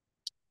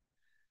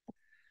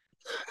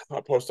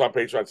 I'll post on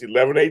Patreon. It's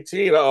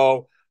 11:18.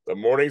 Oh, the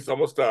morning's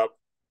almost up.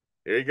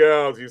 Here he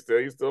goes. He's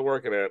still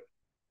working it.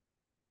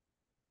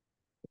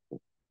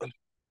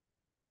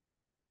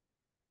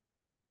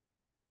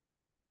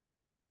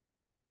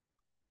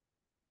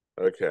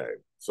 Okay.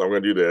 So I'm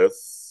gonna do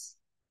this.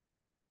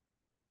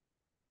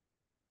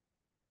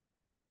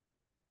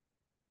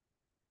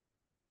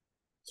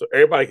 So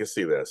everybody can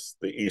see this,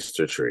 the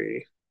Easter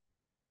tree.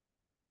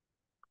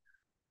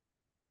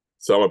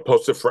 So I'm gonna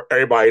post it for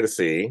everybody to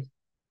see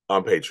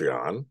on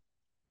Patreon.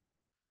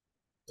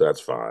 That's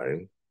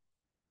fine.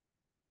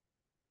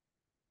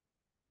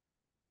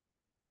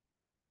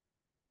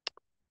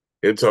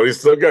 And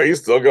Tony's still going.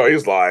 He's still going.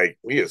 He's like,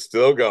 he is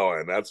still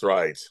going. That's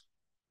right.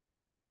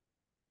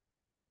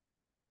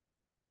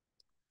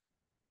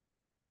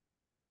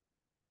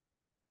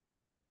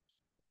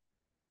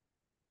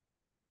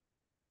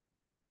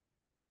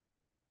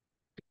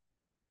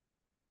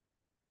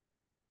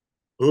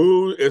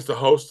 Who is the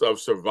host of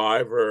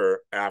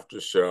Survivor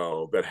After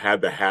Show that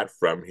had the hat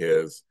from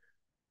his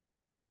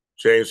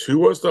James? Who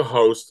was the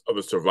host of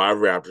the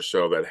Survivor After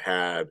Show that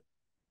had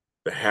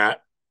the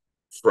hat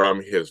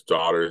from his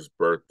daughter's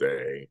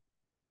birthday?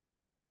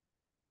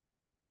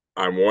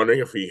 I'm wondering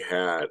if he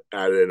had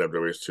added an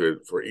WH to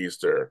it for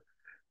Easter.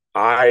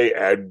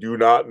 I do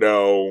not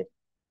know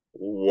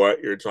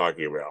what you're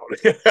talking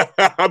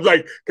about. I'm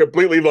like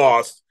completely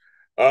lost.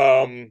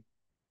 Um,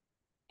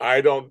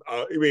 I don't.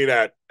 You mean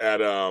at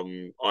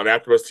on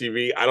AfterBuzz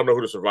TV? I don't know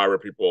who the Survivor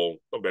people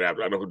of that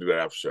after. I know who did that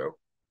after show.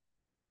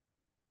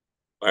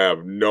 I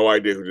have no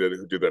idea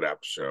who did that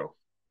after show.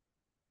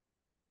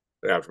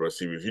 AfterBuzz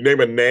TV. If you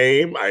name a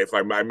name, I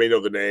may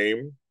know the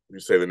name. If you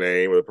say the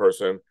name of the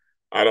person,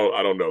 I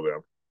don't know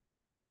them.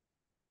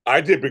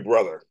 I did Big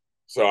Brother,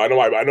 so I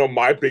know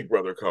my Big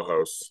Brother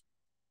co-hosts,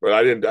 but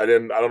I don't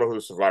know who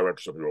the Survivor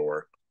after show people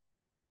were.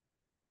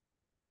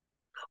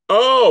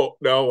 Oh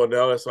no, well,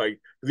 no, that's like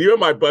even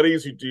my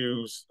buddies who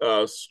do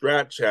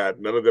Strat Chat,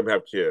 none of them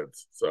have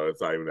kids, so it's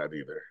not even that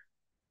either.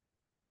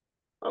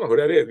 I don't know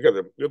who that is.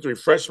 You have to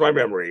refresh my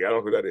memory. I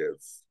don't know who that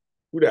is.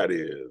 Who that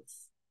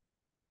is?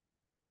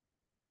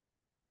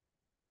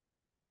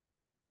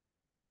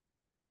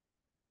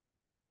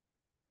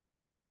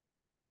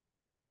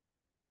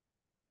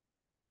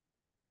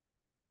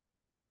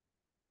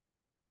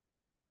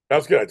 That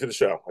was good. I did the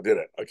show. I did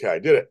it. Okay, I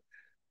did it.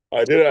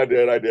 I did it. I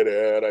did. I did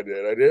it. I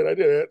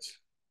did it.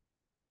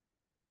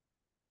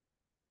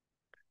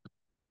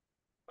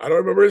 I don't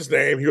remember his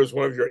name. He was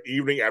one of your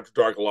evening after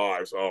dark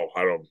lives. Oh,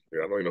 I don't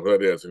even know who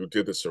that is. Who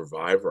did the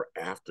Survivor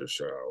after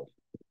show?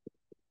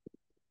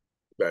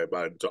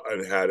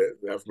 And had it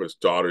from his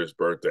daughter's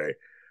birthday.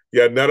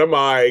 Yeah, none of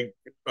my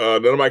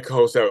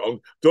co-hosts have.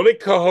 The only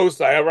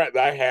co-host I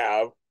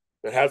have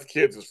that has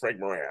kids is Frank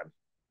Moran.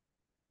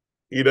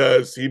 He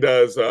does. He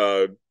does.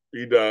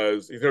 He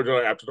does. He's never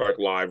done After Dark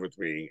live with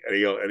me,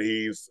 and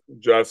he's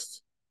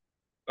just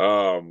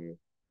and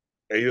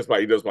he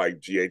does my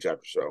GH after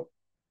show.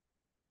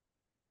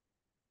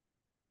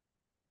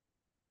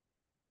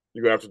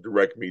 You're gonna have to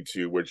direct me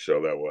to which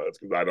show that was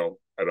because I don't.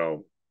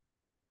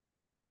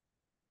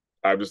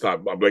 I'm just not.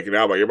 I'm blanking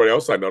out. Like everybody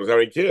else I know doesn't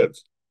have any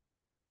kids.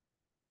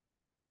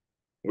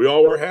 We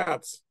all wear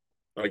hats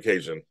on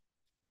occasion.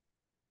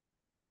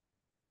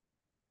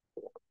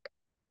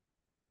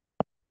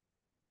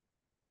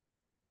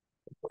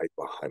 Light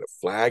behind a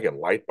flag and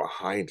light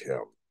behind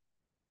him.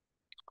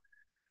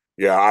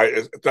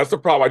 Yeah, that's the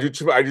problem. I do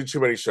too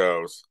many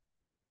shows.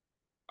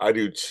 I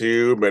do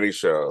too many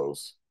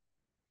shows.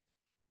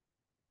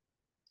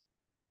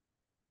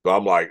 So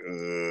I'm like,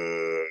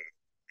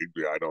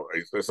 I don't.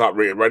 It's not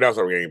ringing right now. It's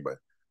not ringing, but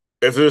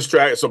it's a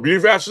distraction. So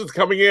Beauty Fashion's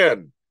coming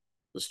in.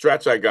 The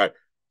stretch I got.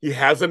 He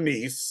has a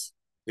niece.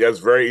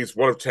 He's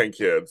one of 10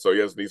 kids, so he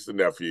has nieces and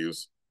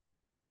nephews.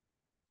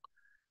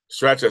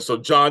 Stretch it. So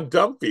John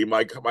Dumphy,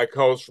 my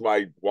co-host for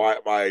my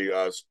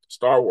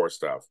Star Wars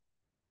stuff.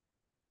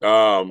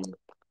 Um,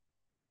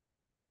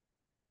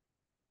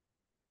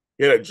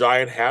 he had a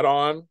giant hat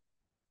on.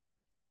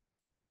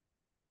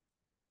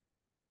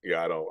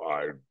 Yeah, I don't.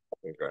 I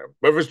okay.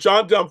 But if it's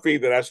John Dumphy,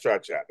 then that's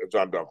stretch hat. It's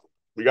John Dumphy.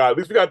 We got at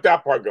least we got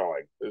that part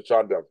going. It's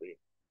John Dumphy.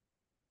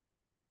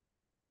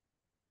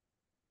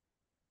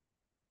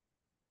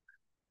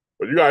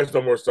 But you guys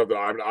know more stuff than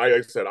like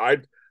I said,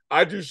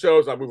 I do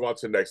shows. I move on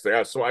to the next thing. I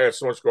have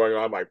so much going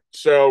on. Like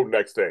show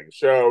next thing,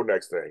 show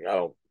next thing. I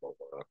don't.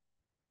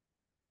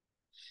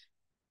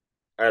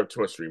 I have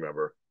too much to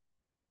remember.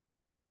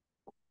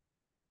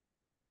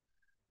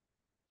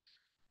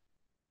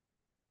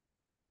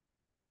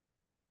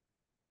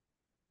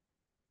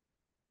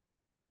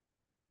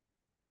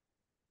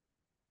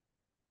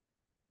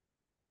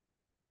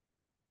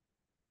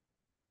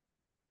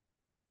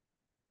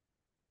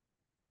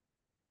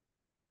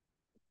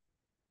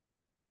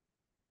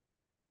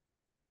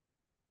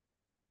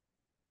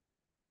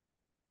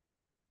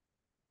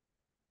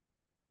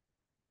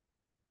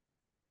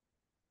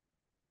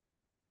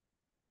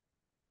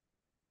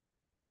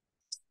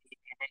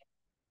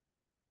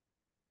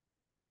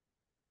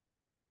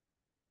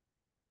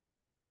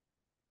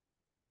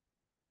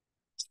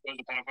 Was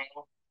a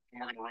pedophile,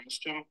 and we're gonna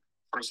roast him.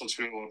 First, let's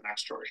do a little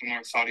backstory. He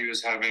thought he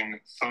was having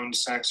phone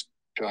sex.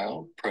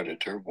 Child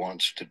predator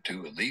wants to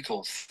do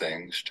illegal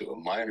things to a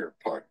minor.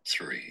 Part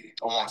 3.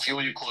 I want to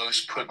feel you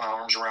close, put my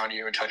arms around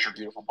you, and touch your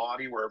beautiful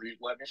body wherever you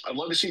let me. I'd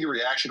love to see the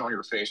reaction on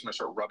your face when I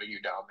start rubbing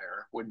you down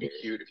there. Wouldn't be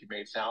cute if you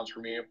made sounds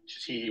for me.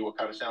 See what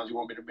kind of sounds you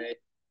want me to make.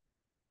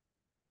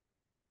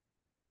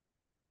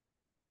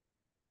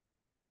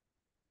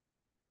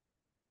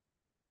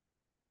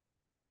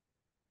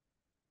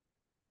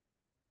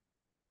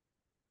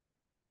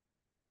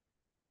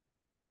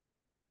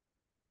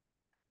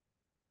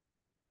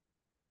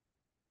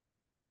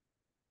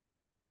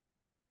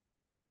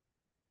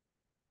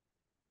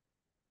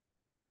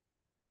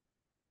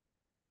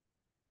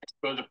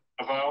 Expose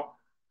a pedophile.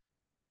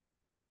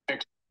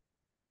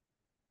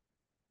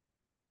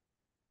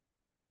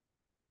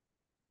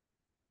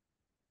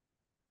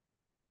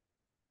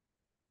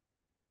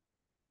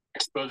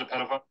 Expose a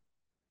pedophile.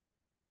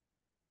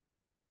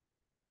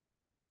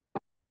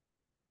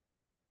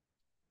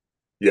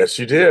 Yes,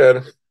 you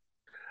did.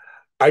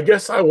 I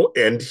guess I will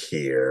end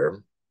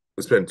here.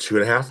 It's been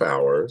 2.5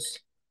 hours.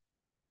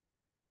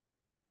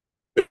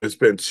 It's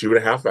been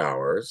 2.5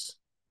 hours.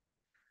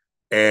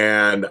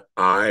 And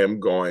I am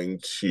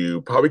going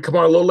to probably come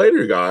on a little later,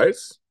 you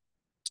guys.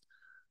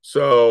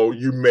 So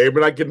you may or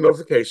may not get a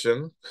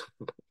notification.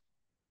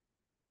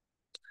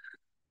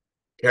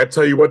 Can't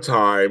tell you what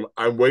time.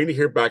 I'm waiting to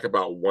hear back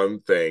about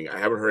one thing. I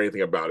haven't heard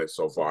anything about it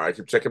so far. I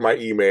keep checking my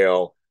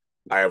email.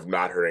 I have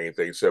not heard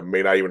anything, so it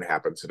may not even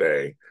happen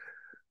today.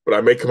 But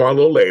I may come on a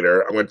little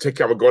later. I'm gonna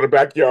go to the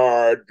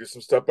backyard, do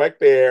some stuff back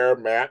there.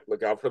 Matt,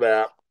 look out for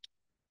that.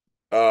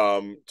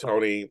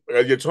 Tony,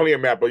 yeah, Tony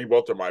and Matt, but you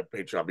both are my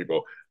Patreon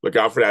people. Look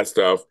out for that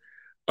stuff.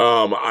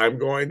 I'll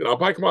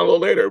probably come on a little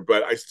later,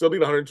 but I still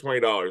need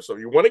 $120. So if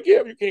you want to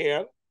give, you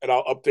can, and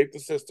I'll update the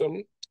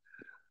system.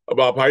 But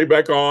I'll probably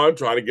back on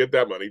trying to get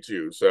that money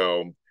too.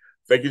 So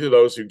thank you to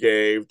those who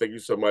gave. Thank you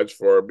so much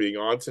for being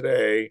on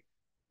today.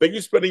 Thank you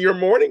for spending your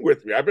morning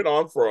with me. I've been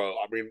on for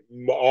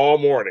all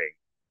morning.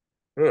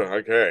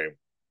 Okay.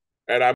 And I'm